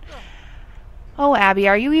action. Oh, Abby,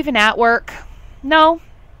 are you even at work? No.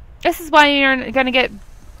 This is why you're going to get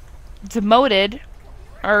demoted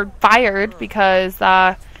or fired because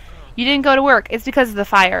you didn't go to work. It's because of the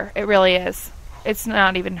fire. It really is. It's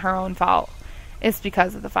not even her own fault. It's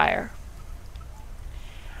because of the fire.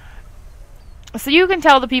 So you can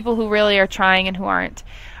tell the people who really are trying and who aren't.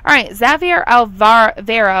 Alright, Xavier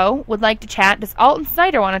Alvaro would like to chat. Does Alton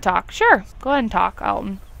Snyder want to talk? Sure. Go ahead and talk,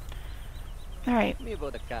 Alton. Alright.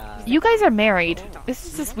 You guys are married. This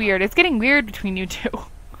is just weird. It's getting weird between you two.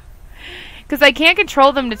 Because I can't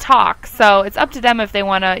control them to talk, so it's up to them if they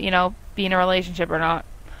want to, you know, be in a relationship or not.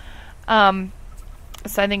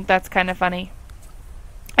 So I think that's kind of funny.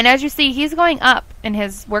 And as you see, he's going up in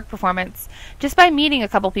his work performance just by meeting a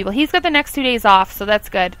couple people. He's got the next 2 days off, so that's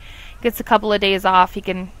good. Gets a couple of days off, he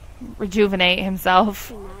can rejuvenate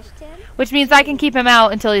himself. Which means I can keep him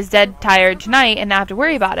out until he's dead tired tonight and not have to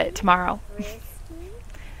worry about it tomorrow.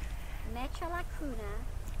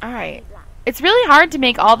 Alright. It's really hard to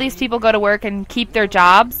make all these people go to work and keep their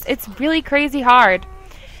jobs. It's really crazy hard.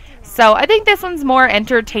 So I think this one's more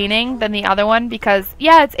entertaining than the other one because,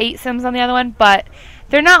 yeah, it's 8 Sims on the other one, but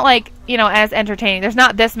they're not, like, you know, as entertaining. There's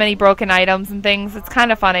not this many broken items and things. It's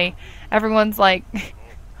kind of funny. Everyone's, like,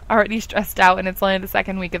 already stressed out and it's only the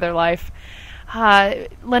 2nd week of their life.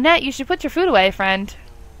 Lynette, you should put your food away, friend,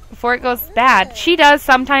 before it goes bad. She does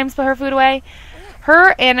sometimes put her food away.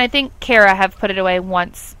 Her and I think Kara have put it away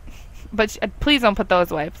once. But please don't put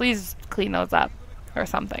those away. Please clean those up or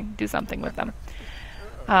something. Do something with them.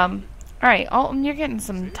 Alright, Alton, you're getting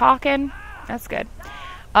some talking. That's good.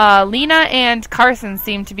 Lena and Carson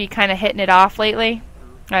seem to be kind of hitting it off lately.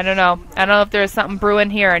 I don't know. I don't know if there's something brewing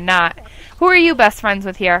here or not. Who are you best friends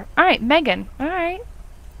with here? Alright, Megan. Alright.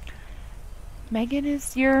 Megan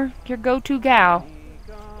is your go-to gal.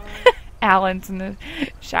 Alan's in the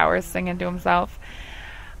shower singing to himself.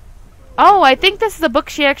 Oh, I think this is a book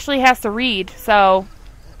she actually has to read. So,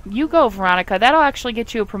 you go, Veronica. That'll actually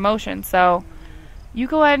get you a promotion. So, you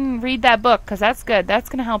go ahead and read that book because that's good. That's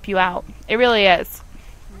going to help you out. It really is.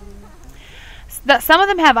 Some of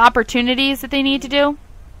them have opportunities that they need to do.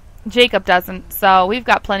 Jacob doesn't. So, we've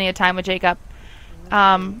got plenty of time with Jacob.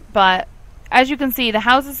 But, as you can see, the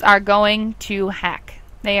houses are going to heck.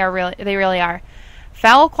 They really are.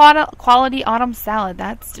 Foul quality autumn salad.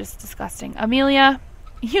 That's just disgusting. Amelia,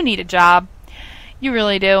 you need a job. You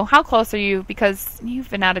really do. How close are you? Because you've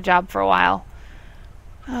been out of job for a while.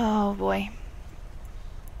 Oh, boy.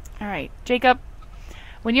 Alright, Jacob,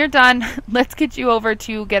 when you're done, let's get you over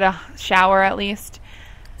to get a shower at least.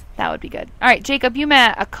 That would be good. Alright, Jacob, you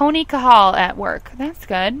met a Coney Cahal at work. That's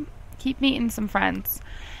good. Keep meeting some friends.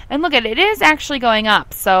 And look at it. It is actually going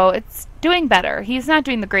up, so it's doing better. He's not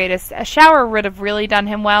doing the greatest. A shower would have really done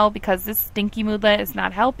him well because this stinky moodlet is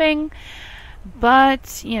not helping.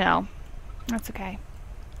 But, you know, that's okay.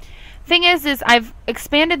 Thing is I've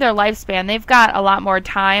expanded their lifespan. They've got a lot more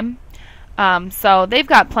time. So they've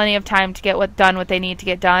got plenty of time to get done what they need to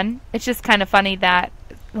get done. It's just kind of funny that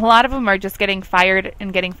A lot of them are just getting fired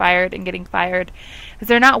and getting fired and getting fired because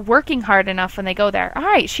they're not working hard enough when they go there. All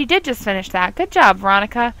right, she did just finish that. Good job,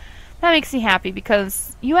 Veronica. That makes me happy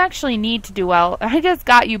because you actually need to do well. I just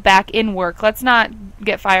got you back in work. Let's not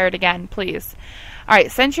get fired again, please. All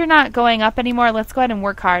right, since you're not going up anymore, let's go ahead and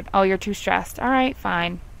work hard. Oh, you're too stressed. All right,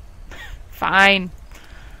 fine. Fine.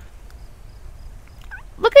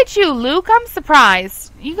 Look at you, Luke. I'm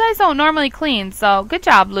surprised. You guys don't normally clean, so good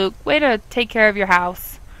job, Luke. Way to take care of your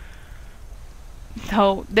house.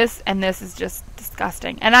 So this is just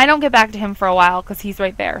disgusting. And I don't get back to him for a while because he's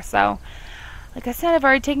right there. So, like I said, I've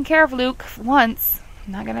already taken care of Luke once.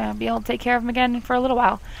 I'm not going to be able to take care of him again for a little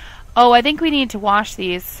while. Oh, I think we need to wash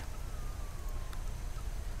these.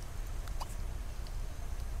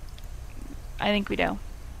 I think we do.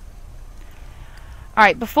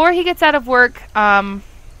 Alright, before he gets out of work, I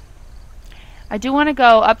do want to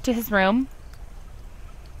go up to his room.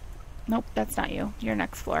 Nope, that's not you. You're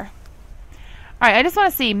next floor. Alright, I just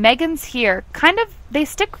want to see. Megan's here. They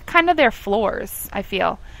stick their floors, I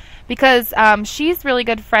feel. Because she's really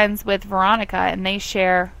good friends with Veronica, and they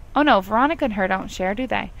share... Oh, no, Veronica and her don't share, do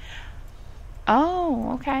they?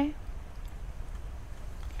 Oh, okay.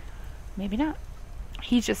 Maybe not.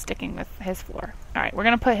 He's just sticking with his floor. Alright, we're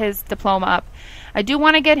going to put his diploma up. I do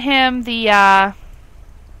want to get him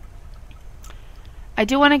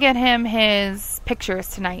his pictures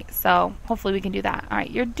tonight, so hopefully we can do that.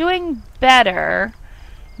 Alright, you're doing better.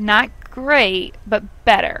 Not great, but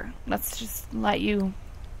better. Let's just let you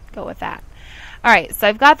go with that. Alright, so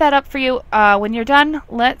I've got that up for you. When you're done,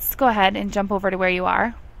 let's go ahead and jump over to where you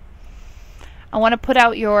are. I want to put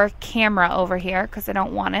out your camera over here because I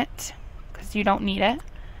don't want it. Because you don't need it.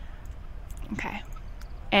 Okay.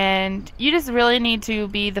 And you just really need to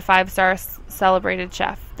be the 5-star celebrated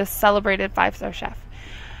chef. The celebrated 5-star chef.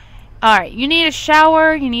 Alright, you need a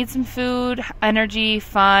shower, you need some food, energy,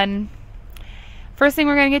 fun. First thing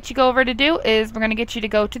we're going to get you over to do is we're going to get you to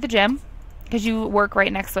go to the gym. Because you work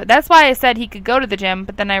right next to it. That's why I said he could go to the gym,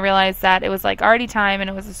 but then I realized that it was like already time and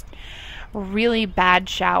it was a really bad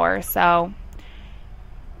shower. So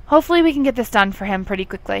hopefully we can get this done for him pretty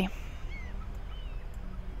quickly.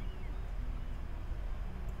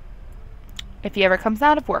 If he ever comes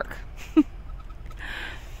out of work.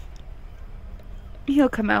 He'll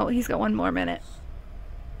come out. He's got 1 more minute.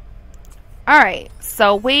 Alright,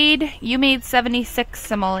 so Wade, you made 76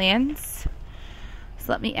 simoleons.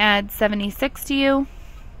 So let me add 76 to you.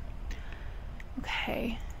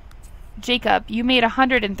 Okay. Jacob, you made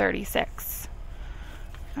 136.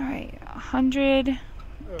 Alright,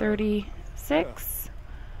 136.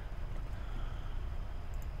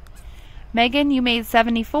 Megan, you made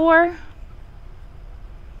 74.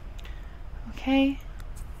 Okay.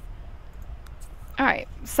 Alright,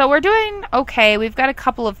 so we're doing okay. We've got a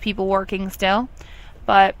couple of people working still,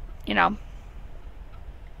 but, you know.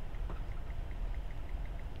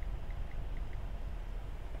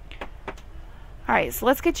 Alright, so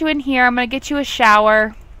let's get you in here. I'm going to get you a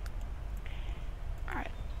shower.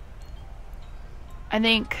 Alright. I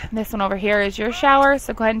think this one over here is your shower,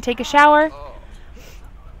 so go ahead and take a shower.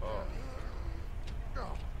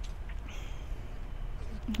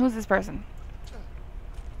 Who's this person?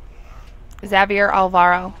 Xavier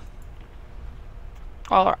Alvaro.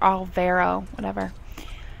 Or Alvaro, whatever.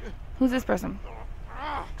 Who's this person?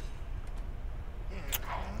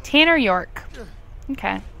 Tanner York.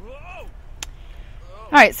 Okay.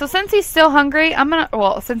 Alright, so since he's still hungry,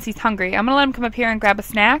 since he's hungry, I'm gonna let him come up here and grab a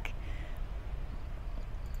snack.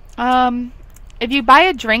 If you buy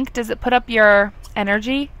a drink, does it put up your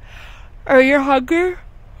energy? Or your hunger?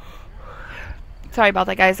 Sorry about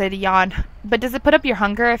that, guys. I had a yawn. But does it put up your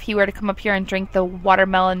hunger if he were to come up here and drink the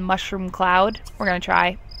watermelon mushroom cloud? We're going to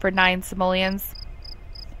try for 9 simoleons.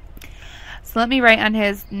 So let me write on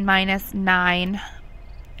his -9.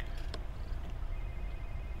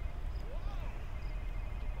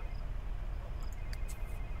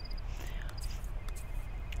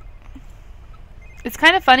 It's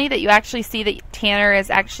kind of funny that you actually see that Tanner is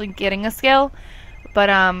actually getting a skill. But,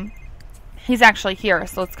 he's actually here,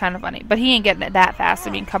 so it's kind of funny. But he ain't getting it that fast. I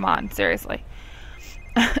mean, come on. Seriously.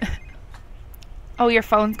 Oh, your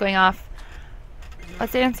phone's going off.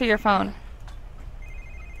 Let's answer your phone.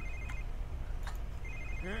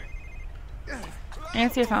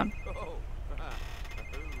 Answer your phone.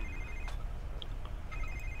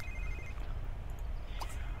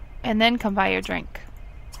 And then come buy your drink.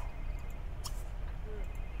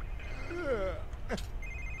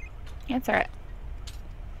 Answer it.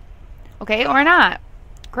 Okay, or not.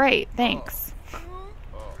 Great, thanks.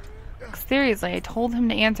 Seriously, I told him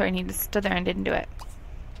to answer and he just stood there and didn't do it.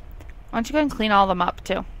 Why don't you go and clean all of them up,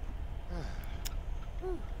 too?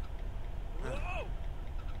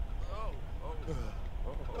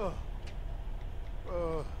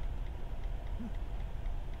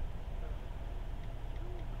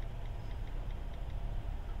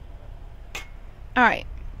 Alright.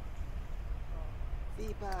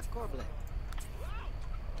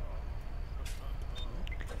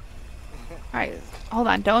 Alright, hold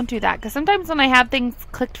on, don't do that. Because sometimes when I have things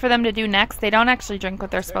clicked for them to do next, they don't actually drink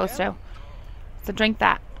what they're supposed to. So drink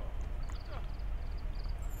that.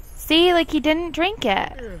 See, like he didn't drink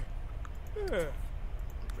it.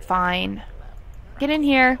 Fine. Get in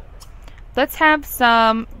here. Let's have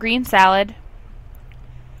some green salad.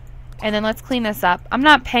 And then let's clean this up. I'm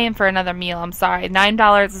not paying for another meal, I'm sorry.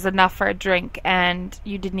 $9 is enough for a drink, and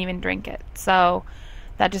you didn't even drink it. So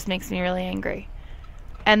that just makes me really angry.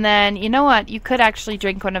 And then, you know what? You could actually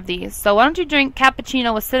drink one of these. So why don't you drink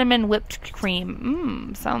cappuccino with cinnamon whipped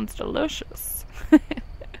cream? Sounds delicious.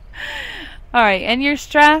 Alright, and you're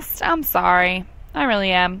stressed? I'm sorry. I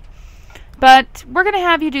really am. But we're going to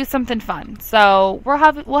have you do something fun. So we'll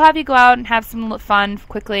have you go out and have some fun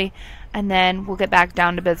quickly, and then we'll get back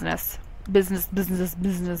down to business. Business.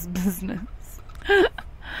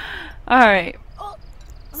 Alright.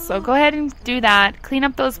 So go ahead and do that. Clean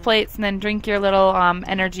up those plates and then drink your little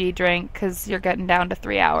energy drink because you're getting down to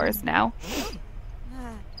 3 hours now.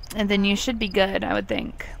 And then you should be good, I would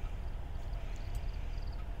think.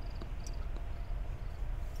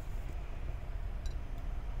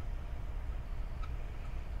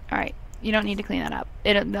 Alright. You don't need to clean that up.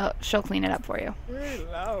 She'll clean it up for you.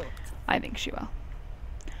 I think she will.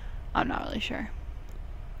 I'm not really sure.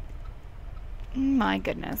 My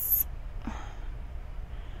goodness.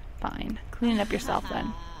 Fine. Clean it up yourself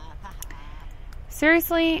then.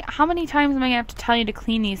 Seriously, how many times am I going to have to tell you to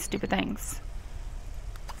clean these stupid things?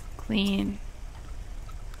 Clean.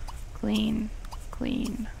 Clean.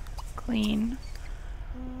 Clean. Clean.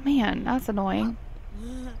 Man, that's annoying.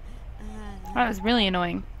 That was really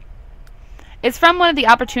annoying. It's from one of the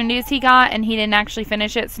opportunities he got, and he didn't actually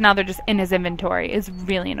finish it, so now they're just in his inventory. It's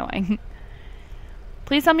really annoying.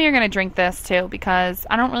 Please tell me you're going to drink this, too, because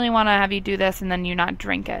I don't really want to have you do this and then you not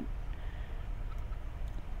drink it.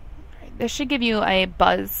 This should give you a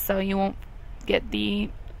buzz, so you won't get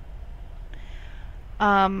the...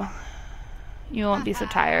 you won't be so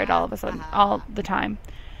tired all of a sudden, all the time.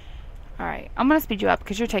 Alright, I'm going to speed you up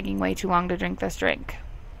because you're taking way too long to drink this drink.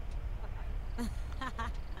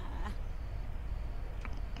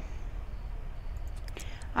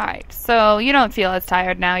 Alright, so you don't feel as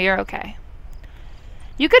tired now. You're okay.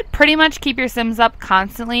 You could pretty much keep your Sims up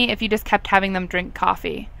constantly if you just kept having them drink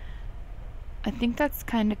coffee. I think that's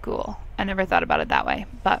kind of cool. I never thought about it that way,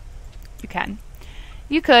 but you can.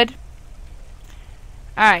 You could.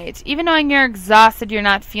 Alright, even knowing you're exhausted, you're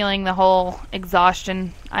not feeling the whole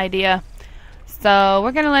exhaustion idea. So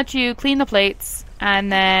we're going to let you clean the plates,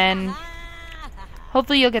 and then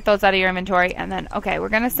hopefully you'll get those out of your inventory. And then, okay, we're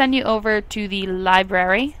going to send you over to the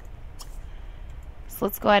library. So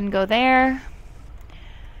let's go ahead and go there.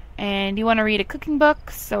 And you want to read a cooking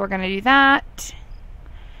book, so we're going to do that.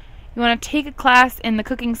 You want to take a class in the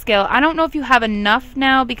cooking skill. I don't know if you have enough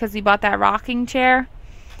now because we bought that rocking chair.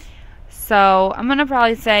 So I'm going to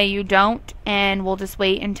probably say you don't, and we'll just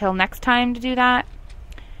wait until next time to do that.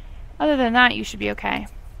 Other than that, you should be okay.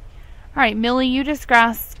 Alright, Millie, you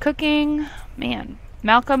discussed cooking. Man,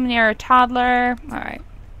 Malcolm, you're a toddler. Alright.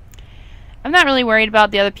 I'm not really worried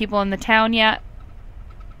about the other people in the town yet.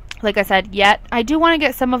 Like I said, yet. I do want to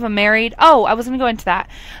get some of them married. Oh, I was going to go into that.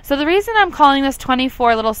 So the reason I'm calling this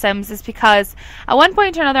 24 Little Sims is because at one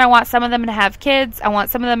point or another I want some of them to have kids. I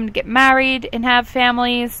want some of them to get married and have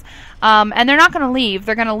families. And they're not going to leave.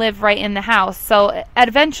 They're going to live right in the house. So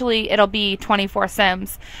eventually it'll be 24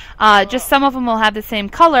 Sims. Just some of them will have the same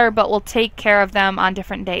color, but we'll take care of them on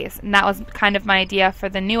different days. And that was kind of my idea for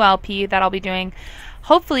the new LP that I'll be doing.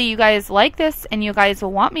 Hopefully you guys like this and you guys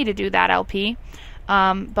will want me to do that LP.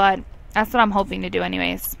 But that's what I'm hoping to do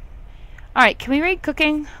anyways. Alright, can we read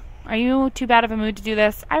cooking? Are you too bad of a mood to do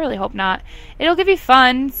this? I really hope not. It'll give you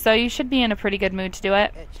fun, so you should be in a pretty good mood to do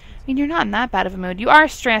it. I mean, you're not in that bad of a mood. You are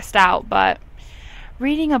stressed out, but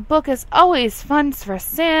reading a book is always fun for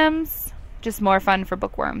Sims. Just more fun for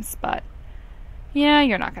bookworms, but yeah,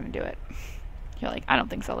 you're not going to do it. You're like, I don't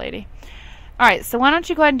think so, lady. Alright, so why don't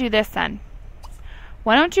you go ahead and do this then?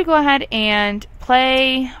 Why don't you go ahead and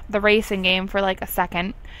play the racing game for like a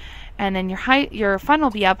second, and then your fun will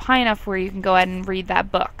be up high enough where you can go ahead and read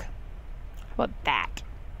that book. How about that?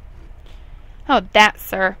 How about that,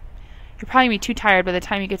 sir? You'll probably be too tired by the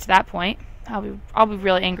time you get to that point. I'll be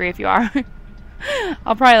really angry if you are.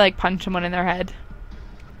 I'll probably like punch someone in their head.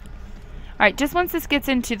 Alright, just once this gets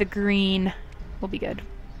into the green, we'll be good.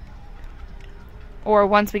 Or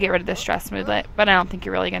once we get rid of the stress moodlet. But I don't think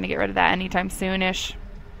you're really going to get rid of that anytime soonish.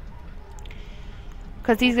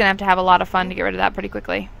 Because he's going to have a lot of fun to get rid of that pretty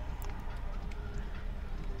quickly.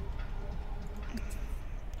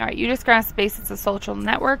 Alright, you just grasp basics of social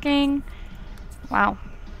networking. Wow.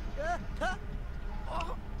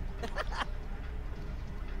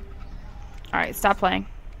 Alright, stop playing.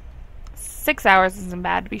 6 hours isn't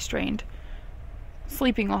bad to be strained.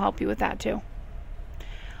 Sleeping will help you with that too.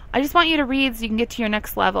 I just want you to read so you can get to your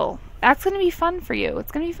next level. That's gonna be fun for you.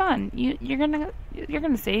 It's gonna be fun. You're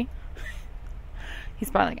gonna see. He's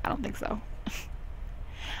probably like, I don't think so.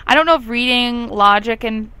 I don't know if reading logic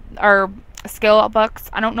and or skill books,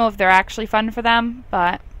 I don't know if they're actually fun for them,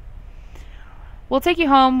 but we'll take you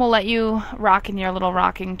home. We'll let you rock in your little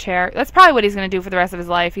rocking chair. That's probably what he's going to do for the rest of his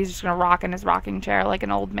life. He's just going to rock in his rocking chair like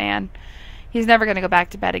an old man. He's never going to go back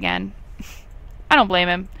to bed again. I don't blame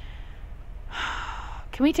him.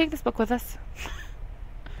 Can we take this book with us?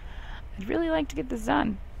 I'd really like to get this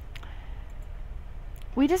done.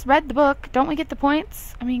 We just read the book. Don't we get the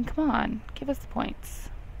points? I mean, come on. Give us the points.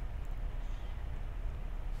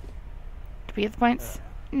 Do we get the points?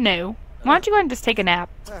 No. Why don't you go ahead and just take a nap?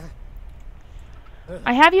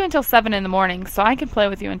 I have you until 7 in the morning, so I can play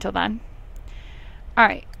with you until then.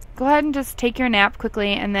 Alright. Go ahead and just take your nap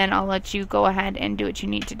quickly, and then I'll let you go ahead and do what you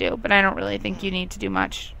need to do. But I don't really think you need to do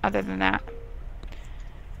much other than that.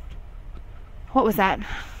 What was that?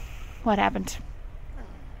 What happened?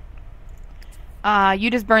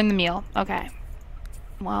 You just burned the meal. Okay.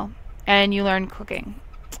 Well, and you learned cooking.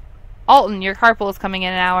 Alton, your carpool is coming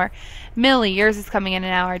in an hour. Millie, yours is coming in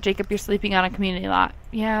an hour. Jacob, you're sleeping on a community lot.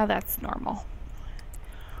 Yeah, that's normal.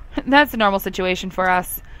 That's a normal situation for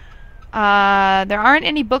us. There aren't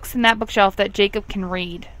any books in that bookshelf that Jacob can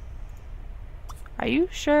read. Are you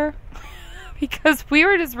sure? Because we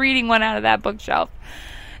were just reading one out of that bookshelf.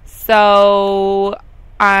 So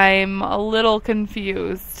I'm a little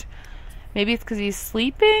confused. Maybe it's because he's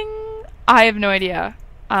sleeping? I have no idea.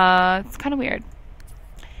 It's kind of weird.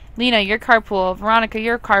 Lena, your carpool. Veronica,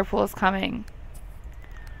 your carpool is coming.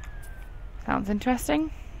 Sounds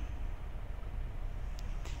interesting.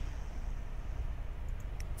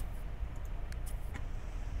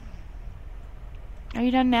 Are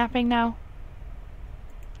you done napping now?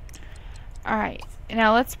 Alright,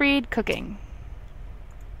 now let's read cooking.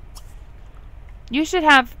 You should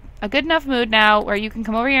have a good enough mood now where you can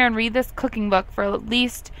come over here and read this cooking book for at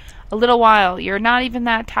least a little while. You're not even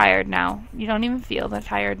that tired now. You don't even feel the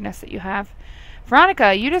tiredness that you have.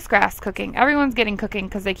 Veronica, you just grasped cooking. Everyone's getting cooking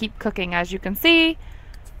because they keep cooking, as you can see.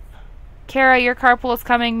 Kara, your carpool is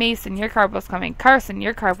coming. Mason, your carpool is coming. Carson,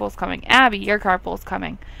 your carpool is coming. Abby, your carpool is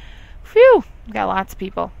coming. Phew! We've got lots of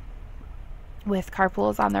people with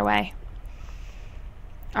carpools on their way.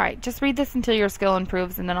 Alright, just read this until your skill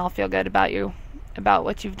improves, and then I'll feel good about you, about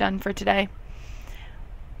what you've done for today.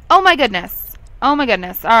 Oh my goodness. Oh my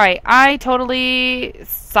goodness. Alright, I totally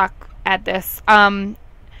suck at this. I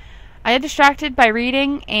got distracted by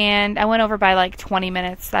reading, and I went over by like 20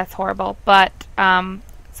 minutes. That's horrible. But,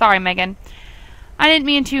 sorry, Megan. I didn't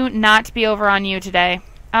mean to not be over on you today.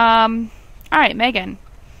 Alright, Megan.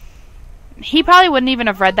 He probably wouldn't even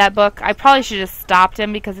have read that book. I probably should have stopped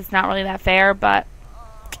him because it's not really that fair, but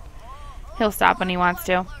he'll stop when he wants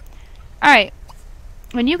to. Alright.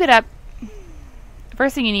 When you get up, the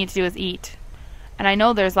first thing you need to do is eat. And I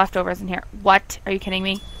know there's leftovers in here. What? Are you kidding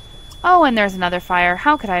me? Oh, and there's another fire.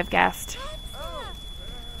 How could I have guessed?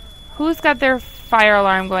 Who's got their fire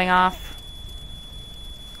alarm going off?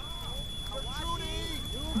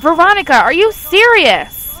 Veronica, are you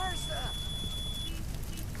serious?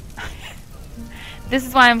 This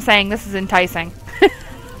is why I'm saying this is enticing.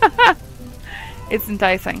 It's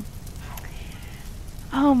enticing.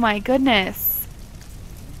 Oh my goodness.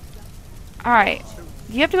 Alright.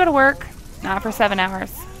 Do you have to go to work? Not for 7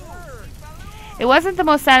 hours. It wasn't the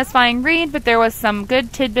most satisfying read, but there was some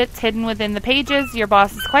good tidbits hidden within the pages. Your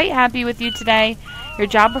boss is quite happy with you today. Your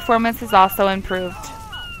job performance has also improved.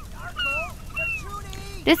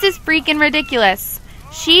 This is freaking ridiculous.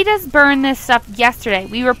 She just burned this stuff yesterday.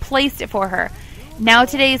 We replaced it for her. Now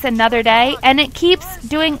today's another day, and she keeps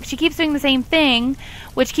doing the same thing,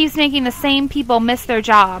 which keeps making the same people miss their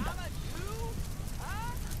job.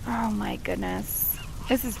 Oh my goodness.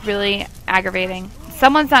 This is really aggravating.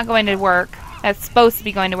 Someone's not going to work that's supposed to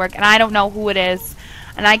be going to work, and I don't know who it is,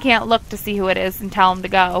 and I can't look to see who it is and tell them to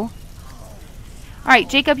go. Alright,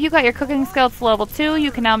 Jacob, you got your cooking skills to level 2.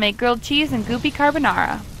 You can now make grilled cheese and goopy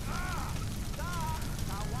carbonara.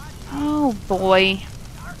 Oh boy.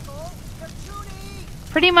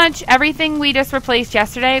 Pretty much everything we just replaced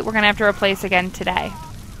yesterday, we're going to have to replace again today.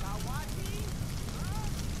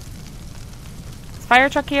 Is fire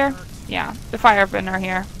truck here? Yeah, the firemen are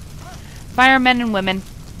here. Firemen and women.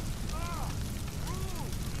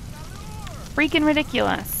 Freaking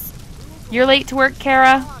ridiculous. You're late to work,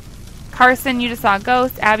 Kara. Carson, you just saw a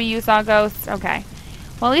ghost. Abby, you saw a ghost. Okay.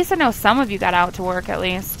 Well, at least I know some of you got out to work, at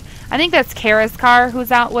least. I think that's Kara's car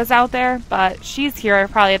was out there, but she's here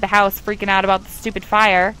probably at the house freaking out about the stupid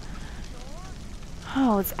fire.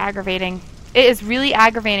 Oh, it's aggravating. It is really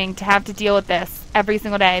aggravating to have to deal with this every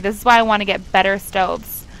single day. This is why I want to get better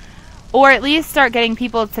stoves. Or at least start getting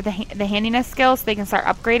people to the handiness skill so they can start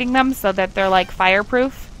upgrading them so that they're like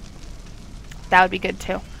fireproof. That would be good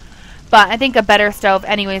too. But I think a better stove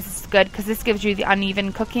anyways is good because this gives you the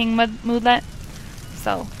uneven cooking moodlet.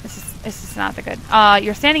 So it's just not that good.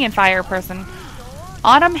 You're standing in fire person.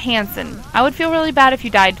 Autumn Hansen. I would feel really bad if you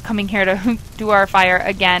died coming here to do our fire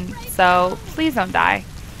again. So please don't die.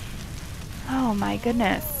 Oh my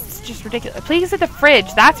goodness. It's just ridiculous. Please hit the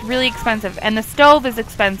fridge. That's really expensive. And the stove is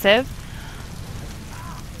expensive.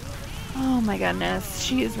 Oh my goodness.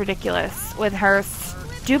 She is ridiculous with her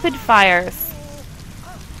stupid fires.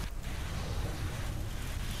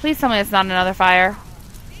 Please tell me it's not another fire.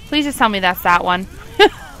 Please just tell me that's that one.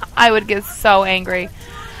 I would get so angry.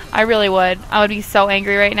 I really would. I would be so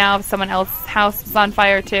angry right now if someone else's house was on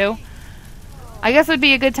fire too. I guess it would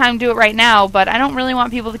be a good time to do it right now, but I don't really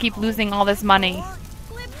want people to keep losing all this money.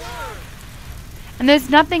 And there's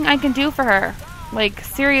nothing I can do for her. Like,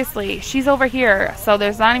 seriously, she's over here, so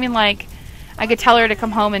there's not even like I could tell her to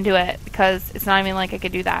come home and do it because it's not even like I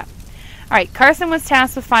could do that. Alright, Carson was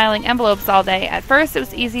tasked with filing envelopes all day. At first it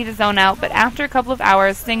was easy to zone out, but after a couple of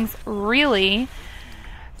hours, things really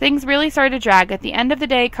started to drag. At the end of the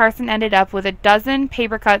day, Carson ended up with a dozen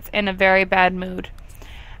paper cuts in a very bad mood.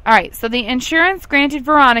 Alright, so the insurance granted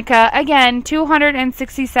Veronica, again,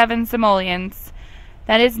 267 simoleons.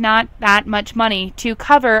 That is not that much money to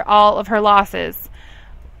cover all of her losses,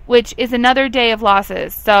 which is another day of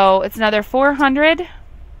losses. So it's another 400.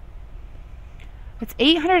 It's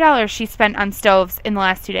 $800 she spent on stoves in the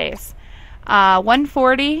last 2 days.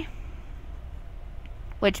 140,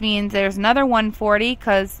 which means there's another 140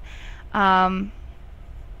 because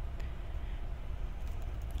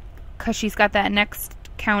she's got that next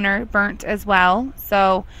counter burnt as well.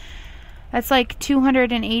 So that's like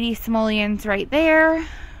 280 simoleons right there.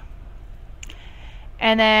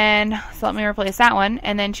 And then, so let me replace that one.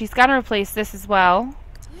 And then she's got to replace this as well.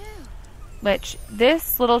 Which,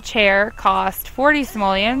 this little chair cost 40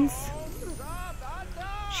 simoleons.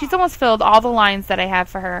 She's almost filled all the lines that I have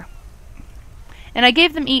for her. And I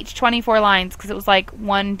gave them each 24 lines because it was like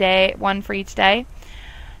one for each day.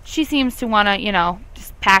 She seems to want to, you know,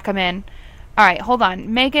 just pack them in. Alright, hold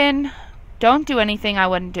on. Megan, don't do anything I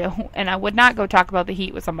wouldn't do. And I would not go talk about the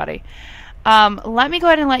heat with somebody. Let me go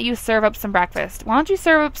ahead and let you serve up some breakfast. Why don't you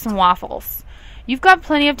serve up some waffles? You've got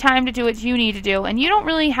plenty of time to do what you need to do, and you don't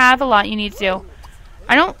really have a lot you need to do.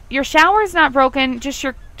 Your shower's not broken, just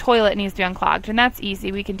your toilet needs to be unclogged, and that's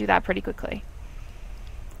easy. We can do that pretty quickly.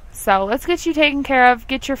 So let's get you taken care of,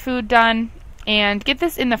 get your food done, and get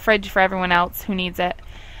this in the fridge for everyone else who needs it.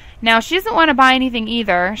 Now, she doesn't want to buy anything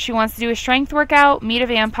either. She wants to do a strength workout, meet a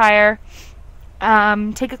vampire,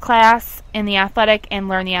 take a class in the athletic, and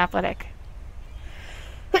learn the athletic.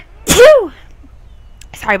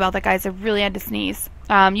 Sorry about that, guys. I really had to sneeze.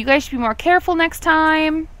 You guys should be more careful next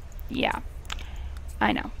time. Yeah,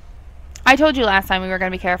 I know. I told you last time we were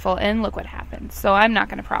going to be careful, and look what happened. So I'm not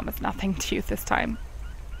going to promise nothing to you this time.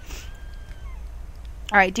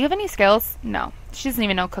 Alright, do you have any skills? No. She doesn't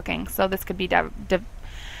even know cooking, so this could be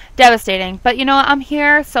devastating. But, you know, I'm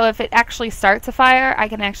here, so if it actually starts a fire, I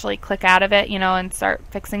can actually click out of it, you know, and start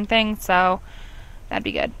fixing things. So that'd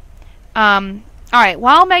be good. Alright,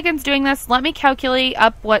 while Megan's doing this, let me calculate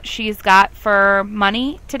up what she's got for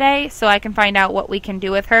money today so I can find out what we can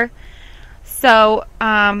do with her. So,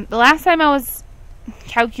 the last time I was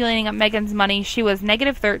calculating up Megan's money, she was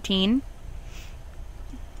negative 13.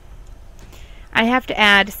 I have to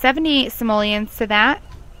add 78 simoleons to that.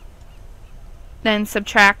 Then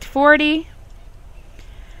subtract 40.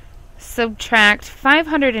 Subtract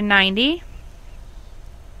 590.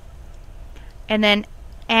 And then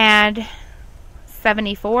add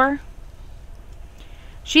 74.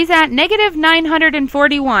 She's at negative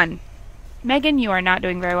 941. Megan, you are not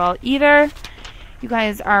doing very well either. You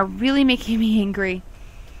guys are really making me angry.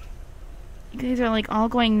 You guys are like all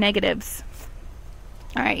going negatives.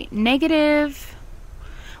 Alright, negative.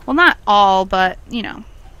 Well, not all, but, you know.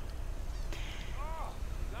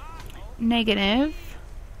 Negative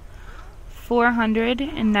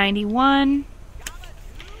 491.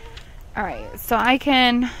 Alright, so I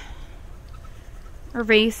can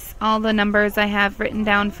erase all the numbers I have written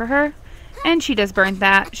down for her. And she just burned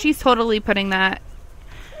that. She's totally putting that.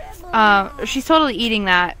 She's totally eating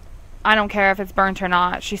that. I don't care if it's burnt or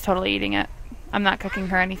not. She's totally eating it. I'm not cooking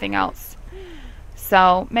her anything else.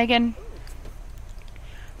 So, Megan,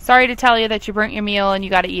 sorry to tell you that you burnt your meal and you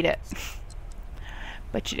got to eat it.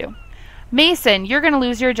 But you do. Mason, you're going to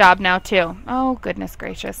lose your job now, too. Oh, goodness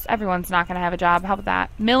gracious. Everyone's not going to have a job. How about that?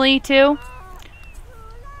 Millie, too?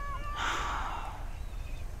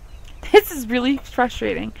 This is really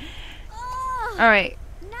frustrating. Alright.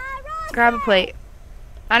 Grab a plate.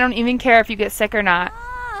 I don't even care if you get sick or not.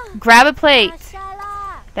 Grab a plate.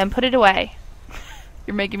 Then put it away.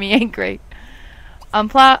 You're making me angry.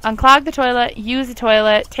 Unclog the toilet. Use the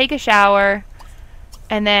toilet. Take a shower.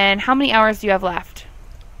 And then, how many hours do you have left?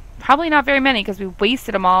 Probably not very many because we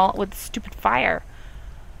wasted them all with the stupid fire.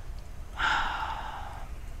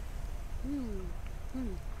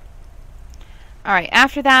 Alright,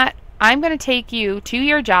 after that, I'm going to take you to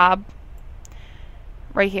your job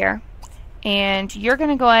right here. And you're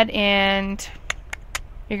going to go ahead and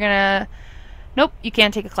you're going to... Nope, you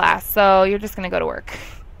can't take a class. So you're just going to go to work.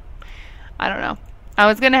 I don't know. I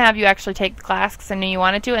was going to have you actually take the class because I knew you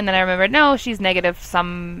wanted to. And then I remembered, no, she's negative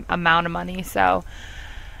some amount of money. So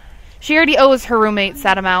she already owes her roommates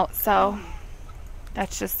that amount. So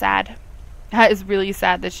that's just sad. That is really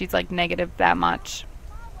sad that she's like negative that much.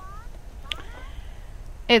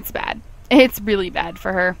 It's bad. It's really bad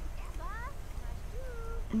for her.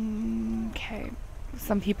 Okay.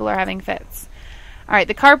 Some people are having fits. Alright,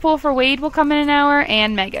 the carpool for Wade will come in an hour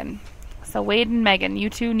and Megan. So Wade and Megan, you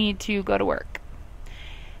two need to go to work.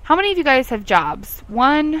 How many of you guys have jobs?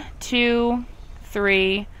 1, 2,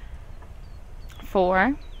 3,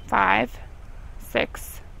 4, 5,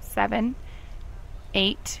 6, 7,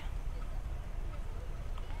 8.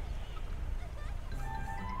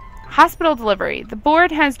 Hospital delivery. The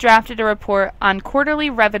board has drafted a report on quarterly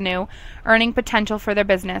revenue earning potential for their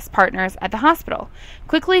business partners at the hospital.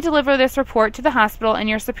 Quickly deliver this report to the hospital and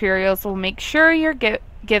your superiors will make sure you're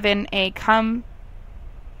given a compensatory,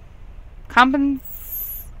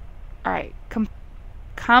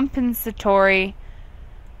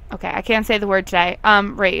 okay, I can't say the word today,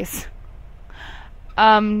 raise.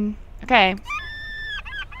 Okay.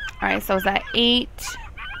 Alright, so is that 8,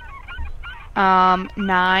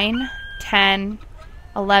 9, 10,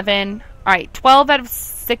 11, alright, 12 out of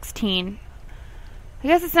 16. I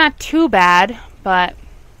guess it's not too bad, but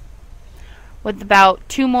with about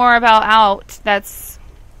 2 more about out, that's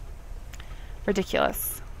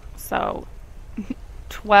ridiculous. So,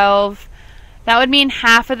 12, that would mean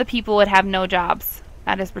half of the people would have no jobs.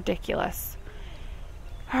 That is ridiculous.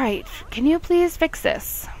 Alright, can you please fix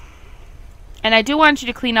this? And I do want you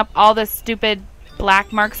to clean up all the stupid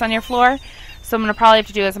black marks on your floor. So I'm going to probably have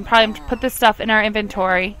to do is I'm probably going to put this stuff in our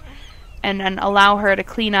inventory and then allow her to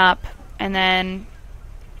clean up and then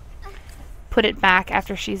put it back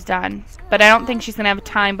after she's done. But I don't think she's going to have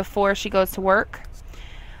time before she goes to work.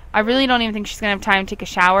 I really don't even think she's going to have time to take a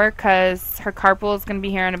shower because her carpool is going to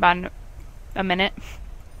be here in about a minute.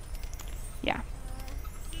 Yeah.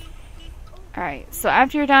 Alright, so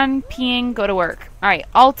after you're done peeing, go to work. Alright,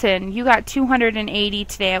 Alton, you got 280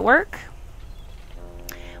 today at work,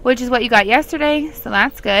 which is what you got yesterday, so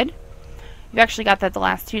that's good. You actually got that the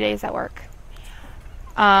last 2 days at work.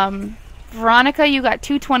 Veronica, you got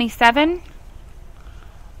 227.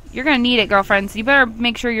 You're going to need it, girlfriends. You better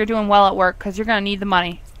make sure you're doing well at work because you're going to need the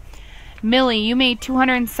money. Millie, you made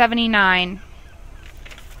 279.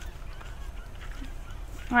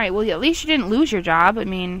 Alright, well, at least you didn't lose your job. I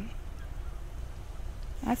mean,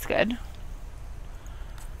 that's good.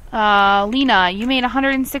 Lena, you made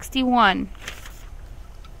 161.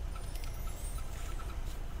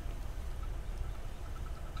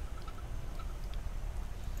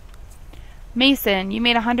 Mason, you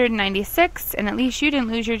made 196, and at least you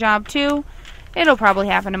didn't lose your job too. It'll probably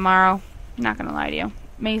happen tomorrow. I'm not going to lie to you.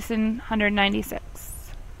 Mason,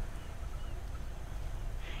 196.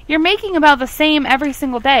 You're making about the same every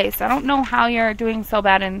single day, so I don't know how you're doing so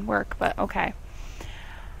bad in work, but okay.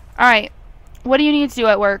 Alright, what do you need to do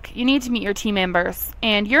at work? You need to meet your team members,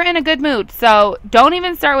 and you're in a good mood, so don't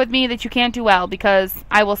even start with me that you can't do well, because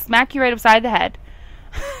I will smack you right upside the head.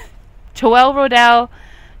 Joel Rodell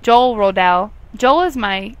is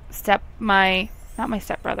my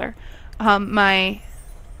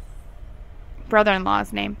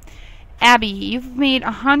brother-in-law's name. Abby, you've made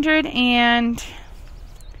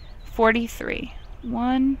 143.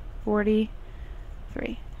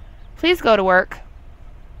 143. Please go to work.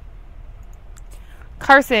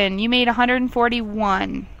 Carson, you made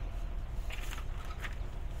 141.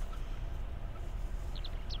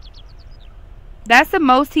 That's the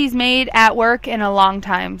most he's made at work in a long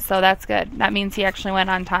time, so that's good. That means he actually went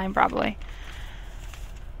on time, probably.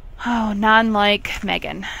 Oh, none like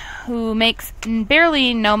Megan, who makes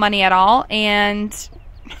barely no money at all, and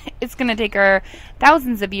It's going to take her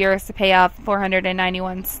thousands of years to pay off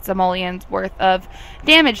 491 simoleons worth of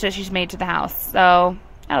damage that she's made to the house. So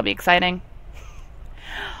that'll be exciting.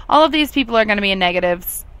 All of these people are going to be in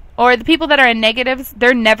negatives. Or the people that are in negatives,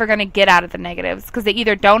 they're never going to get out of the negatives because they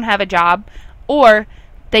either don't have a job or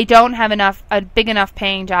they don't have a big enough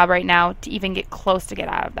paying job right now to even get close to get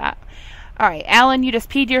out of that. All right, Alan, you just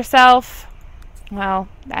peed yourself. Well,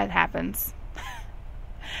 that happens.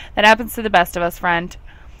 That happens to the best of us, friend.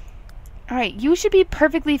 All right, you should be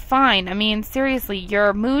perfectly fine. I mean, seriously,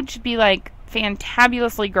 your mood should be like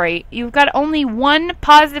fantabulously great. You've got only one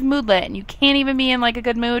positive moodlet and you can't even be in like a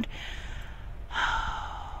good mood.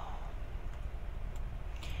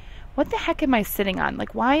 What the heck am I sitting on?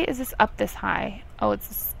 Like, why is this up this high? Oh, it's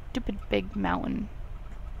a stupid big mountain.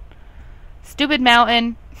 Stupid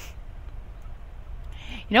mountain.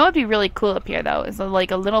 You know what would be really cool up here, though, is like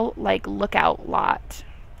a little, like, lookout lot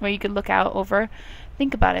where you could look out over.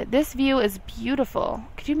 Think about it. This view is beautiful.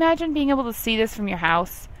 Could you imagine being able to see this from your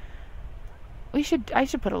house? I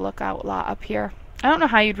should put a lookout lot up here. I don't know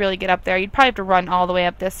how you'd really get up there. You'd probably have to run all the way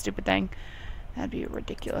up this stupid thing. That'd be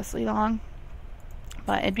ridiculously long.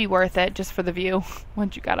 But it'd be worth it just for the view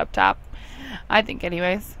once you got up top. I think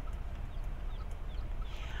anyways.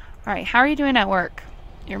 Alright, how are you doing at work?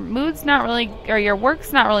 Your mood's not really, or your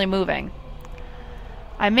work's not really moving.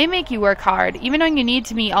 I may make you work hard, even though you need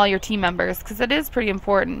to meet all your team members, because it is pretty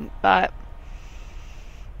important, but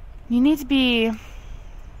you need to be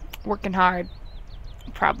working hard,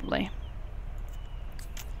 probably.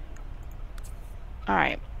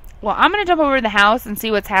 Alright. Well, I'm going to jump over to the house and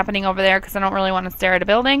see what's happening over there because I don't really want to stare at a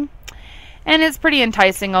building. And it's pretty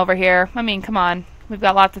enticing over here. I mean, come on. We've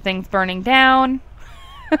got lots of things burning down.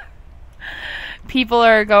 People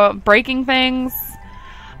are breaking things.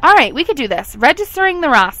 Alright, we could do this. Registering the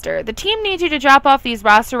roster. The team needs you to drop off these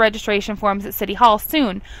roster registration forms at City Hall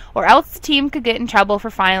soon, or else the team could get in trouble for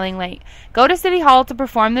filing late. Go to City Hall to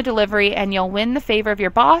perform the delivery, and you'll win the favor of your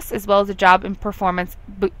boss, as well as a job and performance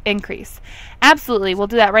increase. Absolutely, we'll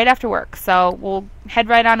do that right after work. So we'll head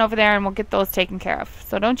right on over there, and we'll get those taken care of.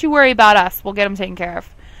 So don't you worry about us. We'll get them taken care of.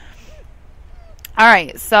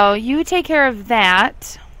 Alright, so you take care of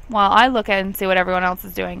that while I look at and see what everyone else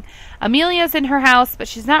is doing. Amelia's in her house, but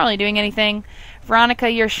she's not really doing anything. Veronica,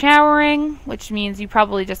 you're showering, which means you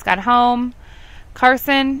probably just got home.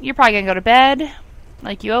 Carson, you're probably going to go to bed,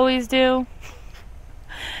 like you always do.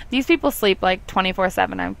 These people sleep like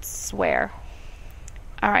 24/7, I swear.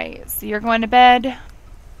 Alright, so you're going to bed.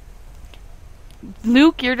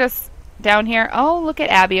 Luke, you're just down here. Oh, look at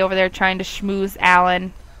Abby over there trying to schmooze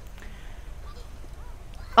Alan.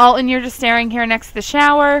 Alton, you're just staring here next to the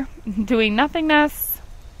shower, doing nothingness.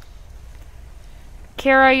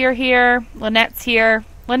 Kara, you're here. Lynette's here.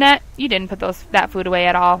 Lynette, you didn't put that food away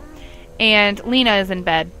at all. And Lena is in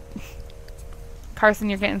bed. Carson,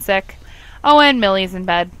 you're getting sick. Oh, and Millie's in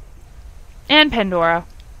bed. And Pandora.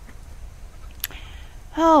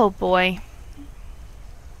 Oh, boy.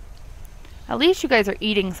 At least you guys are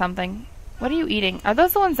eating something. What are you eating? Are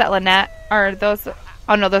those the ones that Lynette... Are those...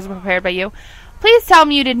 Oh, no, those were prepared by you. Please tell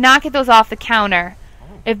me you did not get those off the counter.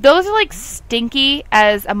 If those are like stinky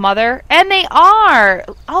as a mother, and they are.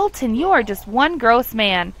 Alton, you are just one gross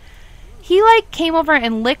man. He like came over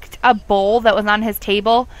and licked a bowl that was on his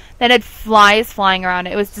table that had flies flying around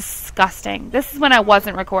it. It was disgusting. This is when I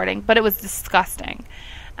wasn't recording, but it was disgusting.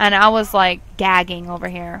 And I was like gagging over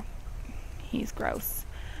here. He's gross.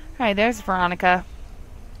 Alright, there's Veronica.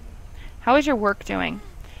 How is your work doing?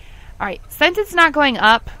 Alright, since it's not going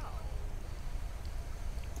up,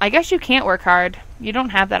 I guess you can't work hard. You don't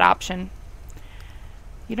have that option.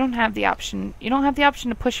 You don't have the option. You don't have the option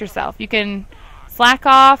to push yourself. You can slack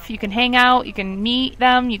off, you can hang out, you can meet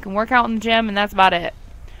them, you can work out in the gym, and that's about it.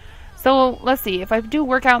 So, let's see. If I do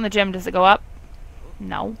work out in the gym, does it go up?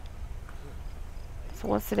 No. So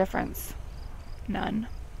what's the difference? None.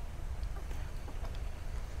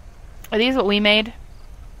 Are these what we made?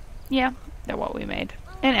 Yeah, they're what we made.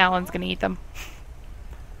 And Alan's gonna eat them.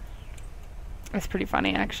 It's pretty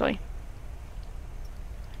funny, actually.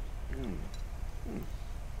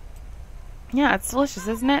 Yeah, it's delicious,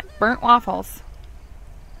 isn't it? Burnt waffles.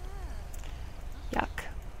 Yuck.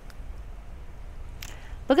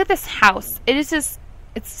 Look at this house. It is just,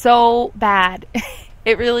 it's so bad.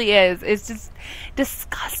 It really is. It's just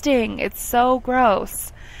disgusting. It's so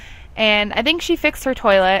gross. And I think she fixed her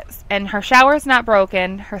toilet, and her shower's not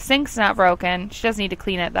broken. Her sink's not broken. She does need to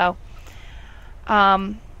clean it, though.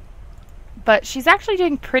 But she's actually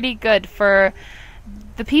doing pretty good for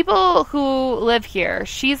the people who live here.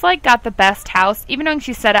 She's like got the best house, even though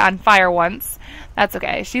she set it on fire once. That's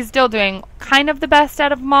okay. She's still doing kind of the best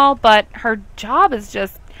out of them all, but her job is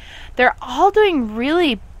just, they're all doing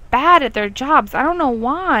really bad at their jobs. I don't know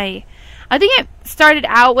why. I think it started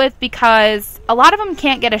out with because a lot of them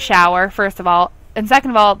can't get a shower, first of all, and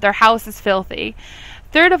second of all, their house is filthy.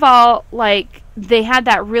 Third of all, like, they had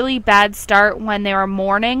that really bad start when they were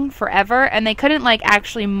mourning forever, and they couldn't, like,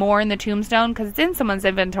 actually mourn the tombstone because it's in someone's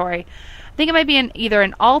inventory. I think it might be in either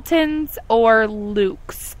in Alton's or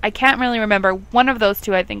Luke's. I can't really remember. One of those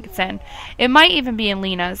two I think it's in. It might even be in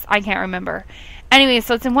Lena's. I can't remember. Anyway,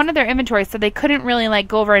 so it's in one of their inventories, so they couldn't really, like,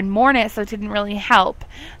 go over and mourn it, so it didn't really help.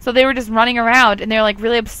 So they were just running around, and they were, like,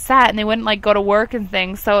 really upset, and they wouldn't, like, go to work and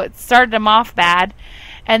things, so it started them off bad.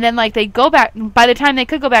 And then, like, they'd go back, by the time they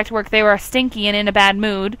could go back to work, they were stinky and in a bad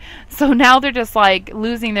mood. So now they're just, like,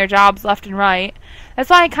 losing their jobs left and right. That's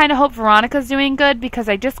why I kind of hope Veronica's doing good, because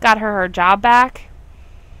I just got her job back.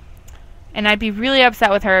 And I'd be really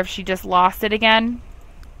upset with her if she just lost it again,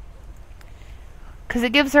 because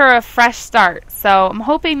it gives her a fresh start. So I'm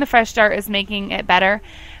hoping the fresh start is making it better.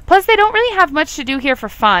 Plus, they don't really have much to do here for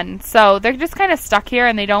fun. So they're just kind of stuck here,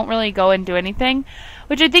 and they don't really go and do anything,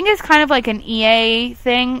 which I think is kind of like an EA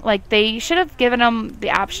thing. Like, they should have given them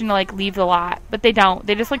the option to, like, leave the lot, but they don't.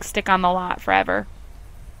 They just, like, stick on the lot forever.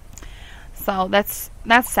 So that's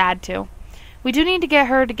sad, too. We do need to get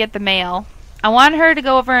her to get the mail. I want her to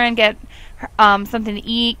go over and get something to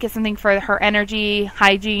eat, get something for her energy,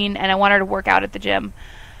 hygiene, and I want her to work out at the gym.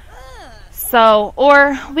 So,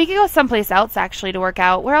 or we could go someplace else, actually, to work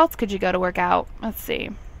out. Where else could you go to work out? Let's see.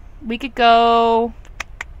 We could go...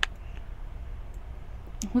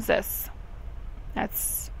 Who's this?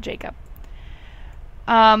 That's Jacob.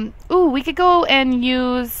 Ooh, we could go and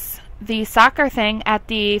use the soccer thing at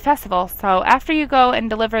the festival. So after you go and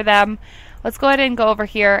deliver them, let's go ahead and go over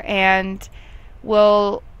here and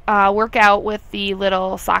we'll work out with the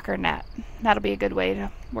little soccer net. That'll be a good way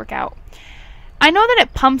to work out. I know that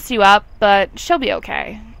it pumps you up, but she'll be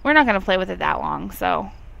okay. We're not going to play with it that long, so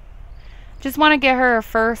just want to get her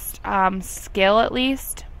first skill at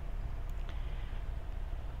least.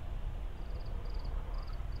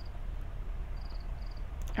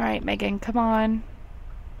 Alright, Megan, come on.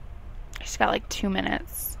 She's got like 2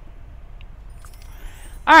 minutes.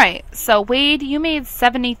 Alright, so Wade, you made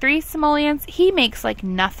 73 simoleons. He makes like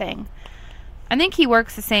nothing. I think he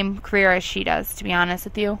works the same career as she does, to be honest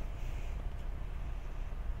with you.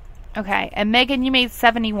 Okay, and Megan, you made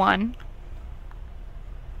 71.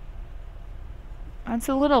 That's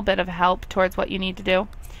a little bit of help towards what you need to do.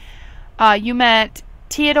 You met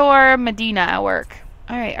Theodore Medina at work.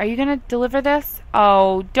 Alright, are you going to deliver this?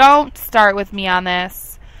 Oh, don't start with me on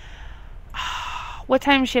this. What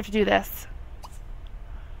time does she have to do this?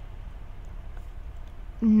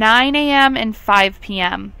 9 a.m. and 5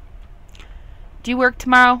 p.m. Do you work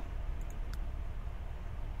tomorrow?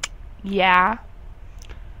 Yeah.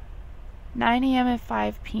 9 a.m. and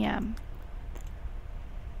 5 p.m.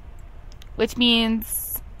 Which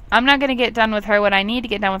means I'm not going to get done with her what I need to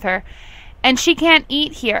get done with her. And she can't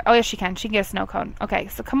eat here. Oh, yes, she can. She can get a snow cone. Okay,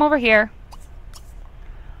 so come over here.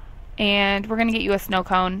 And we're going to get you a snow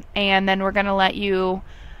cone. And then we're going to let you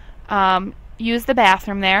use the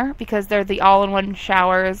bathroom there, because they're the all-in-one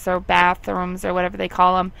showers or bathrooms or whatever they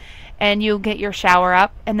call them. And you'll get your shower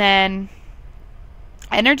up. And then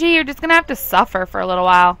energy, you're just going to have to suffer for a little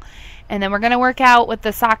while. And then we're going to work out with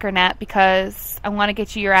the soccer net, because I want to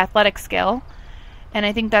get you your athletic skill. And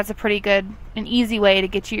I think that's a pretty good, an easy way to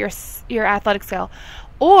get you your athletic skill.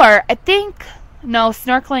 Or, I think, no,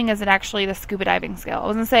 snorkeling isn't actually the scuba diving skill. I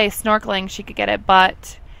was going to say snorkeling, she could get it,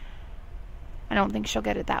 but I don't think she'll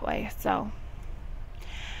get it that way, so.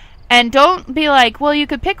 And don't be like, well, you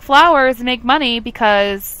could pick flowers and make money,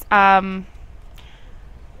 because I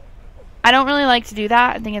don't really like to do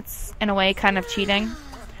that. I think it's, in a way, kind of cheating.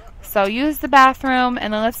 So use the bathroom,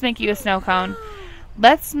 and then let's make you a snow cone.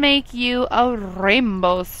 Let's make you a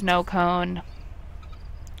rainbow snow cone.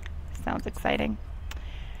 Sounds exciting.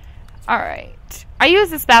 Alright. I use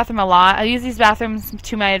this bathroom a lot. I use these bathrooms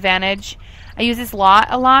to my advantage. I use this lot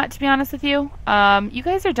a lot, to be honest with you. You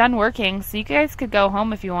guys are done working, so you guys could go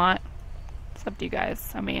home if you want. It's up to you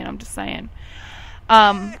guys. I mean, I'm just saying.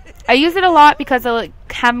 I use it a lot because I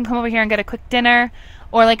like, have them come over here and get a quick dinner.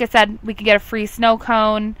 Or like I said, we could get a free snow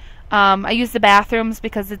cone. I use the bathrooms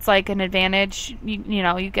because it's like an advantage. You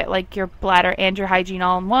know, you get like your bladder and your hygiene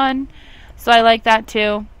all in one. So I like that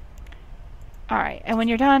too. Alright, and when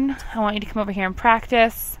you're done, I want you to come over here and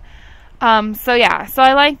practice. So yeah, so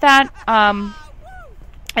I like that.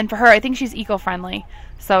 And for her, I think she's eco-friendly.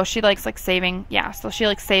 So she likes like saving, yeah, so she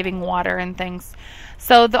likes saving water and things.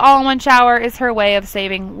 So the all-in-one shower is her way of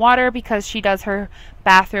saving water, because she does her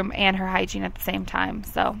bathroom and her hygiene at the same time.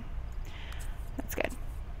 So that's good.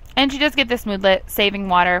 And she does get this moodlet, saving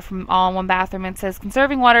water from all in one bathroom. It says,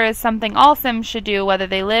 conserving water is something all Sims should do, whether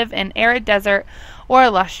they live in arid desert or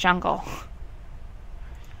a lush jungle.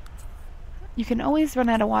 You can always run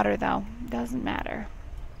out of water, though. Doesn't matter.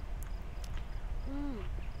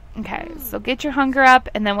 Okay, so get your hunger up,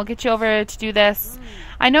 and then we'll get you over to do this.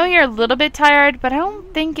 I know you're a little bit tired, but I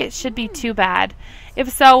don't think it should be too bad. If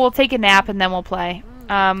so, we'll take a nap, and then we'll play.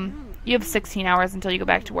 You have 16 hours until you go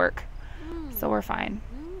back to work. So we're fine.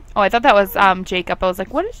 Oh, I thought that was Jacob. I was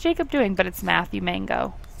like, what is Jacob doing? But it's Matthew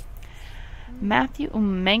Mango. Matthew...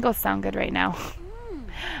 mangoes sound good right now.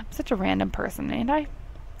 I'm such a random person, ain't I?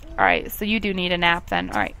 Alright, so you do need a nap then.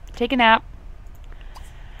 Alright, take a nap.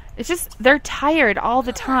 It's just, they're tired all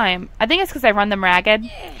the time. I think it's because I run them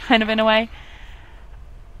ragged, kind of in a way.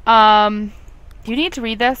 Do you need to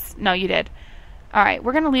read this? No, you did. Alright,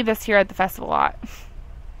 we're going to leave this here at the festival lot.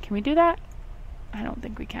 Can we do that? I don't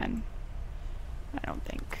think we can. I don't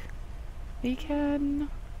think we can.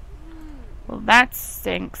 Well, that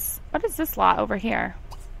stinks. What is this lot over here?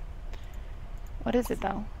 What is it,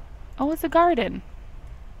 though? Oh, it's a garden.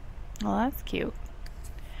 Well, that's cute.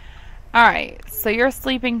 Alright, so you're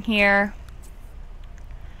sleeping here.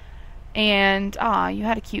 And, you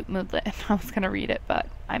had a cute moodlet. I was going to read it, but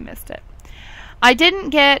I missed it. I didn't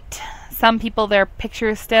get some people their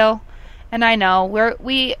pictures still. And I know,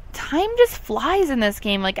 time just flies in this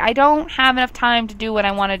game. Like, I don't have enough time to do what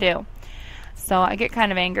I want to do. So, I get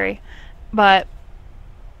kind of angry. But,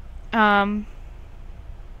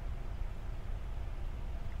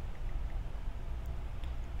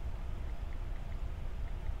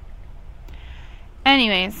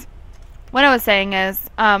 anyways, what I was saying is,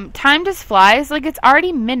 time just flies. Like, it's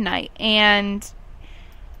already midnight, and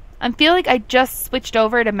I feel like I just switched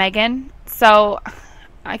over to Megan, so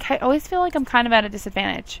I always feel like I'm kind of at a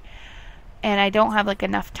disadvantage, and I don't have, like,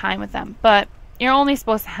 enough time with them. But you're only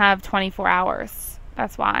supposed to have 24 hours.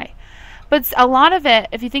 That's why. But a lot of it,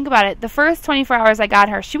 if you think about it, the first 24 hours I got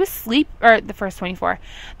her, she was the first 24.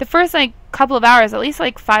 The first, like, couple of hours, at least,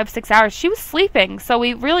 like, 5-6 hours, she was sleeping. So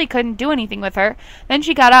we really couldn't do anything with her. Then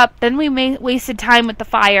she got up. Then we wasted time with the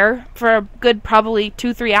fire for a good probably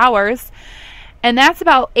 2-3 hours. And that's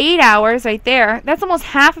about 8 hours right there. That's almost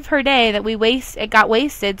half of her day that it got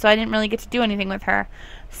wasted, so I didn't really get to do anything with her.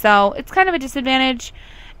 So it's kind of a disadvantage.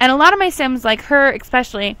 And a lot of my Sims, like her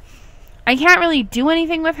especially, I can't really do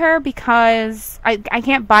anything with her because I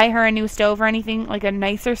can't buy her a new stove or anything, like a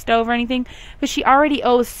nicer stove or anything, because she already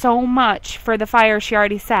owes so much for the fire she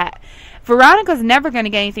already set. Veronica's never going to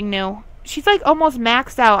get anything new. She's like almost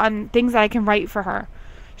maxed out on things that I can write for her.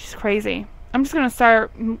 She's crazy. I'm just going to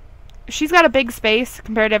start... She's got a big space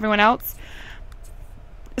compared to everyone else.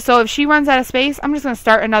 So if she runs out of space, I'm just going to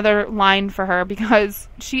start another line for her because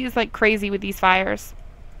she is like crazy with these fires.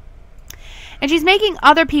 And she's making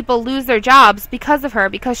other people lose their jobs because of her,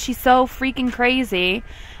 because she's so freaking crazy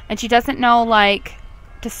and she doesn't know, like,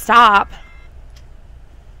 to stop.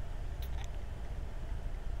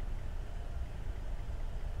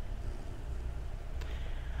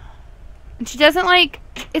 And she doesn't, like,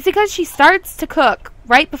 it's because she starts to cook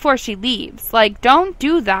right before she leaves. Like, don't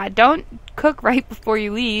do that. Don't cook right before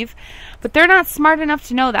you leave. But they're not smart enough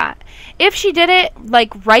to know that. If she did it,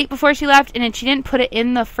 like, right before she left, and she didn't put it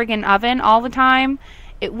in the friggin' oven all the time,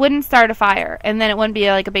 it wouldn't start a fire. And then it wouldn't be,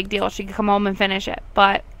 like, a big deal. She could come home and finish it.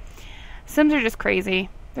 But Sims are just crazy.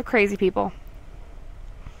 They're crazy people.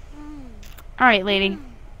 Alright, lady.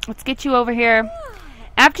 Let's get you over here.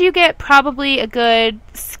 After you get probably a good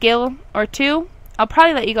skill or two, I'll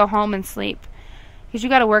probably let you go home and sleep. Because you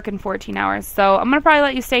got to work in 14 hours. So I'm going to probably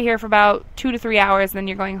let you stay here for about 2 to 3 hours. And then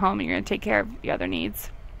you're going home and you're going to take care of your other needs.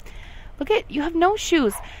 Look at, you have no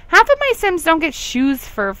shoes. Half of my Sims don't get shoes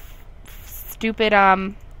for stupid,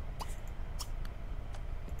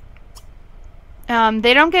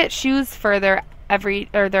 they don't get shoes for their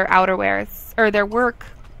their outerwear or their work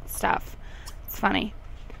stuff. It's funny.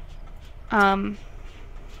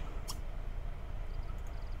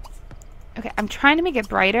 Okay, I'm trying to make it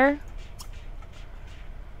brighter.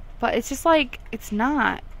 But it's just like, it's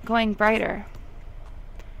not going brighter.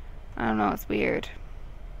 I don't know, it's weird.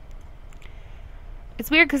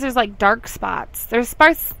 It's weird because there's like dark spots. There's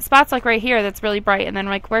spots like right here that's really bright, and then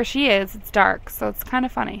like where she is, it's dark. So it's kind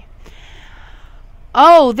of funny.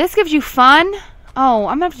 Oh, this gives you fun? Oh,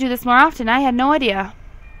 I'm going to have to do this more often. I had no idea.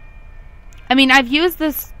 I mean, I've used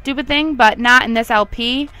this stupid thing, but not in this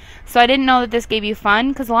LP. So I didn't know that this gave you fun,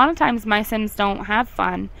 because a lot of times my Sims don't have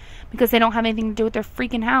fun. Because they don't have anything to do with their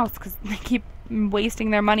freaking house, because they keep wasting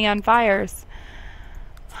their money on fires.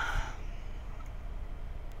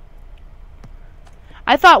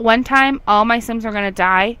 I thought one time all my Sims were going to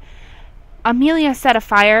die Amelia set a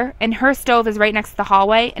fire, and her stove is right next to the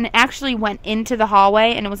hallway, and it actually went into the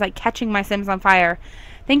hallway, and it was like catching my Sims on fire.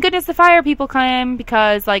 Thank goodness the fire people came,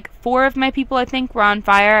 because like 4 of my people, I think, were on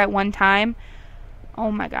fire at one time. Oh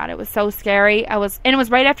my god, it was so scary. And it was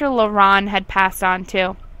right after LaRon had passed on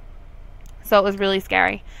too. So it was really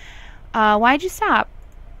scary. Why'd you stop?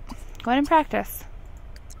 Go ahead and practice.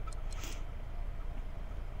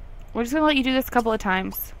 We're just gonna let you do this a couple of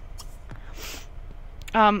times.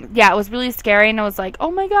 Yeah, it was really scary, and I was like,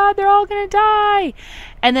 oh my god, they're all gonna die!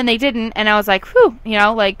 And then they didn't, and I was like, whew, you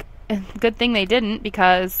know, like, good thing they didn't,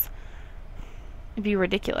 because it'd be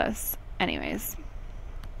ridiculous. Anyways.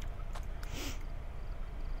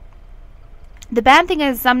 The bad thing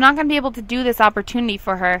is, I'm not gonna be able to do this opportunity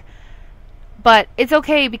for her. But it's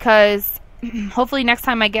okay, because hopefully next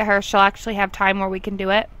time I get her, she'll actually have time where we can do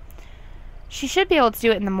it. She should be able to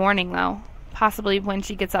do it in the morning, though. Possibly when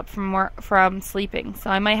she gets up from sleeping.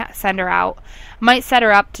 So I might send her out. I might set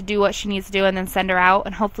her up to do what she needs to do and then send her out.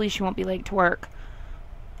 And hopefully she won't be late to work.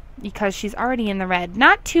 Because she's already in the red.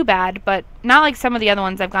 Not too bad, but not like some of the other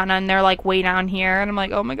ones I've gotten on. They're like way down here. And I'm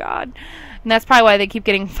like, oh my god. And that's probably why they keep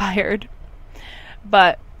getting fired.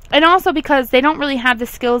 But, and also because they don't really have the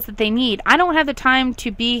skills that they need. I don't have the time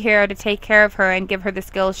to be here to take care of her and give her the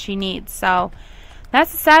skills she needs. So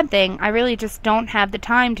that's the sad thing. I really just don't have the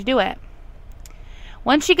time to do it.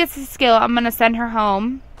 Once she gets the skill, I'm going to send her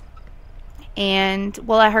home, and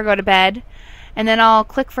we'll let her go to bed. And then I'll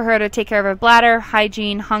click for her to take care of her bladder,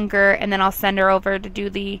 hygiene, hunger, and then I'll send her over to do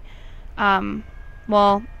the,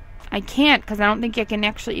 well, I can't because I don't think I can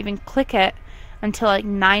actually even click it until like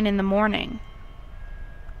 9 in the morning.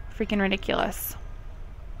 Freaking ridiculous.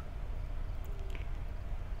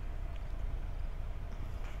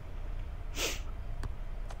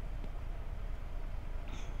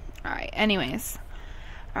 Alright, anyways.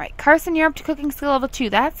 Alright, Carson, you're up to cooking skill level 2.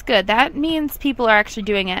 That's good. That means people are actually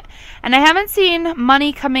doing it. And I haven't seen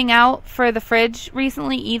money coming out for the fridge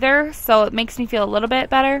recently either, so it makes me feel a little bit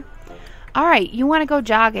better. Alright, you want to go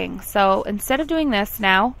jogging. So instead of doing this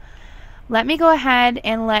now, let me go ahead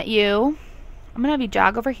and let you... I'm going to have you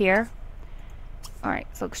jog over here. Alright,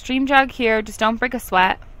 so extreme jog here. Just don't break a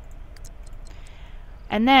sweat.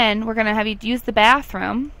 And then we're going to have you use the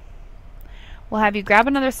bathroom. We'll have you grab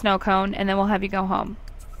another snow cone, and then we'll have you go home.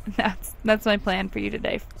 That's my plan for you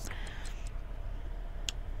today.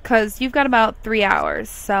 Because you've got about 3 hours,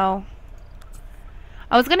 so...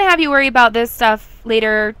 I was going to have you worry about this stuff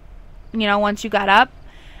later, you know, once you got up.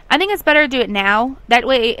 I think it's better to do it now. That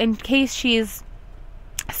way, in case she's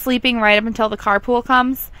sleeping right up until the carpool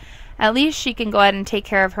comes, at least she can go ahead and take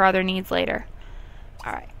care of her other needs later.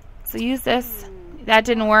 Alright, so use this. That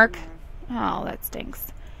didn't work. Oh, that stinks.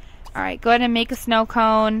 Alright, go ahead and make a snow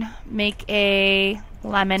cone. Make a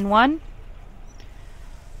lemon one.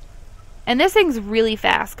 And this thing's really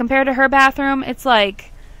fast. Compared to her bathroom, it's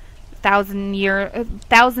like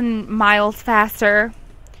 1,000 miles faster.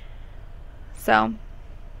 So,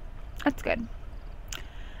 that's good.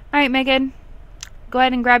 Alright, Megan. Go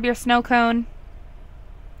ahead and grab your snow cone.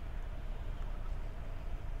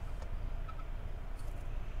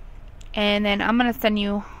 And then I'm going to send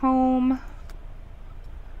you home.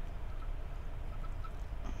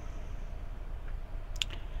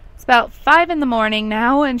 It's about 5 in the morning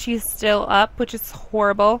now, and she's still up, which is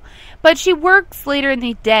horrible. But she works later in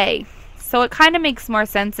the day, so it kind of makes more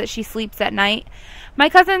sense that she sleeps at night. My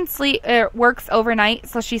cousin works overnight,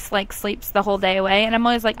 so she like sleeps the whole day away, and I'm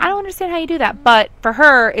always like, I don't understand how you do that. But for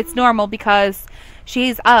her, it's normal because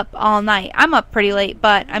she's up all night. I'm up pretty late,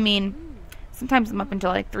 but I mean, sometimes I'm up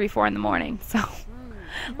until like 3, 4 in the morning. So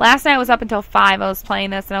last night I was up until 5. I was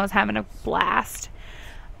playing this, and I was having a blast.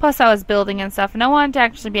 Plus, I was building and stuff, and I wanted to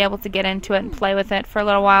actually be able to get into it and play with it for a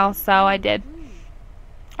little while, so I did.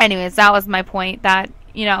 Anyways, that was my point, that,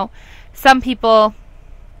 you know, some people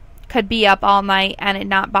could be up all night and it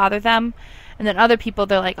not bother them, and then other people,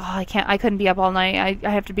 they're like, oh, I couldn't be up all night, I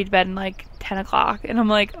have to be to bed in, like, 10 o'clock, and I'm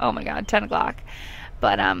like, oh my god, 10 o'clock.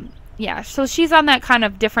 But, yeah, so she's on that kind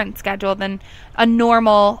of different schedule than a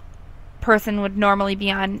normal person would normally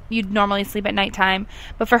be on. You'd normally sleep at nighttime,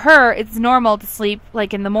 but for her it's normal to sleep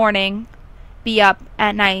like in the morning, be up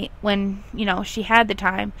at night when, you know, she had the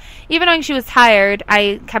time. Even though she was tired,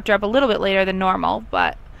 I kept her up a little bit later than normal,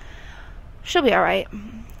 but she'll be alright.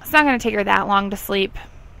 It's not going to take her that long to sleep.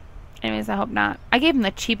 Anyways, I hope not. I gave him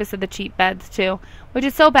the cheapest of the cheap beds too, which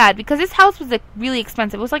is so bad because this house was like really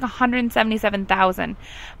expensive. It was like $177,000.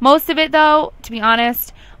 Most of it, though, to be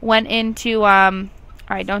honest, went into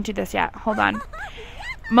alright, don't do this yet. Hold on.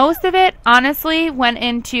 Most of it, honestly, went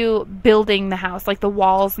into building the house, like the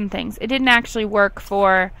walls and things. It didn't actually work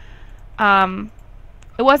for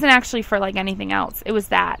It wasn't actually for like anything else. It was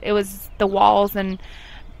that. It was the walls and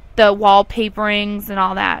the wallpaperings and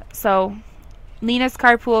all that. So Lena's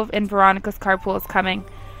carpool and Veronica's carpool is coming.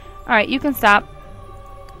 Alright, you can stop.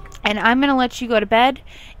 And I'm going to let you go to bed.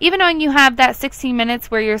 Even though you have that 16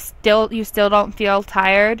 minutes where you still don't feel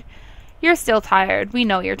tired, you're still tired. We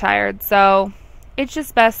know you're tired. So it's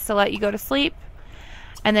just best to let you go to sleep.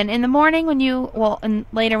 And then in the morning and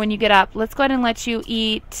later when you get up, let's go ahead and let you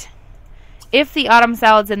eat. If the autumn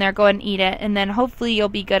salad's in there, go ahead and eat it. And then hopefully you'll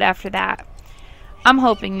be good after that. I'm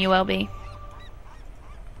hoping you will be.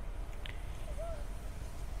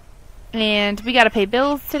 And we got to pay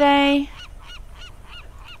bills today,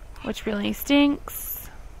 which really stinks.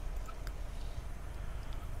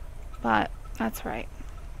 But that's right.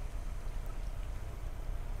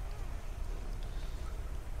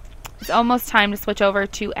 It's almost time to switch over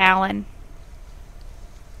to Alan.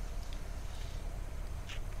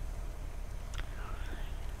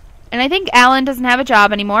 And I think Alan doesn't have a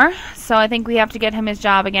job anymore, so I think we have to get him his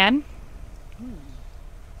job again.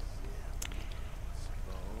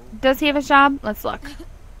 Does he have his job? Let's look.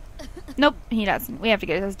 Nope, he doesn't. We have to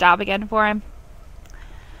get his job again for him.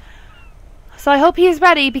 So I hope he's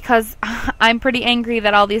ready, because I'm pretty angry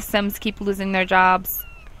that all these Sims keep losing their jobs.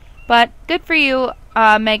 But good for you,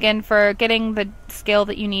 Megan, for getting the skill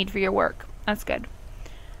that you need for your work. That's good.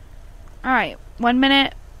 Alright, 1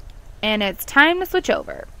 minute, and it's time to switch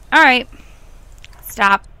over. Alright,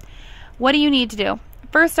 stop. What do you need to do?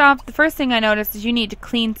 First off, the first thing I noticed is you need to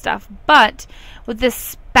clean stuff. But with this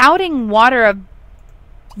spouting water of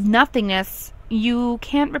nothingness, you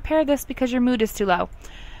can't repair this because your mood is too low.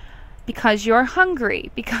 Because you're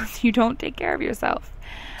hungry. Because you don't take care of yourself.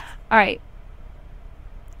 Alright.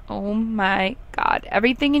 Oh my god.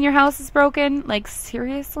 Everything in your house is broken? Like,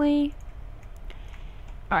 seriously?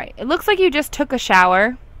 Alright. It looks like you just took a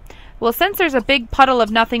shower. Well, since there's a big puddle of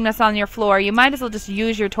nothingness on your floor, you might as well just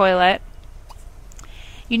use your toilet.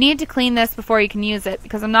 You need to clean this before you can use it,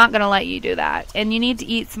 because I'm not going to let you do that. And you need to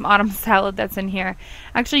eat some autumn salad that's in here.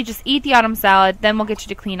 Actually, just eat the autumn salad, then we'll get you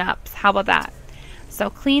to clean up. How about that? So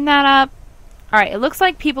clean that up. Alright, it looks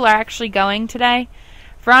like people are actually going today.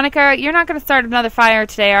 Veronica, you're not going to start another fire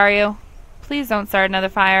today, are you? Please don't start another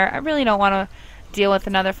fire. I really don't want to deal with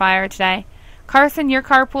another fire today. Carson, your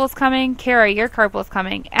carpool's coming. Carrie, your carpool's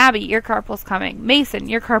coming. Abby, your carpool's coming. Mason,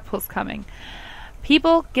 your carpool's coming.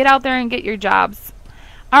 People, get out there and get your jobs.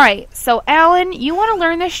 Alright, so Alan, you want to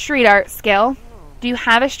learn this street art skill. Do you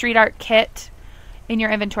have a street art kit in your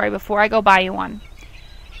inventory before I go buy you one?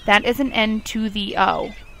 That is an N to the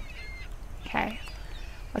O. Okay.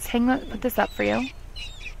 Let's put this up for you.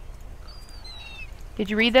 Did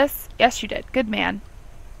you read this? Yes, you did. Good man.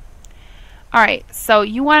 Alright, so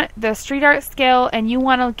you want the street art skill and you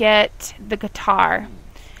want to get the guitar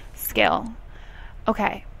skill.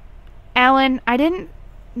 Okay. Alan, I didn't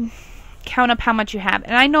count up how much you have.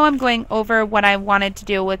 And I know I'm going over what I wanted to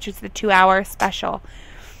do, which is the 2-hour special.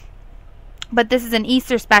 But this is an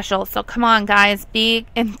Easter special, so come on, guys. Be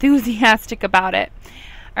enthusiastic about it.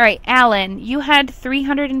 Alright, Alan, you had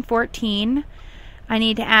 314. I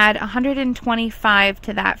need to add 125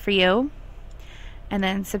 to that for you. And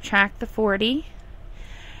then subtract the 40.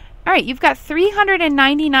 Alright, you've got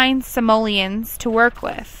 399 simoleons to work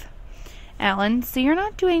with, Alan. So you're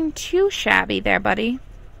not doing too shabby there, buddy.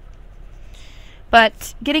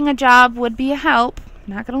 But getting a job would be a help.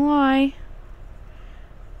 Not gonna lie.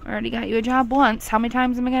 I already got you a job once. How many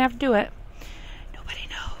times am I gonna have to do it? Nobody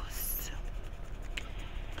knows.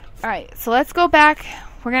 Alright, so let's go back.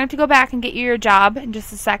 We're gonna have to go back and get you your job in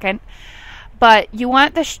just a second. But you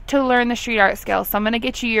want to learn the street art skill. So I'm gonna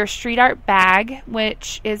get you your street art bag,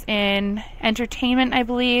 which is in entertainment, I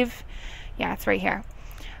believe. Yeah, it's right here.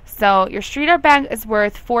 So your street art bag is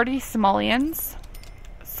worth 40 simoleons.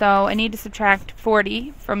 So I need to subtract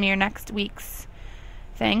 40 from your next week's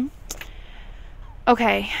thing.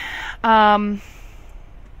 Okay. So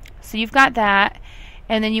you've got that.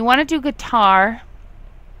 And then you want to do guitar,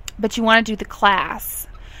 but you want to do the class.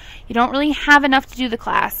 You don't really have enough to do the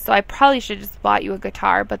class, so I probably should have just bought you a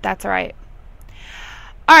guitar, but that's alright.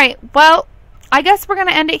 Alright, well, I guess we're going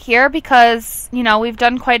to end it here because, you know, we've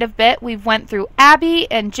done quite a bit. We've went through Abby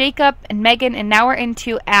and Jacob and Megan, and now we're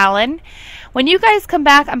into Alan. When you guys come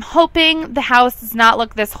back, I'm hoping the house does not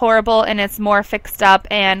look this horrible and it's more fixed up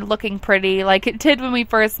and looking pretty like it did when we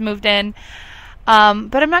first moved in.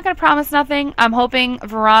 But I'm not going to promise nothing. I'm hoping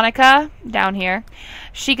Veronica, down here,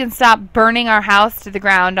 she can stop burning our house to the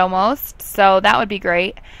ground almost. So that would be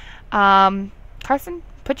great. Carson,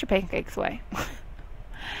 put your pancakes away.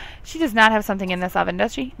 She does not have something in this oven,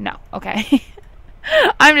 does she? No. Okay.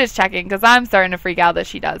 I'm just checking because I'm starting to freak out that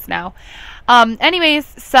she does now. Anyways,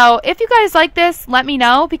 so if you guys like this, let me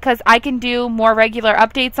know, because I can do more regular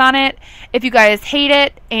updates on it. If you guys hate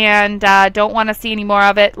it and don't want to see any more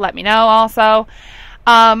of it, let me know also.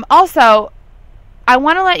 Also, I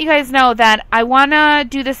want to let you guys know that I want to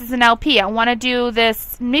do this as an LP. I want to do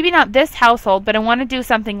this, maybe not this household, but I want to do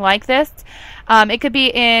something like this. It could be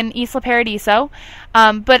in Isla Paradiso.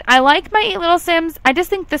 But I like my 8 Little Sims. I just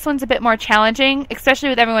think this one's a bit more challenging, especially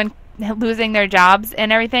with everyone losing their jobs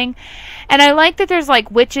and everything. And I like that there's like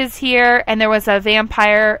witches here, and there was a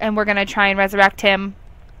vampire, and we're going to try and resurrect him.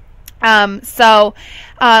 Let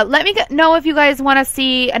me know if you guys want to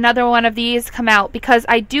see another one of these come out, because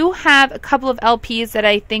I do have a couple of LPs that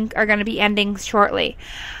I think are going to be ending shortly.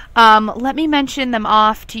 Let me mention them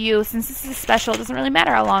off to you, since this is a special. It doesn't really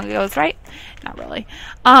matter how long it goes, right? Not really.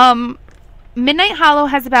 Midnight Hollow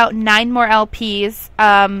has about 9 more LPs.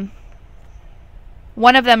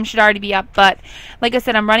 One of them should already be up, but like I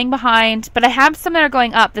said, I'm running behind. But I have some that are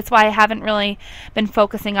going up. That's why I haven't really been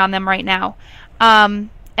focusing on them right now. And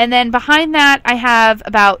then behind that, I have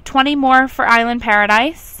about 20 more for Island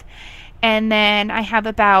Paradise. And then I have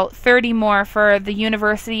about 30 more for the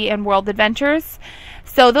University and World Adventures.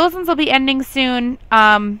 So those ones will be ending soon.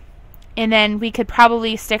 And then we could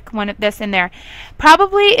probably stick one of this in there.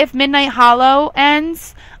 Probably if Midnight Hollow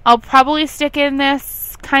ends, I'll probably stick in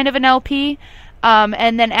this kind of an LP.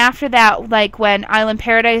 And then after that, like when Island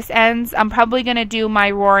Paradise ends, I'm probably going to do my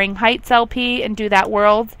Roaring Heights LP and do that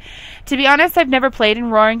world. To be honest, I've never played in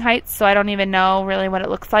Roaring Heights, so I don't even know really what it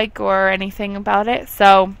looks like or anything about it.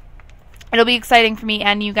 So it'll be exciting for me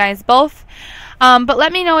and you guys both. But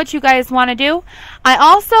let me know what you guys want to do. I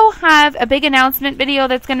also have a big announcement video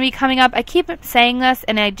that's going to be coming up. I keep saying this,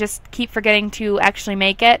 and I just keep forgetting to actually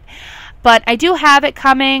make it. But I do have it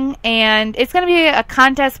coming, and it's going to be a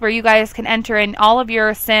contest where you guys can enter in all of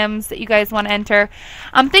your Sims that you guys want to enter.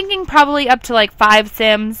 I'm thinking probably up to like 5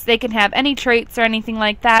 Sims. They can have any traits or anything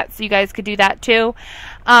like that, so you guys could do that too.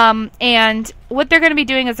 And what they're going to be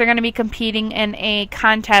doing is they're going to be competing in a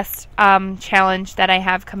contest challenge that I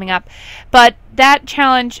have coming up. But that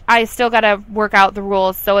challenge, I still got to work out the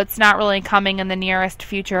rules, so it's not really coming in the nearest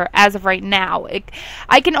future as of right now.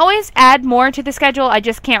 I can always add more to the schedule, I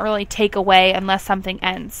just can't really take away unless something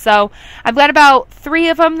ends. So I've got about 3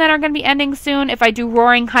 of them that are going to be ending soon. If I do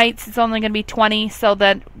Roaring Heights, it's only going to be 20, so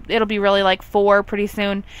that it'll be really like 4 pretty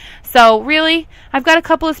soon. So really, I've got a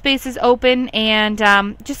couple of spaces open, and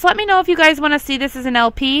just let me know if you guys want to see this as an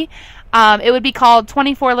LP. It would be called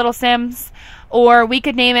 24 Little Sims, or we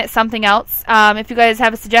could name it something else. If you guys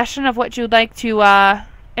have a suggestion of what you would like to,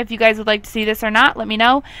 if you guys would like to see this or not, let me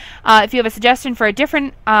know. If you have a suggestion for a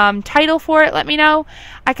different title for it, let me know.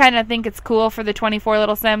 I kind of think it's cool for the 24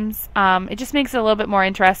 Little Sims. It just makes it a little bit more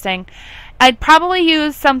interesting. I'd probably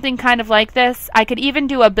use something kind of like this. I could even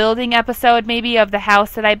do a building episode maybe of the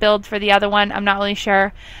house that I build for the other one. I'm not really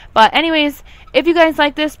sure. But anyways, if you guys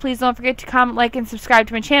like this, please don't forget to comment, like, and subscribe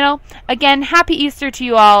to my channel. Again, happy Easter to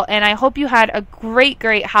you all, and I hope you had a great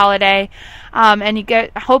holiday. And I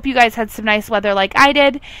hope you guys had some nice weather like I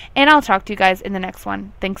did. And I'll talk to you guys in the next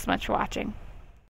one. Thanks so much for watching.